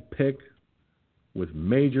 Bad pick with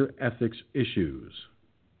major ethics issues.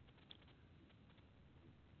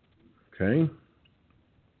 Okay.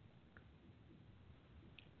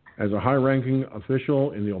 As a high-ranking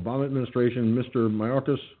official in the Obama administration, Mr.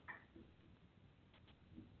 Mayorkas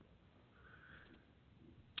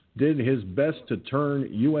did his best to turn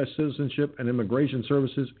U.S. Citizenship and Immigration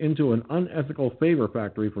Services into an unethical favor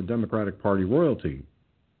factory for Democratic Party royalty.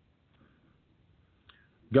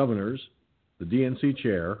 Governors, the DNC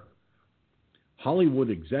chair, Hollywood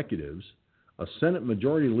executives, a Senate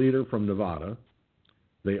Majority Leader from Nevada,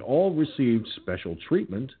 they all received special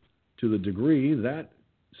treatment to the degree that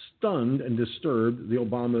stunned and disturbed the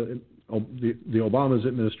Obama's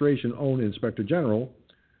administration own Inspector General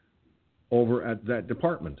over at that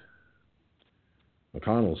department.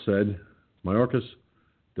 McConnell said, Mayorkas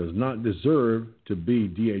does not deserve to be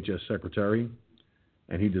DHS Secretary,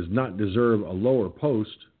 and he does not deserve a lower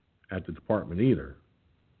post at the department either.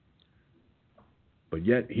 But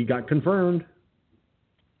yet he got confirmed.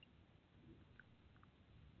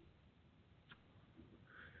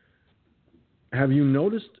 Have you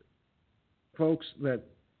noticed, folks, that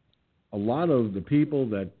a lot of the people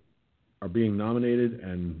that are being nominated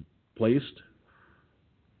and placed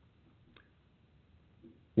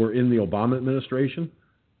were in the Obama administration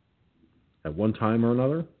at one time or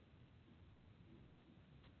another?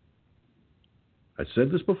 I said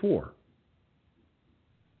this before.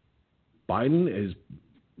 Biden is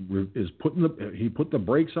put the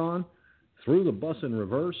brakes on, threw the bus in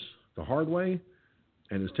reverse the hard way,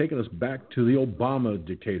 and has taken us back to the Obama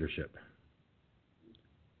dictatorship.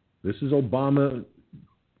 This is Obama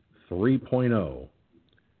 3.0.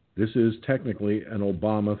 This is technically an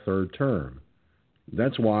Obama third term.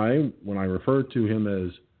 That's why when I refer to him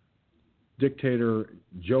as dictator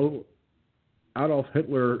Joe Adolf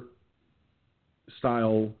Hitler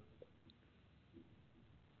style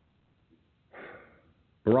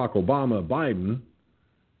Barack Obama Biden,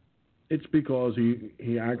 it's because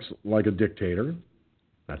he acts like a dictator.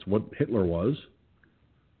 That's what Hitler was.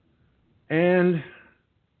 And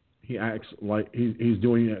he acts like he's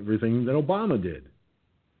doing everything that Obama did,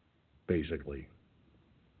 basically.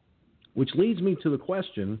 Which leads me to the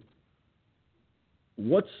question,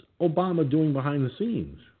 what's Obama doing behind the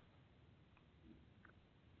scenes?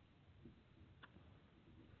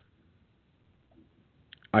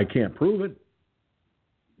 I can't prove it,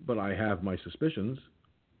 but I have my suspicions.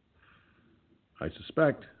 I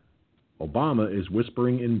suspect Obama is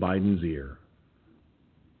whispering in Biden's ear.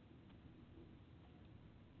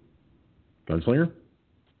 Gunslinger?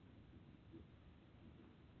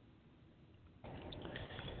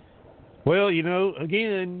 Well,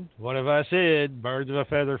 again, what have I said? Birds of a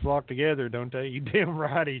feather flock together, don't they? You damn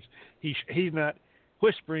right. He's not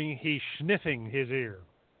whispering. He's sniffing his ear.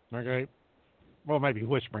 Okay. Well, maybe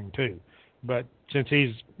whispering too, but since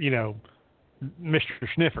he's Mr.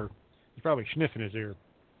 Sniffer, he's probably sniffing his ear.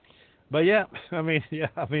 But they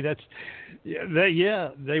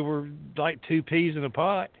were like two peas in a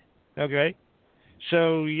pot. Okay,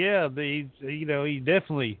 so he's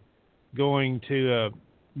definitely going to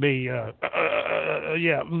be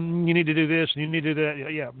you need to do this and you need to do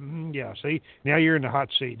that. See, now you're in the hot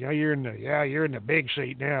seat. Now you're in the big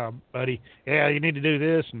seat now, buddy. Yeah, you need to do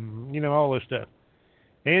this and all this stuff.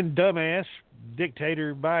 And dumbass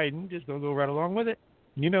dictator Biden just gonna go right along with it.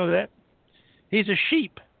 You know that. He's a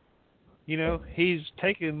sheep. He's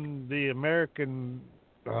taken the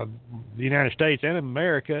the United States and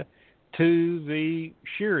America to the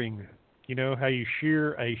shearing. You know how you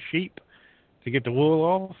shear a sheep to get the wool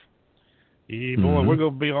off? Yeah, boy, we're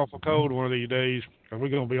going to be awful cold one of these days. We're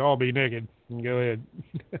going to all be naked. Go ahead.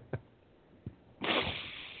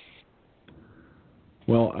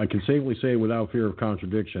 Well, I can safely say without fear of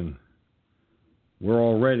contradiction, We're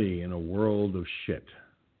already in a world of shit.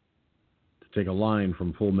 To take a line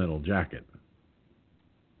from Full Metal Jacket,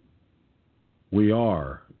 we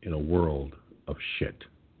are in a world of shit.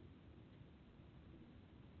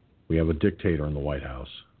 We have a dictator in the White House.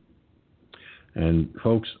 And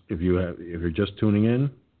folks, if you're just tuning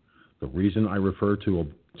in, the reason I refer to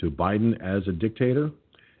Biden as a dictator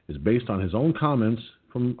is based on his own comments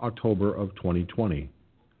from October of 2020,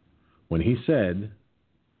 when he said,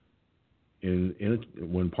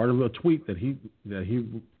 when part of a tweet that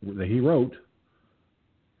he wrote,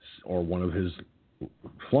 or one of his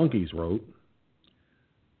flunkies wrote,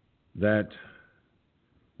 that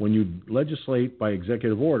when you legislate by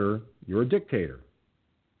executive order, you're a dictator.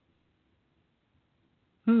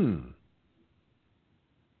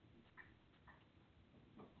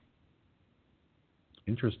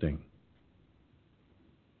 Interesting.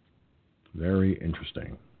 Very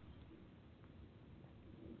interesting.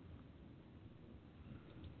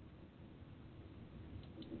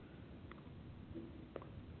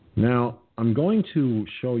 Now, I'm going to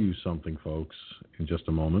show you something, folks, in just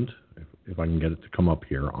a moment, if I can get it to come up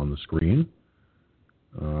here on the screen.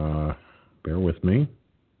 Bear with me.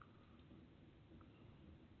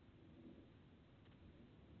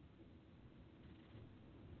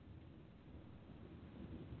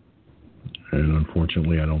 And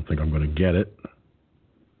unfortunately, I don't think I'm going to get it.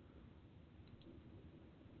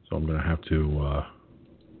 So I'm going to have to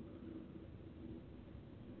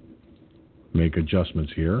make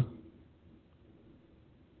adjustments here.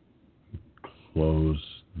 Close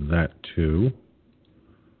that too.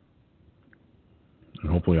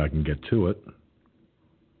 And hopefully I can get to it.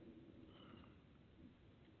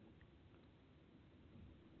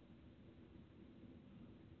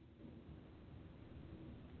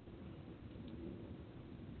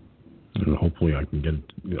 And hopefully I can get it.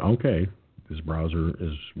 Okay, this browser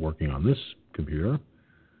is working on this computer.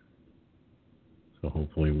 So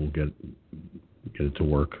hopefully we'll get it to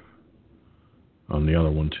work on the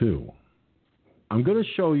other one too. I'm going to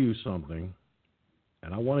show you something,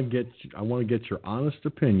 and I want to get your honest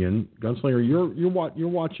opinion. Gunslinger, you're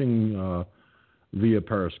watching via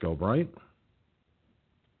Periscope, right?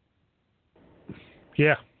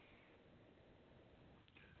 Yeah.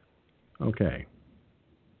 Okay.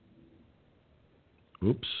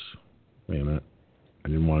 Oops. Wait a minute. I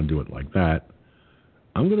didn't want to do it like that.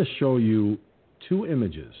 I'm going to show you two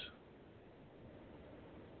images.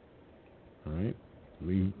 All right.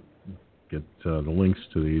 We get the links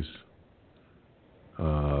to these.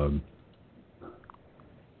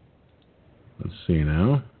 Let's see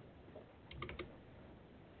now.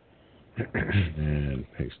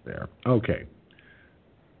 And paste there. Okay.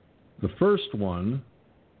 The first one,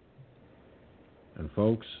 and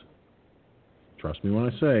folks, trust me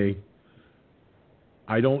when I say,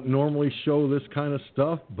 I don't normally show this kind of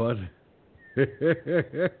stuff, but this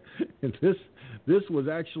was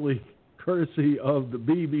actually courtesy of the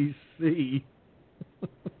BBC,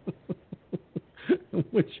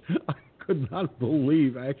 which I could not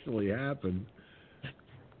believe actually happened.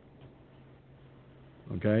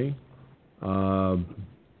 Okay?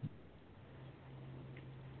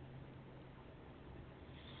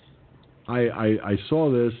 I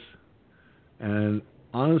saw this, and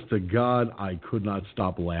honest to God, I could not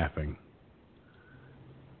stop laughing.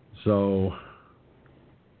 So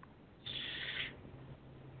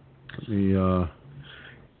let me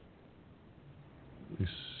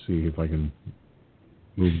see if I can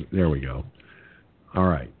move. There we go. All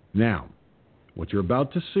right. Now, what you're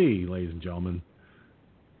about to see, ladies and gentlemen,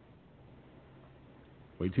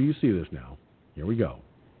 wait till you see this now. Here we go.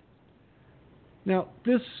 Now,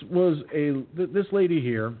 this lady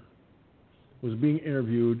here was being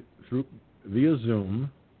interviewed via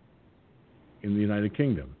Zoom in the United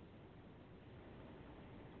Kingdom.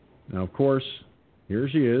 Now, of course, here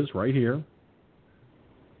she is, right here.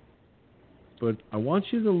 But I want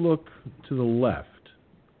you to look to the left.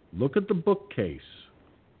 Look at the bookcase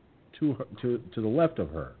to the left of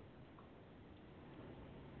her.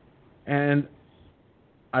 And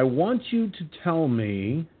I want you to tell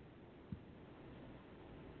me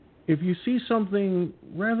if you see something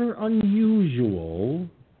rather unusual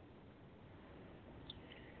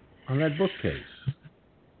on that bookcase.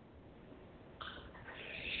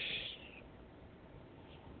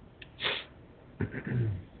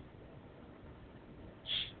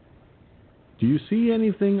 Do you see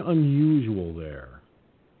anything unusual there?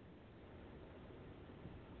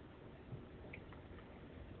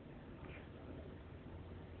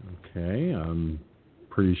 Okay, I'm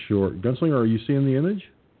pretty sure. Gunslinger, are you seeing the image?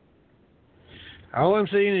 All I'm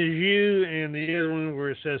seeing is you and the other one where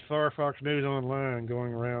it says Firefox News Online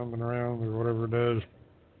going around and around or whatever it does.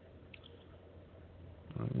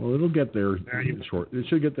 Well, it'll get there short. It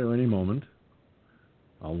should get there any moment.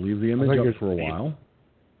 I'll leave the image up for a while.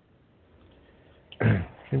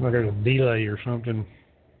 Seems like there's a delay or something.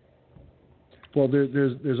 Well,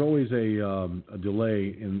 there's always a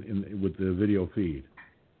delay in with the video feed,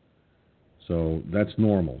 so that's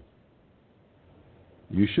normal.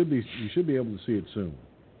 You should be able to see it soon.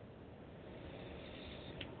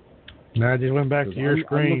 Now I just went back to your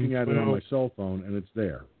screen. I'm looking at it on my cell phone, and it's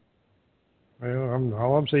there. Well,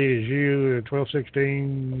 all I'm seeing is you at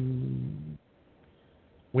 12:16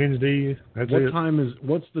 Wednesday.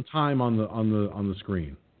 What's the time on the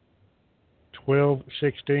screen?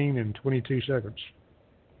 12:16 and 22 seconds.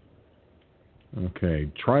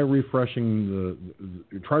 Okay, try refreshing the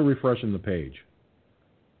page,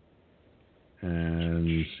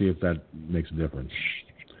 and see if that makes a difference.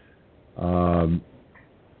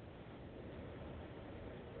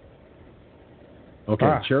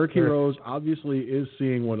 Okay, Cherokee Rose obviously is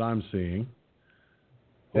seeing what I'm seeing.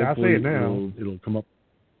 Yeah, I see it now. It'll come up.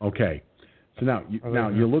 Okay, so now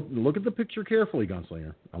you look at the picture carefully,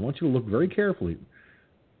 Gunslinger. I want you to look very carefully.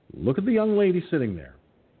 Look at the young lady sitting there.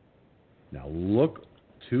 Now look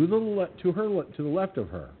to the left of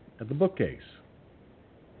her at the bookcase.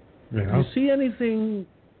 Yeah. Do you see anything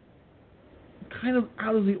kind of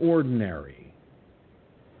out of the ordinary?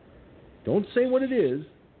 Don't say what it is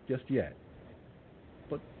just yet.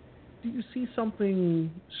 But do you see something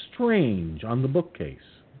strange on the bookcase?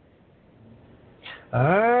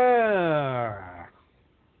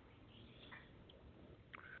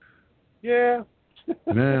 Yeah.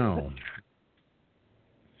 Now,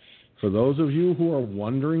 for those of you who are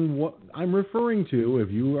wondering what I'm referring to, if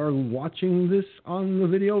you are watching this on the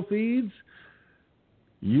video feeds,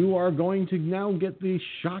 you are going to now get the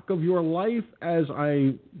shock of your life as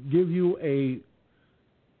I give you a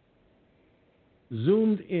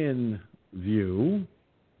zoomed-in view.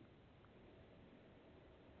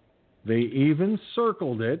 They even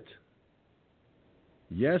circled it.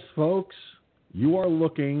 Yes, folks, you are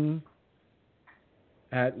looking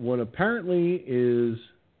at what apparently is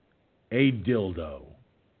a dildo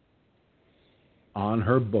on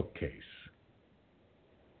her bookcase.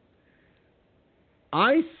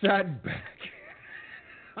 I sat back.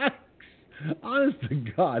 Honest to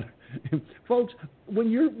God, folks, when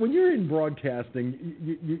you're in broadcasting,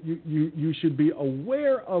 you should be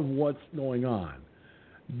aware of what's going on.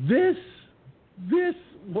 This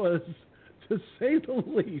was, to say the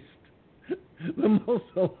least, the most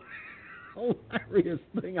hilarious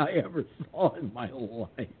thing I ever saw in my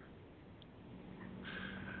life.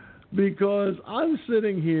 Because I'm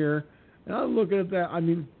sitting here and I'm looking at that. I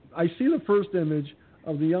mean, I see the first image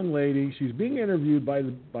of the young lady. She's being interviewed by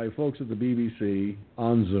folks at the BBC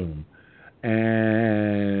on Zoom,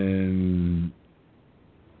 and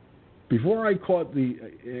before I caught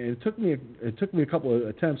it took me a couple of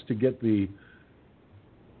attempts to get the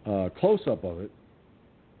close up of it,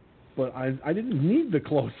 but I didn't need the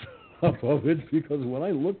close up of it because when I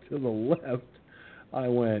looked to the left, I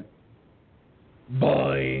went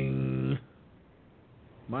boing.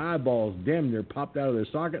 My eyeballs damn near popped out of their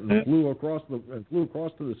socket and flew across to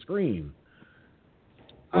the screen.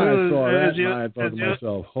 I saw that and I thought to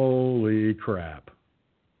myself, "Holy crap!"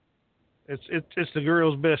 It's the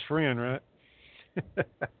girl's best friend, right?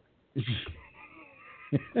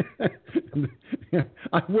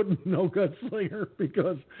 I wouldn't know, Gunslinger,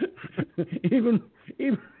 because even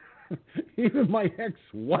my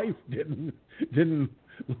ex-wife didn't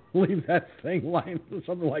leave that thing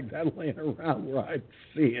something like that laying around where I'd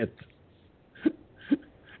see it.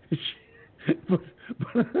 but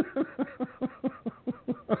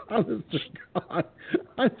honest to God,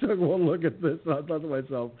 I took one look at this and I thought to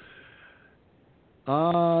myself,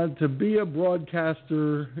 to be a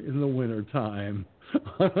broadcaster in the wintertime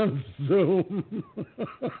on Zoom.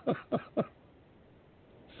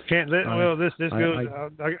 This goes.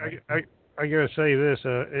 I gotta say this.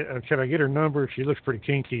 Can I get her number? She looks pretty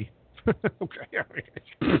kinky. Okay.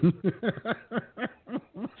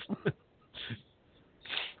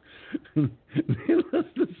 Needless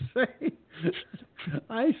to say,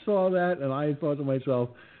 I saw that and I thought to myself,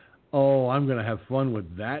 "Oh, I'm going to have fun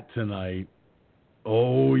with that tonight."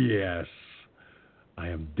 Oh yes, I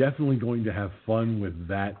am definitely going to have fun with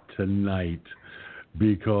that tonight,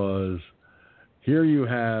 because here you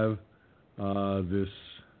have this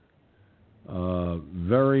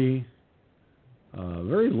very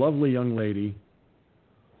lovely young lady,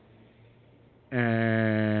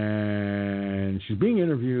 and she's being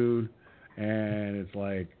interviewed, and it's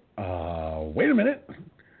like, wait a minute.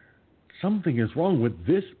 Something is wrong with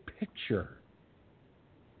this picture.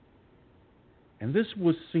 And this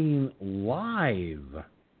was seen live.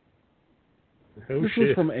 This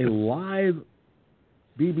was from a live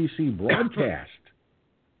BBC broadcast.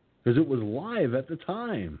 Because it was live at the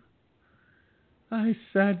time. I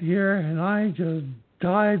sat here and I just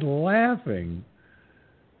died laughing.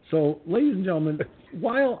 So, ladies and gentlemen,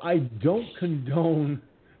 while I don't condone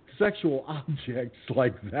sexual objects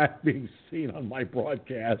like that being seen on my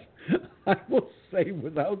broadcast, I will say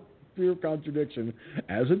without fear of contradiction,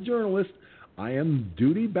 as a journalist, I am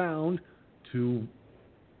duty-bound to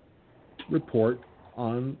report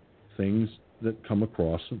on things that come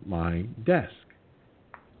across my desk.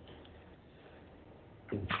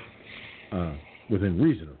 Within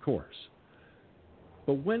reason, of course.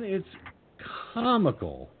 But when it's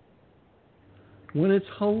comical, when it's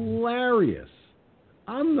hilarious,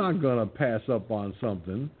 I'm not going to pass up on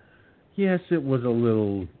something. Yes, it was a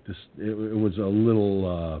little, it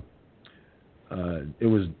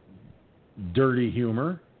was dirty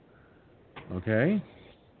humor, okay?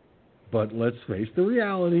 But let's face the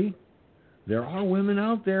reality. There are women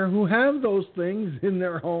out there who have those things in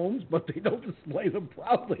their homes, but they don't display them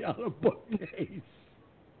proudly on a bookcase.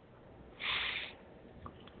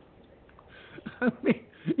 I mean,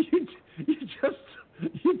 you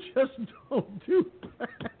just don't do that.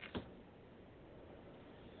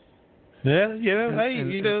 Yeah,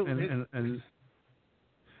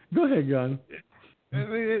 go ahead, Gunn.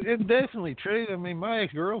 It's definitely true. I mean, my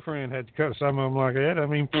ex-girlfriend had to cut some of them like that. I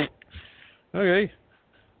mean, okay.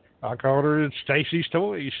 I called her Stacy's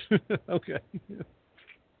Toys. Okay. A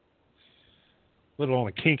little on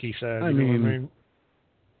the kinky side. I mean,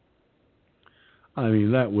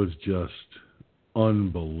 that was just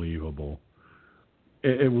unbelievable.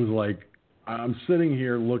 It was like, I'm sitting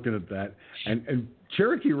here looking at that, and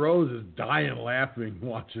Cherokee Rose is dying laughing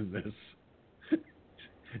watching this.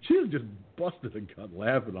 She was just busted a gut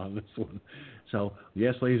laughing on this one. So,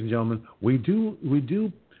 yes, ladies and gentlemen, we do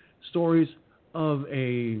stories of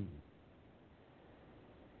a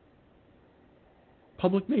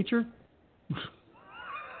public nature,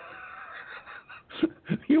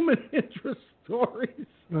 human interest stories.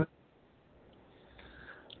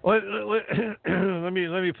 Let me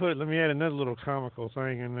add another little comical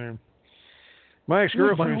thing in there. My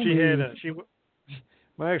ex-girlfriend,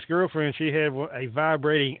 she had a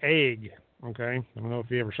vibrating egg. Okay, I don't know if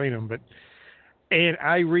you ever seen them, and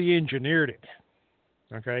I re-engineered it.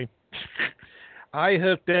 Okay. I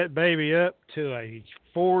hooked that baby up to a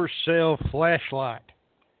 4-cell flashlight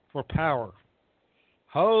for power.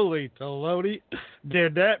 Holy Toledo.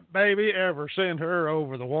 Did that baby ever send her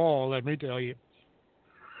over the wall, let me tell you.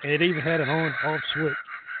 And it even had an on-off switch.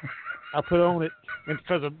 I put on it, and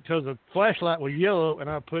because the flashlight was yellow, and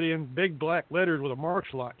I put in big black letters with a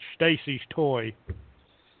marks lot, Stacy's Toy.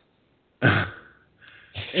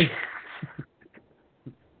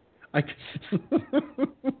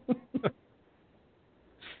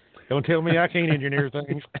 Don't tell me I can't engineer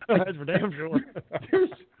things. That's for damn sure.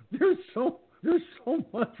 There's so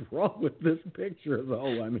much wrong with this picture,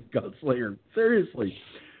 though. I mean, Gunslinger, seriously,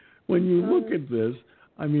 when you look at this,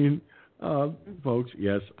 I mean, folks,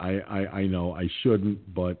 yes, I know I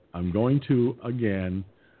shouldn't, but I'm going to again,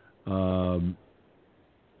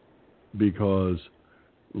 because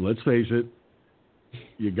let's face it,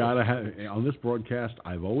 you gotta have on this broadcast.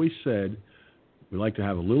 I've always said we like to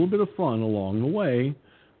have a little bit of fun along the way.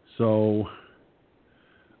 So,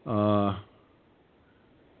 I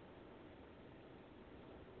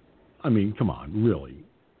mean, come on, really.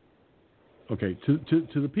 Okay, to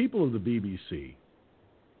the people of the BBC,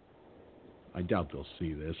 I doubt they'll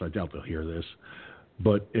see this. I doubt they'll hear this.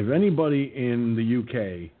 But if anybody in the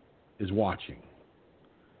UK is watching,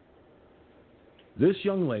 this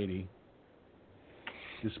young lady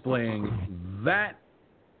displaying that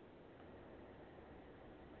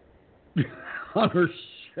on her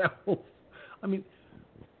shelf. I mean,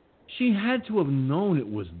 she had to have known it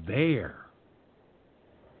was there.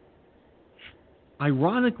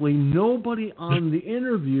 Ironically, nobody on the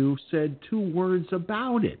interview said 2 words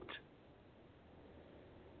about it.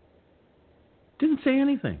 Didn't say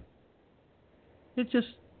anything. It just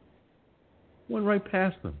went right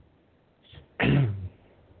past them.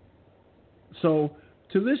 So,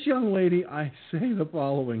 to this young lady, I say the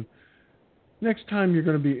following. Next time you're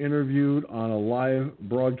going to be interviewed on a live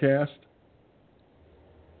broadcast,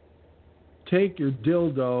 take your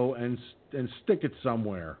dildo and stick it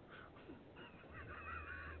somewhere.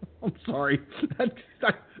 I'm sorry.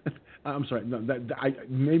 I'm sorry. No,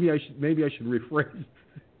 maybe I should rephrase.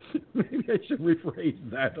 Maybe I should rephrase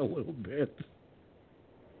that a little bit.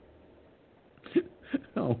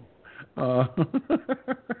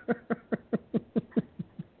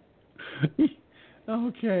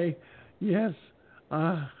 Okay. Yes.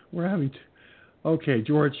 We're having... Okay,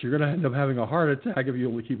 George, you're going to end up having a heart attack if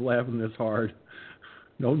you keep laughing this hard.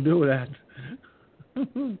 Don't do that.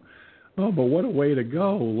 Oh, but what a way to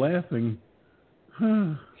go, laughing.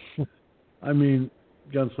 I mean,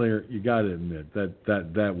 Gunslinger, you got to admit that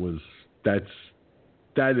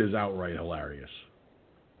is outright hilarious.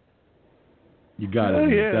 You got to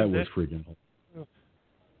admit that was freaking.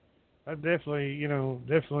 I definitely a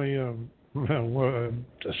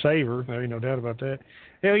saver. There ain't no doubt about that.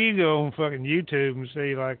 Hell, you go on fucking YouTube and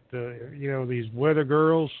see like these weather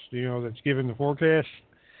girls, that's giving the forecast,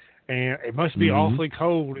 and it must be awfully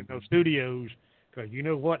cold in those studios because you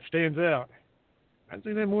know what stands out. I've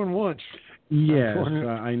seen that more than once. Yes,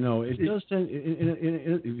 I know. It does.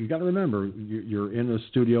 You got to remember, you're in a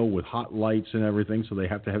studio with hot lights and everything, so they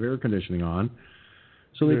have to have air conditioning on.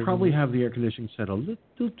 So they probably have the air conditioning set a little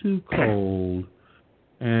too cold,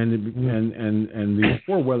 and these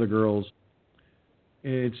poor weather girls.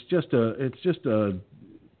 It's just a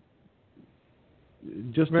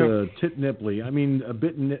tit nipply. I mean, a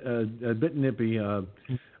bit nippy. Okay.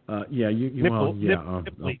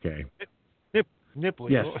 Nipply.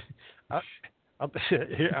 Yes.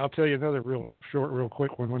 I'll tell you another real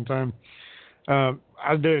quick one. One time, I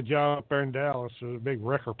did a job up there in Dallas at a big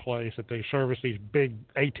record place that they service these big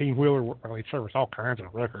 18-wheeler. Well, they service all kinds of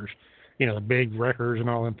records, the big records and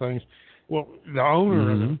all them things. Well, the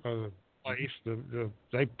owner of the place,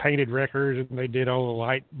 they painted records and they did all the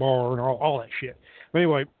light bar and all that shit. But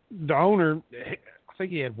anyway, the owner, I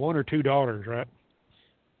think he had one or two daughters, right?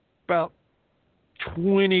 About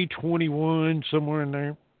 20, 21, somewhere in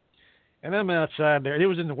there. And I'm outside there. It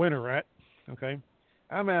was in the winter, right? Okay.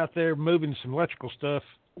 I'm out there moving some electrical stuff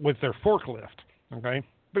with their forklift. Okay.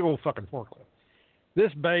 Big old fucking forklift.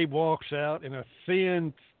 This babe walks out in a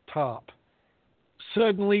thin top.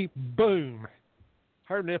 Suddenly, boom.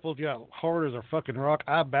 Her nipples got hard as a fucking rock.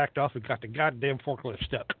 I backed off and got the goddamn forklift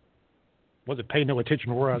stuck. Wasn't paying no attention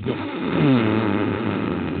to where I was going.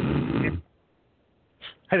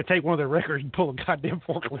 Had to take one of their records and pull the goddamn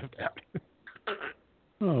forklift out.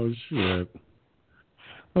 Oh shit.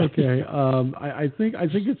 Okay. I think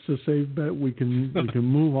it's a safe bet we can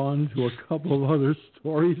move on to a couple of other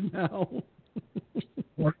stories now.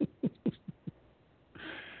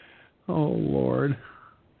 Oh Lord.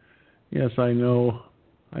 Yes, I know.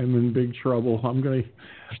 I'm in big trouble.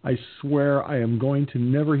 I swear I am going to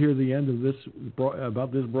never hear the end of this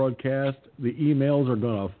about this broadcast. The emails are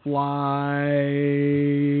going to fly.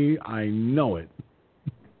 I know it.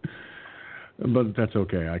 But that's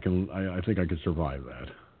okay. I think I can survive that.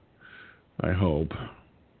 I hope.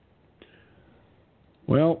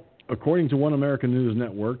 Well, according to One American News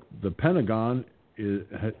Network, the Pentagon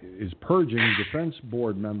is purging defense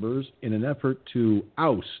board members in an effort to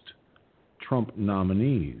oust Trump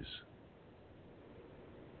nominees.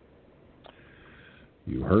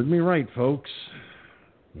 You heard me right, folks.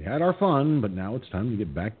 We had our fun, but now it's time to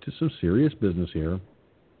get back to some serious business here.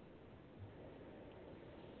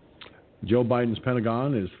 Joe Biden's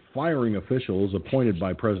Pentagon is firing officials appointed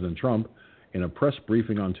by President Trump. In a press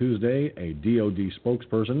briefing on Tuesday, a DoD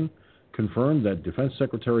spokesperson confirmed that Defense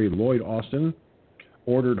Secretary Lloyd Austin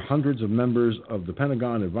ordered hundreds of members of the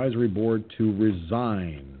Pentagon Advisory Board to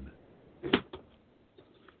resign.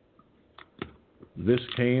 This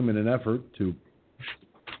came in an effort to...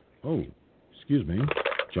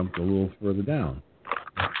 jumped a little further down.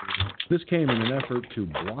 This came in an effort to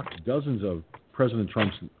block dozens of President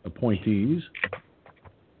Trump's appointees.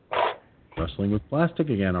 Wrestling with plastic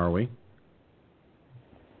again, are we?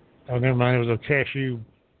 Oh, never mind. It was a cashew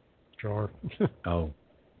jar. Oh.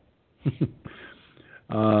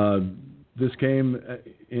 This came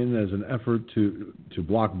in as an effort to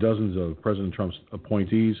block dozens of President Trump's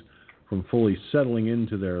appointees from fully settling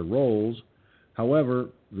into their roles. However,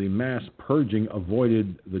 the mass purging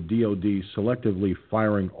avoided the DoD selectively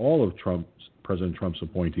firing all of President Trump's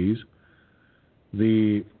appointees.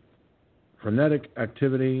 The frenetic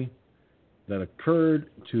activity that occurred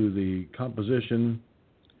to the composition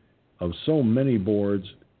of so many boards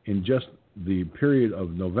in just the period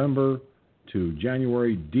of November to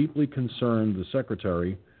January deeply concerned the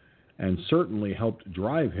Secretary and certainly helped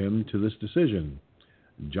drive him to this decision.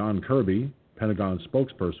 John Kirby, Pentagon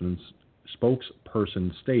spokesperson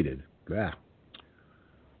stated. Bah.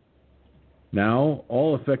 Now,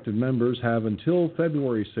 all affected members have until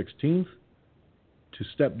February 16th to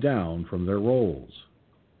step down from their roles.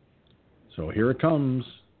 So here it comes,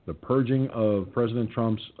 the purging of President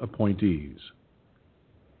Trump's appointees.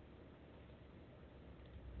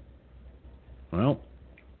 Well,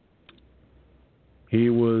 He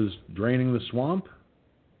was draining the swamp,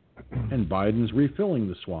 and Biden's refilling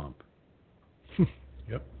the swamp.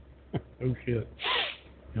 Yep. Oh, shit.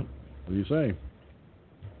 Yep. What do you say?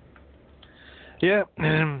 Yeah,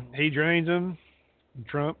 he drains them,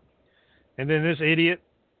 Trump, and then this idiot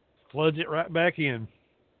floods it right back in.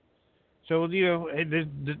 So,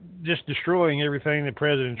 just destroying everything that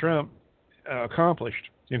President Trump accomplished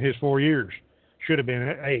in his 4 years. Should have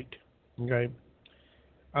been 8. Okay.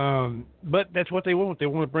 But that's what they want. They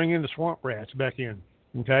want to bring in the swamp rats back in.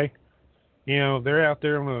 Okay. They're out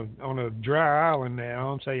there on a dry island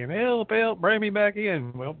now and saying, help, bring me back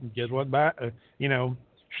in. Well, guess what?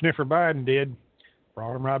 Sniffer Biden did.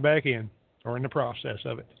 Brought them right back in, or in the process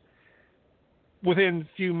of it. Within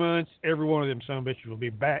a few months, every one of them son of bitches will be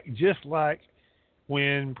back, just like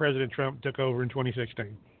when President Trump took over in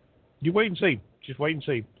 2016. You wait and see. Just wait and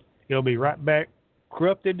see. It'll be right back,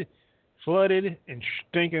 corrupted, flooded, and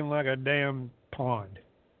stinking like a damn pond.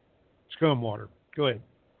 Scum water. Go ahead.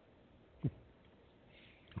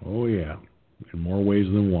 Oh, yeah. In more ways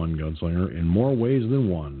than one, Gunslinger. In more ways than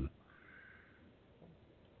one.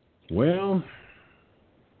 Well,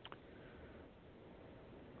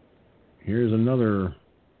 here's another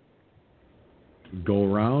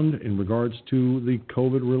go-around in regards to the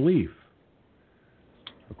COVID relief.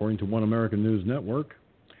 According to One American News Network,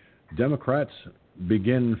 Democrats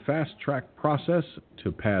begin fast-track process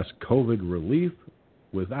to pass COVID relief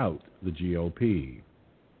without the GOP.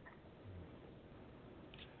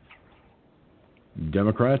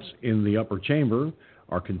 Democrats in the upper chamber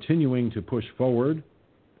are continuing to push forward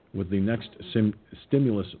with the next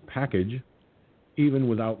stimulus package, even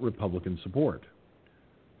without Republican support.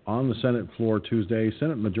 On the Senate floor Tuesday,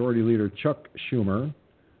 Senate Majority Leader Chuck Schumer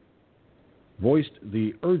voiced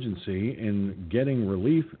the urgency in getting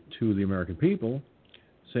relief to the American people,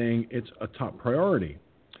 saying it's a top priority.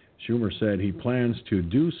 Schumer said he plans to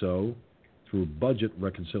do so through budget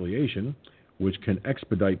reconciliation, which can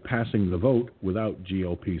expedite passing the vote without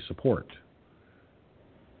GOP support.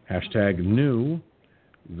 #new,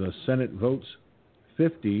 the Senate votes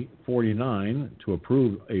 50-49 to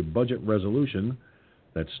approve a budget resolution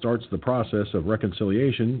that starts the process of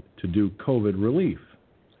reconciliation to do COVID relief.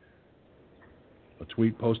 A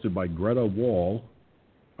tweet posted by Greta Wall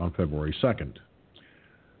on February 2nd.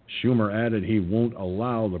 Schumer added he won't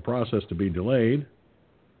allow the process to be delayed,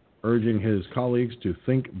 urging his colleagues to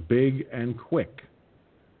think big and quick.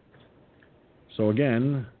 So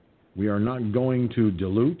again, we are not going to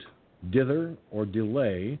dilute, dither, or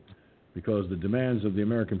delay because the demands of the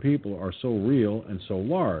American people are so real and so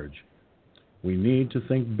large. We need to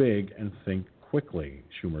think big and think quickly,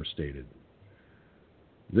 Schumer stated.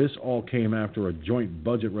 This all came after a joint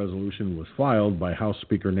budget resolution was filed by House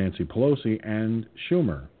Speaker Nancy Pelosi and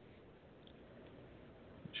Schumer.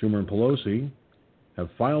 Schumer and Pelosi have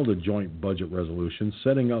filed a joint budget resolution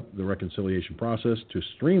setting up the reconciliation process to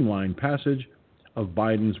streamline passage of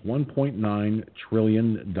Biden's $1.9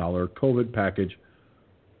 trillion COVID package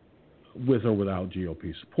with or without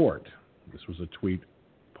GOP support. This was a tweet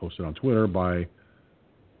posted on Twitter by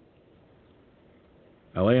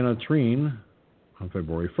Elena Trine on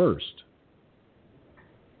February 1st.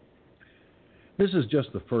 This is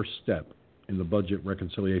just the first step in the budget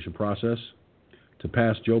reconciliation process to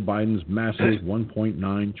pass Joe Biden's massive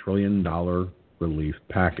 $1.9 trillion relief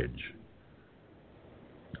package.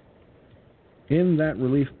 In that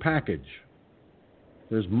relief package,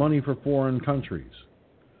 there's money for foreign countries.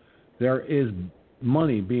 There is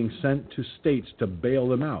money being sent to states to bail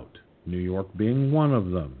them out, New York being one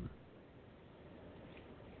of them.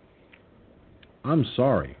 I'm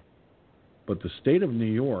sorry, but the state of New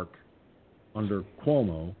York, under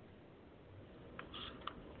Cuomo,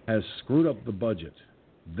 has screwed up the budget.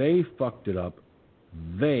 They fucked it up.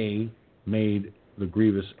 They made the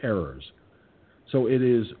grievous errors. So it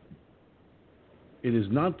is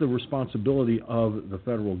not the responsibility of the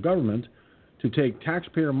federal government to take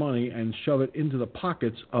taxpayer money and shove it into the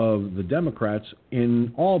pockets of the Democrats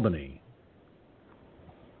in Albany.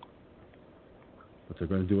 But they're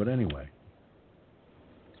going to do it anyway.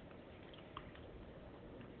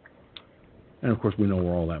 And of course, we know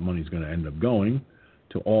where all that money is going to end up going,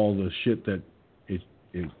 to all the shit that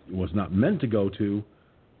it was not meant to go to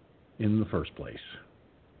in the first place.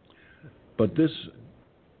 But this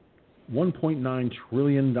 $1.9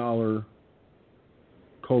 trillion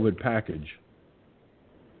COVID package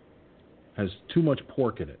has too much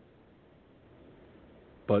pork in it.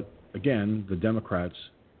 But again, the Democrats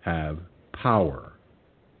have power.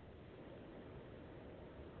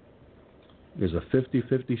 There's a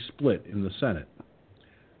 50-50 split in the Senate.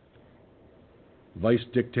 Vice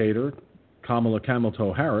Dictator Kamala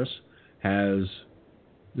Hamilton Harris has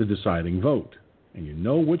the deciding vote. And you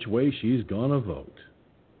know which way she's going to vote.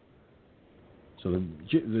 So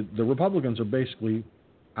the Republicans are basically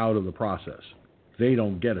out of the process. They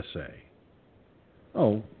don't get a say.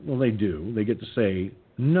 Oh, well, they do. They get to say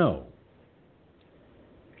no.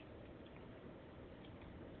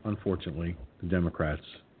 Unfortunately, the Democrats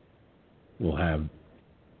will have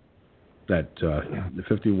that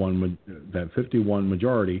 51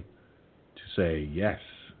 majority to say yes,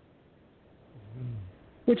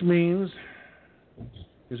 which means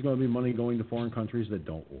there's going to be money going to foreign countries that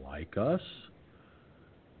don't like us.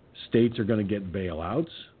 States are going to get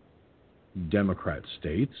bailouts, Democrat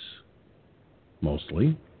states,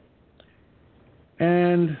 mostly.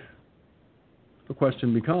 And the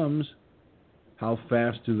question becomes, how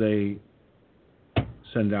fast do they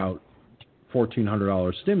send out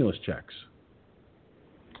 $1,400 stimulus checks?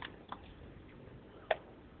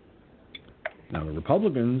 Now, the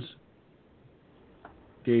Republicans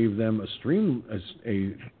gave them a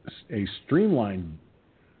streamlined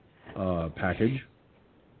package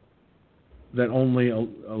that only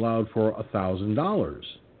allowed for $1,000,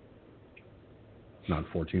 not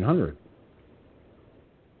 $1,400.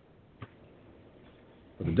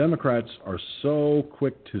 But the Democrats are so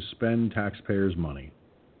quick to spend taxpayers' money.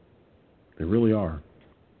 They really are.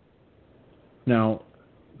 Now,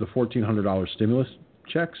 the $1,400 stimulus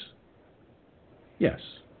checks, yes,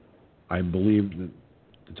 I believe that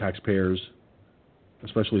the taxpayers,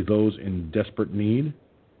 especially those in desperate need,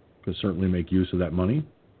 could certainly make use of that money.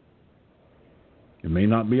 It may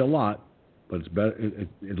not be a lot, but it's better.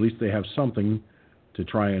 At least they have something to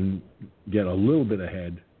try and get a little bit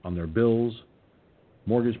ahead on their bills,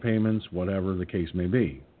 mortgage payments, whatever the case may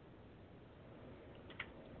be.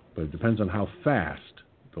 But it depends on how fast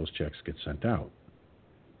those checks get sent out.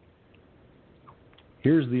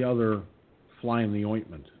 Here's the other fly in the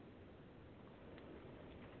ointment.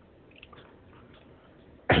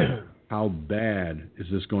 How bad is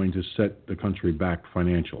this going to set the country back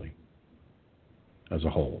financially as a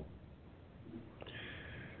whole?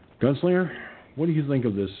 Gunslinger, what do you think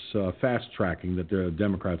of this fast tracking that the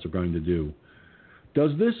Democrats are going to do?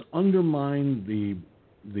 Does this undermine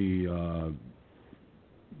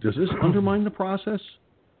does this undermine the process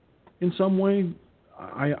in some way?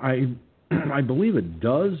 I believe it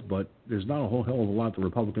does, but there's not a whole hell of a lot the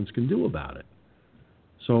Republicans can do about it.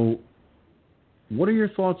 So, what are your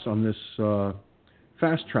thoughts on this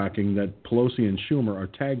fast tracking that Pelosi and Schumer are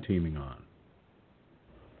tag teaming on?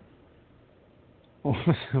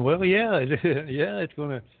 Well, yeah,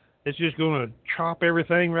 it's just gonna chop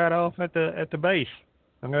everything right off at the base.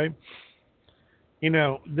 Okay, you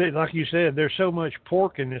know, like you said, there's so much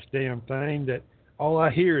pork in this damn thing that all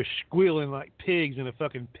I hear is squealing like pigs in a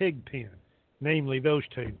fucking pig pen. Namely, those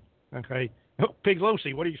two. Okay, oh,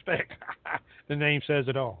 Piglosi, what do you expect? The name says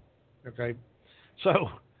it all. Okay,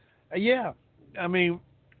 so yeah, I mean,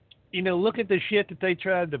 you know, look at the shit that they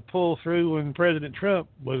tried to pull through when President Trump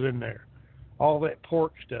was in there. All that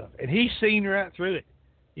pork stuff. And he's seen right through it.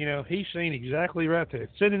 You know, he's seen exactly right through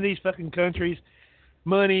it. Sending these fucking countries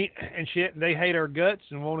money and shit, and they hate our guts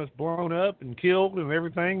and want us blown up and killed and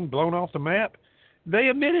everything, blown off the map. They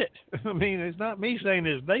admit it. I mean, it's not me saying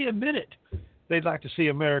this. They admit it. They'd like to see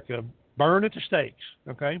America burn at the stakes.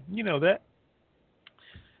 Okay? You know that.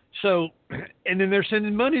 So, and then they're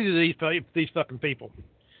sending money to these fucking people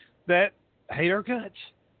that hate our guts.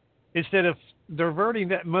 Instead of diverting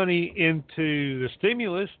that money into the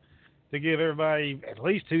stimulus to give everybody at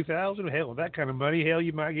least $2,000, hell, with that kind of money, hell,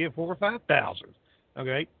 you might get $4,000 or $5,000.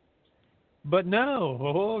 Okay, but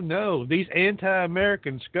no, these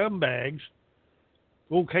anti-American scumbags.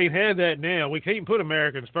 Well, can't have that now. We can't put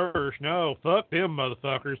Americans first. No, fuck them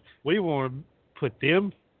motherfuckers. We want to put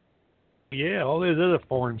them. Yeah, all those other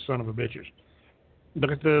foreign son of a bitches.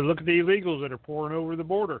 Look at the illegals that are pouring over the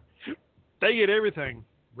border. They get everything.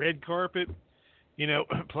 Red carpet, you know,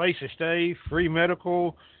 place to stay, free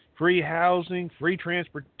medical, free housing, free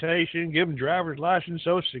transportation, give them driver's license,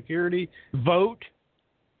 Social Security, vote.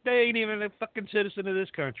 They ain't even a fucking citizen of this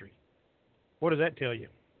country. What does that tell you?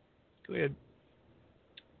 Go ahead.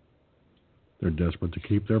 They're desperate to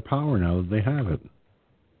keep their power now that they have it.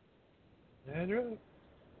 That's right.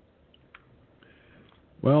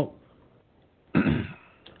 Well,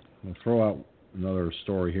 I'll throw out another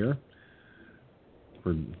story here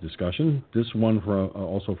for discussion. This one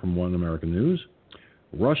also from One American News.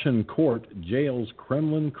 Russian court jails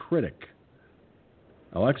Kremlin critic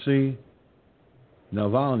Alexei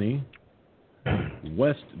Navalny.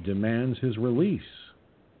 West demands his release.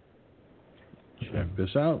 Check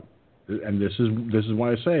this out. And this is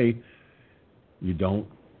why I say you don't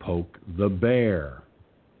poke the bear.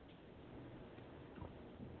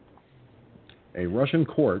 A Russian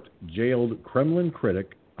court jailed Kremlin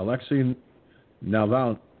critic Alexei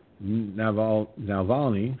Navalny,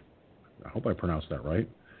 I hope I pronounced that right,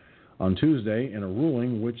 on Tuesday in a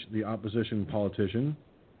ruling which the opposition politician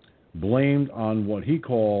blamed on what he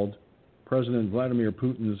called President Vladimir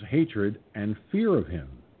Putin's hatred and fear of him.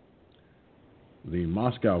 The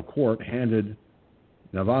Moscow court handed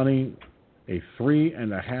Navalny a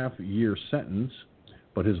 3.5-year sentence,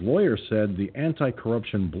 but his lawyer said the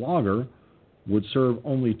anti-corruption blogger would serve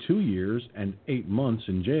only 2 years and 8 months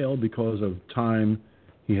in jail because of time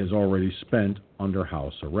he has already spent under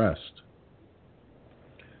house arrest.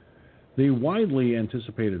 The widely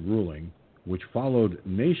anticipated ruling, which followed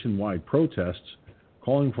nationwide protests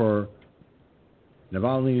calling for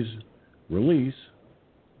Navalny's release,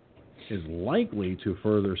 is likely to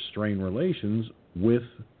further strain relations with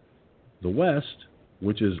the West,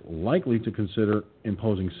 which is likely to consider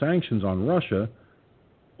imposing sanctions on Russia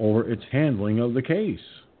over its handling of the case.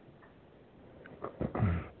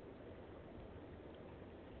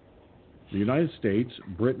 The United States,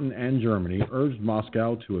 Britain, and Germany urged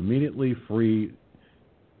Moscow to immediately free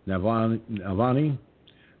Navalny,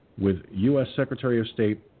 with U.S. Secretary of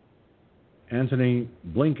State Antony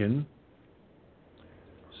Blinken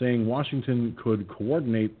saying Washington could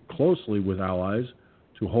coordinate closely with allies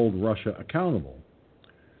to hold Russia accountable.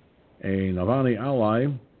 A Navalny ally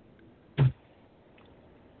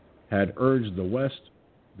had urged the West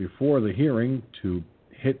before the hearing to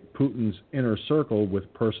hit Putin's inner circle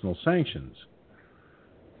with personal sanctions.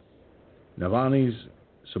 Navalny's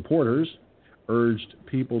supporters urged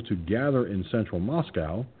people to gather in central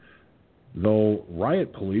Moscow, though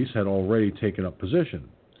riot police had already taken up position.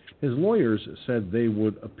 His lawyers said they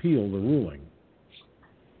would appeal the ruling.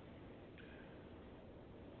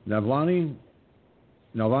 Navalny,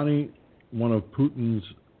 one of Putin's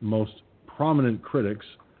most prominent critics,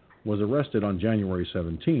 was arrested on January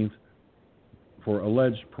 17th for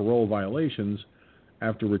alleged parole violations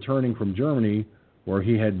after returning from Germany, where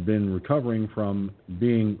he had been recovering from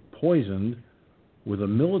being poisoned with a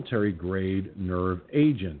military-grade nerve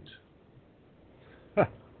agent.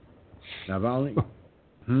 Navalny...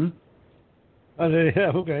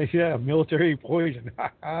 military poison.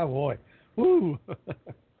 Boy. Woo!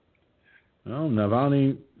 Well,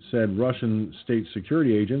 Navalny said Russian state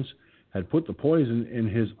security agents had put the poison in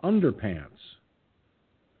his underpants.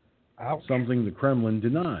 Ouch. Something the Kremlin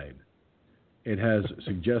denied. It has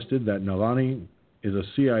suggested that Navalny is a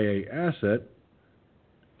CIA asset,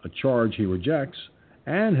 a charge he rejects,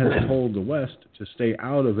 and has told the West to stay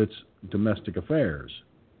out of its domestic affairs.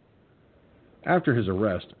 After his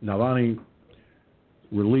arrest, Navalny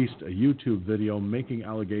released a YouTube video making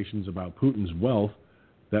allegations about Putin's wealth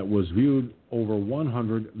that was viewed over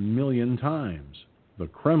 100 million times. The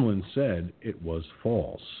Kremlin said it was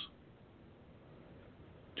false.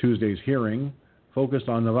 Tuesday's hearing focused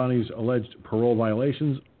on Navalny's alleged parole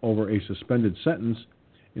violations over a suspended sentence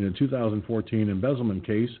in a 2014 embezzlement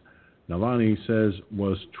case Navalny says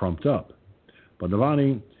was trumped up. But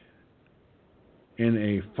Navalny, in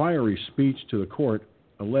a fiery speech to the court,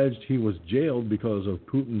 alleged he was jailed because of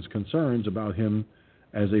Putin's concerns about him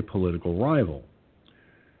as a political rival.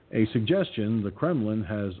 A suggestion the Kremlin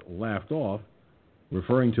has laughed off,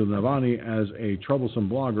 referring to Navalny as a troublesome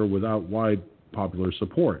blogger without wide popular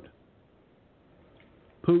support.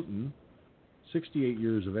 Putin, 68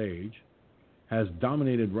 years of age, has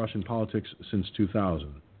dominated Russian politics since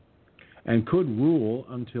 2000 and could rule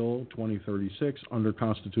until 2036 under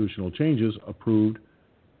constitutional changes approved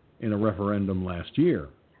in a referendum last year.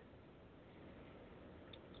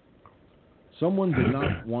 Someone did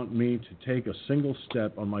not want me to take a single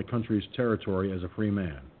step on my country's territory as a free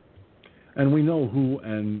man. And we know who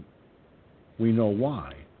and we know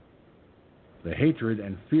why. The hatred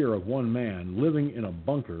and fear of one man living in a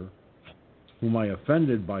bunker, whom I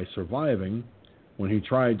offended by surviving when he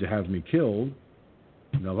tried to have me killed,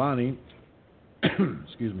 Navalny,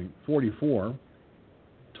 44,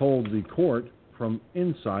 told the court from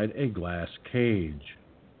inside a glass cage.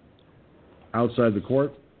 Outside the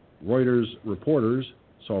court, Reuters reporters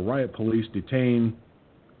saw riot police detain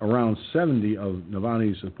around 70 of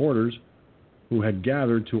Navalny's supporters who had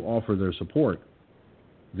gathered to offer their support.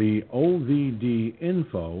 The OVD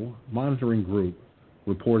Info monitoring group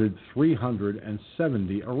reported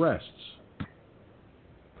 370 arrests.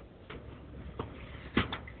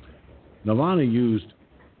 Navalny used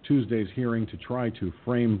Tuesday's hearing to try to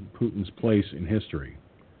frame Putin's place in history.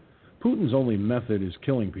 Putin's only method is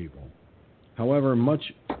killing people. However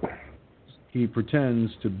much he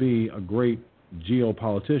pretends to be a great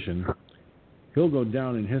geopolitician, he'll go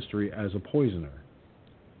down in history as a poisoner.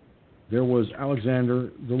 There was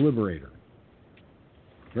Alexander the Liberator.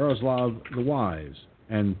 Yaroslav the Wise,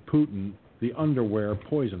 and Putin the underwear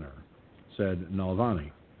poisoner, said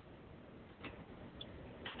Navalny.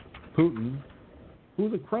 Putin, who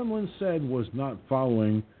the Kremlin said was not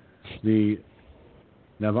following the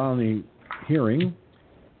Navalny hearing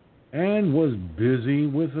and was busy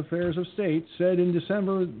with affairs of state, said in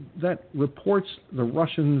December that reports the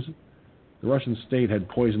Russian state had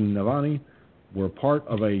poisoned Navalny were part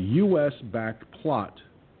of a U.S.-backed plot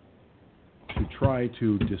to try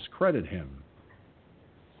to discredit him.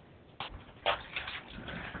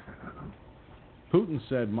 Putin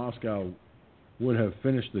said Moscow would have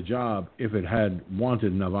finished the job if it had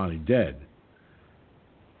wanted Navalny dead.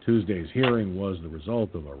 Tuesday's hearing was the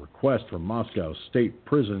result of a request from Moscow's state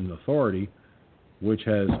prison authority, which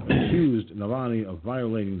has accused Navalny of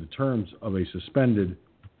violating the terms of a suspended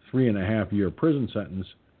 3.5-year prison sentence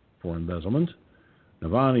for embezzlement.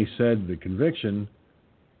 Navalny said the conviction,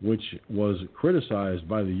 which was criticized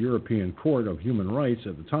by the European Court of Human Rights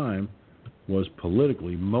at the time, was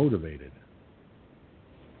politically motivated.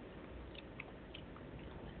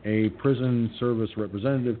 A prison service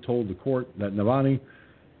representative told the court that Navalny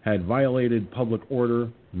had violated public order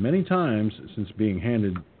many times since being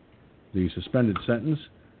handed the suspended sentence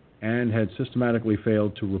and had systematically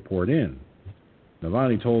failed to report in.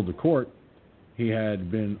 Navalny told the court he had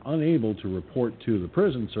been unable to report to the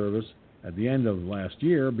prison service at the end of last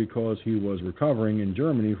year because he was recovering in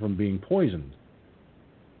Germany from being poisoned.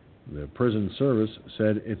 The prison service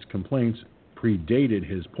said its complaints predated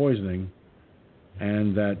his poisoning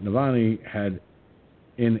and that Navalny had,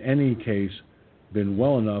 in any case, been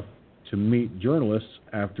well enough to meet journalists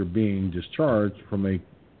after being discharged from a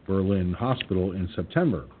Berlin hospital in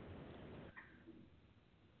September.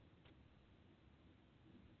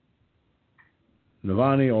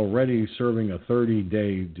 Navalny, already serving a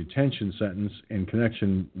 30-day detention sentence in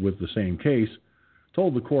connection with the same case,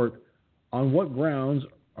 told the court, "On what grounds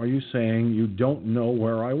are you saying you don't know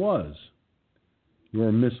where I was?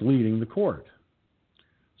 You're misleading the court."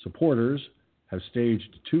 Supporters have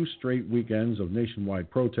staged 2 straight weekends of nationwide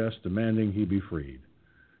protests demanding he be freed.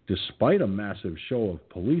 Despite a massive show of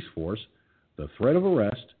police force, the threat of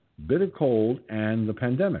arrest, bitter cold, and the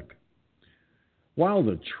pandemic. While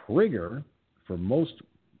the trigger for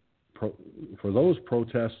those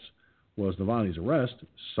protests was Navalny's arrest,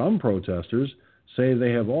 some protesters say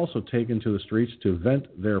they have also taken to the streets to vent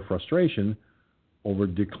their frustration over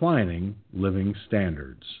declining living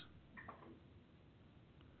standards.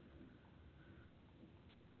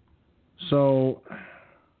 So,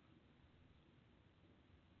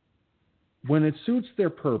 when it suits their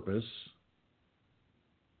purpose,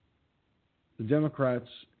 the Democrats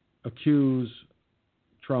accuse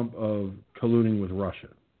Trump of colluding with Russia.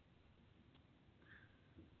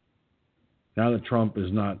 Now that Trump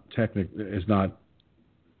is not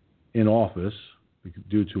in office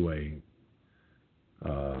due to a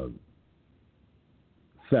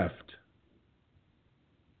theft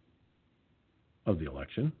of the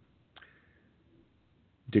election,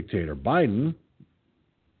 Dictator Biden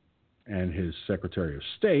and his Secretary of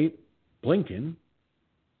State, Blinken,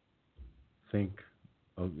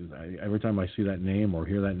 every time I see that name or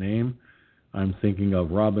hear that name, I'm thinking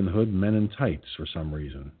of Robin Hood Men in Tights for some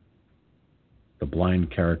reason. The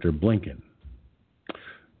blind character Blinken.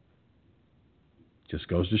 Just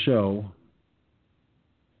goes to show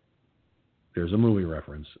there's a movie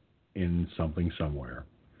reference in something somewhere.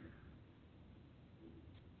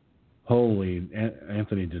 Holy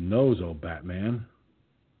Anthony DiNozzo, Batman.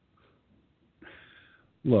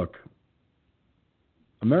 Look,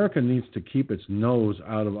 America needs to keep its nose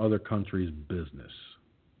out of other countries' business.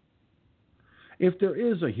 If there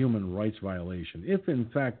is a human rights violation, if in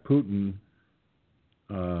fact Putin,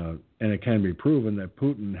 and it can be proven that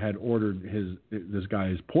Putin had ordered this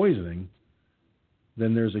guy's poisoning,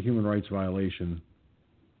 then there's a human rights violation,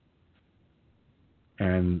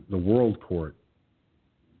 and the World Court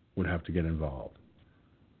would have to get involved.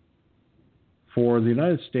 For the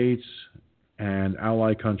United States and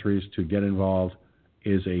ally countries to get involved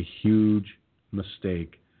is a huge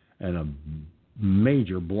mistake and a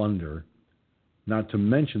major blunder, not to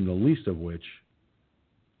mention the least of which,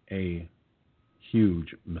 a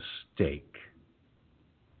huge mistake.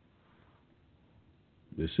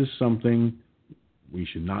 This is something we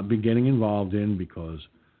should not be getting involved in because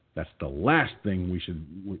that's the last thing we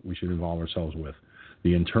should involve ourselves with.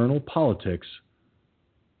 The internal politics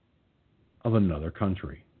of another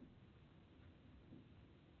country.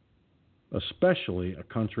 Especially a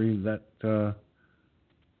country that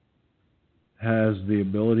has the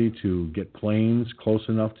ability to get planes close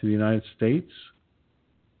enough to the United States.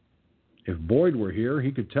 If Boyd were here,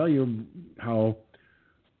 he could tell you how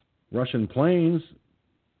Russian planes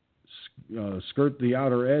skirt the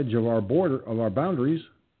outer edge of our border, of our boundaries,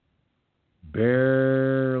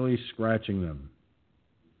 barely scratching them.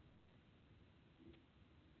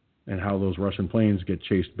 And how those Russian planes get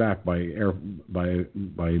chased back by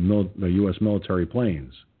U.S. military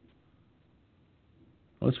planes.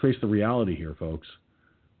 Let's face the reality here, folks.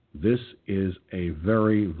 This is a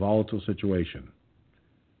very volatile situation.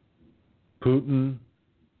 Putin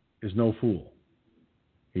is no fool.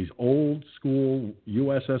 He's old school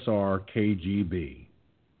USSR KGB.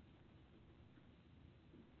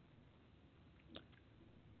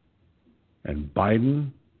 And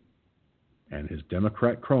Biden and his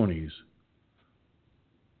Democrat cronies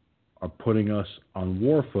are putting us on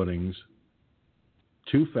war footings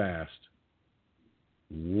too fast,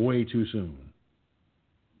 way too soon.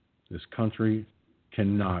 This country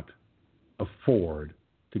cannot afford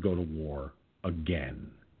to go to war again.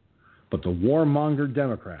 But the warmonger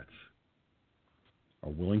Democrats are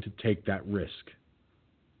willing to take that risk,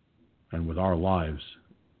 and with our lives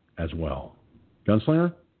as well.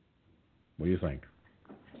 Gunslinger, what do you think?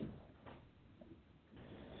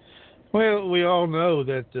 Well, we all know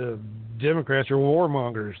that the Democrats are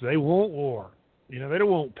warmongers. They want war. They don't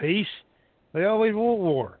want peace. They always want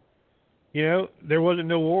war. There wasn't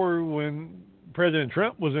no war when President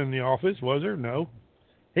Trump was in the office, was there? No.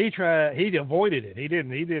 He tried. He avoided it. He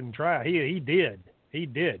didn't try. He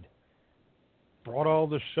did. Brought all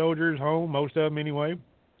the soldiers home, most of them anyway.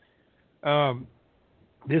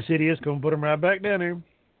 This idiot's going to put them right back down there.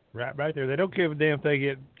 Right back there. They don't give a damn if they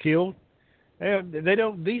get killed. They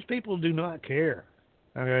don't. These people do not care.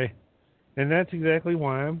 Okay? And that's exactly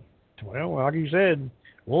why, well, like you said,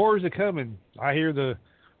 wars are coming. I hear the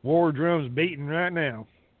war drums beating right now.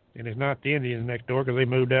 And it's not the Indians next door because they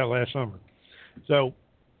moved out last summer. So,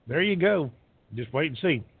 there you go. Just wait and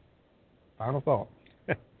see. Final thought.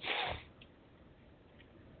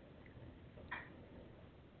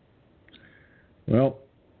 Well,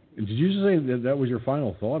 did you say that was your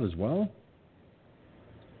final thought as well?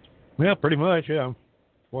 Yeah, pretty much, yeah.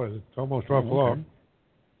 What is it? It's almost 12 o'clock. Okay.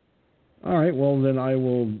 All right, well, then I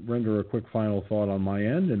will render a quick final thought on my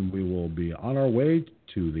end, and we will be on our way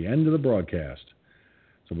to the end of the broadcast.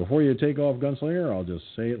 So before you take off, Gunslinger, I'll just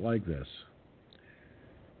say it like this.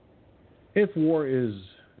 If war is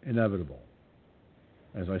inevitable,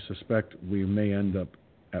 as I suspect we may end up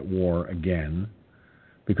at war again,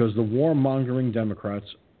 because the warmongering Democrats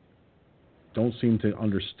don't seem to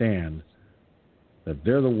understand that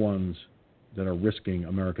they're the ones that are risking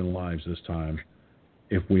American lives this time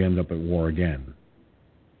if we end up at war again.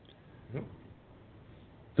 Yep.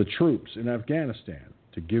 The troops in Afghanistan,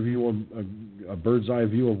 to give you a bird's eye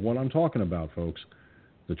view of what I'm talking about, folks,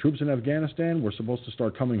 the troops in Afghanistan were supposed to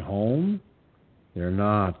start coming home. They're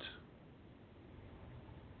not.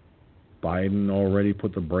 Biden already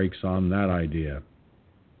put the brakes on that idea.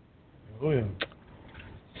 Oh, yeah.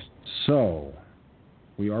 So,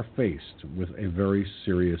 we are faced with a very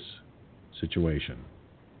serious situation.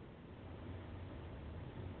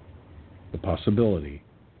 The possibility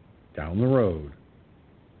down the road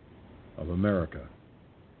of America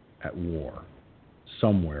at war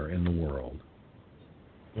somewhere in the world.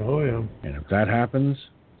 Oh, yeah. And if that happens,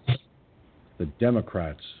 the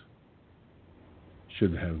Democrats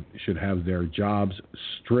should have their jobs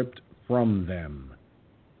stripped from them,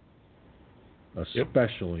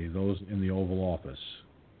 especially those in the Oval Office.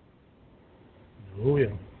 Oh,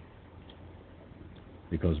 yeah.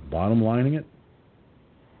 Because bottom lining it,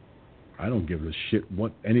 I don't give a shit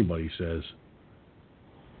what anybody says.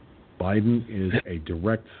 Biden is a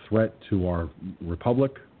direct threat to our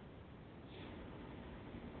republic.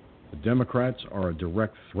 The Democrats are a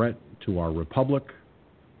direct threat to our republic.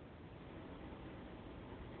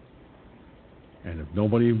 And if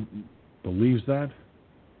nobody believes that,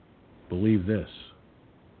 believe this.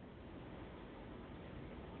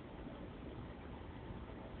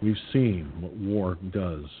 We've seen what war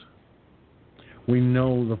does. We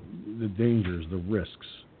know the dangers, the risks.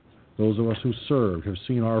 Those of us who served have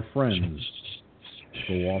seen our friends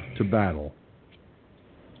go off to battle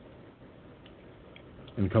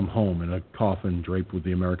and come home in a coffin draped with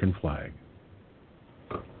the American flag.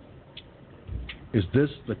 Is this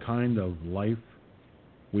the kind of life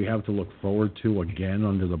we have to look forward to again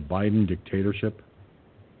under the Biden dictatorship?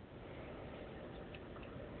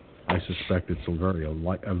 I suspect it's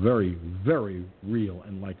a very, very real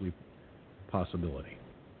and likely possibility.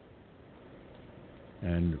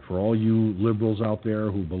 And for all you liberals out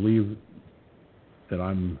there who believe that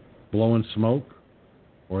I'm blowing smoke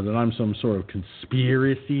or that I'm some sort of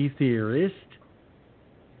conspiracy theorist,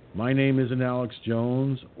 my name isn't Alex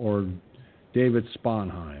Jones or David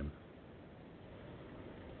Sponheim.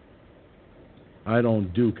 I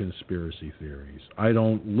don't do conspiracy theories. I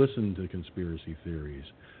don't listen to conspiracy theories.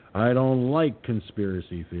 I don't like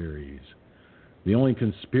conspiracy theories. The only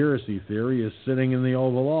conspiracy theory is sitting in the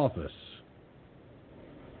Oval Office.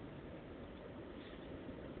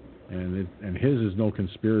 And his is no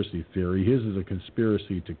conspiracy theory. His is a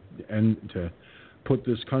conspiracy to put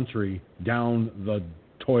this country down the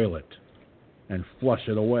toilet and flush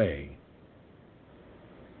it away.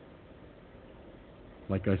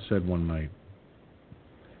 Like I said one night,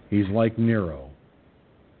 he's like Nero.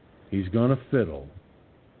 He's going to fiddle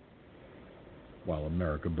while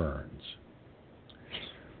America burns.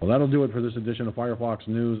 Well, that'll do it for this edition of Firefox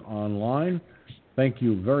News Online. Thank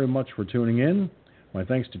you very much for tuning in. My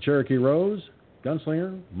thanks to Cherokee Rose,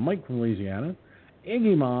 Gunslinger, Mike from Louisiana,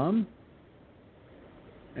 Iggy Mom,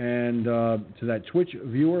 and to that Twitch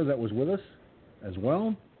viewer that was with us as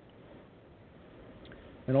well,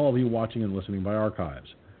 and all of you watching and listening by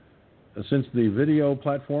archives. Since the video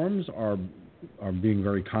platforms are being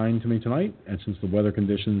very kind to me tonight, and since the weather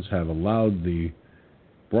conditions have allowed the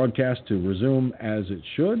broadcast to resume as it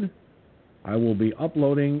should, I will be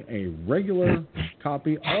uploading a regular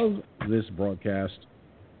copy of this broadcast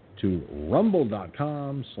to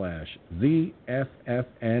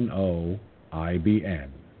rumble.com/TheFFNOIBN.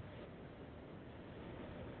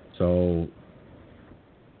 So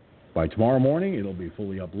by tomorrow morning, it'll be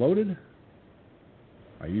fully uploaded.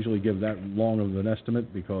 I usually give that long of an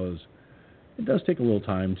estimate because it does take a little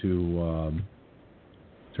time to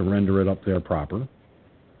render it up there proper.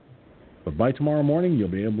 But by tomorrow morning, you'll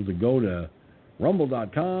be able to go to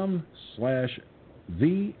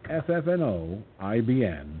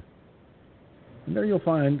rumble.com/TheFFNOIBN, and there you'll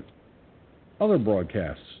find other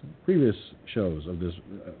broadcasts, previous shows of this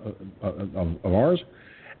of ours,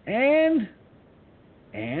 and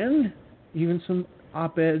even some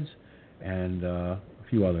op-eds and a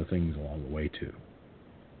few other things along the way too.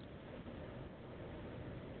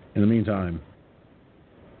 In the meantime,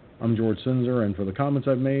 I'm George Sinzer, and for the comments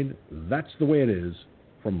I've made, that's the way it is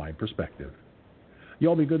from my perspective. You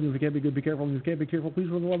all be good, and if you can't be good, be careful. And if you can't be careful, please,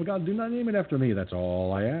 for the love of God, do not name it after me. That's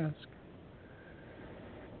all I ask.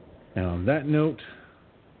 And on that note,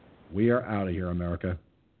 we are out of here, America.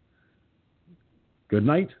 Good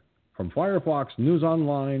night from Firefox News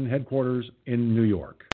Online headquarters in New York.